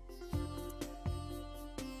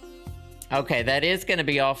 Okay, that is going to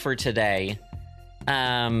be all for today.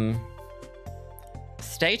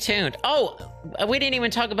 Stay tuned. Oh, we didn't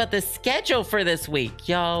even talk about the schedule for this week,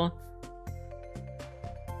 y'all.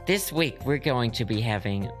 This week, we're going to be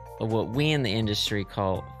having what we in the industry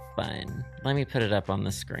call fun. Let me put it up on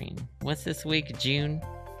the screen. What's this week? June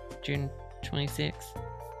 26th?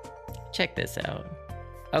 Check this out.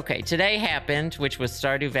 Okay, today happened, which was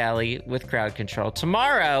Stardew Valley with crowd control.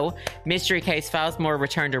 Tomorrow, Mystery Case Files more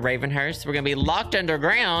return to Ravenhurst. We're going to be locked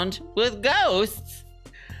underground with ghosts.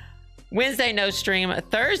 Wednesday, no stream.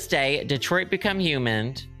 Thursday, Detroit Become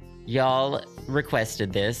Human. Y'all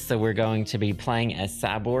requested this, so we're going to be playing as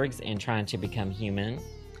cyborgs and trying to become human,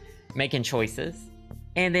 making choices.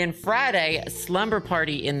 And then Friday, Slumber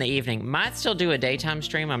Party in the evening. Might still do a daytime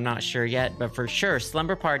stream, I'm not sure yet, but for sure,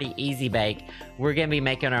 Slumber Party Easy Bake. We're gonna be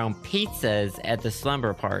making our own pizzas at the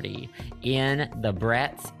Slumber Party in the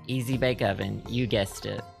Bratz Easy Bake Oven. You guessed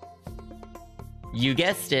it. You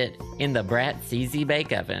guessed it, in the Bratz Easy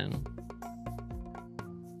Bake Oven.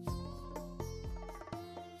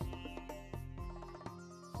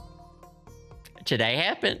 Today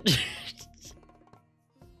happened.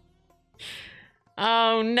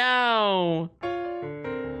 Oh no!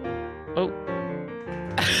 Oh.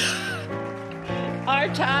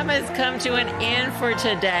 Our time has come to an end for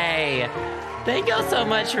today. Thank y'all so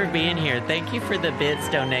much for being here. Thank you for the bits,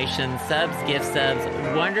 donations, subs, gift subs,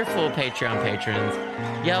 wonderful Patreon patrons.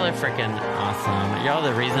 Y'all are freaking awesome. Y'all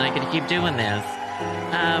are the reason I get to keep doing this.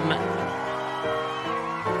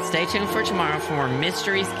 Stay tuned for tomorrow for more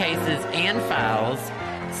mysteries, cases, and files.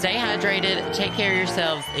 Stay hydrated, take care of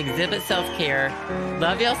yourselves, exhibit self-care.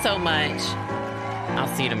 Love y'all so much. I'll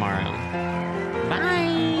see you tomorrow.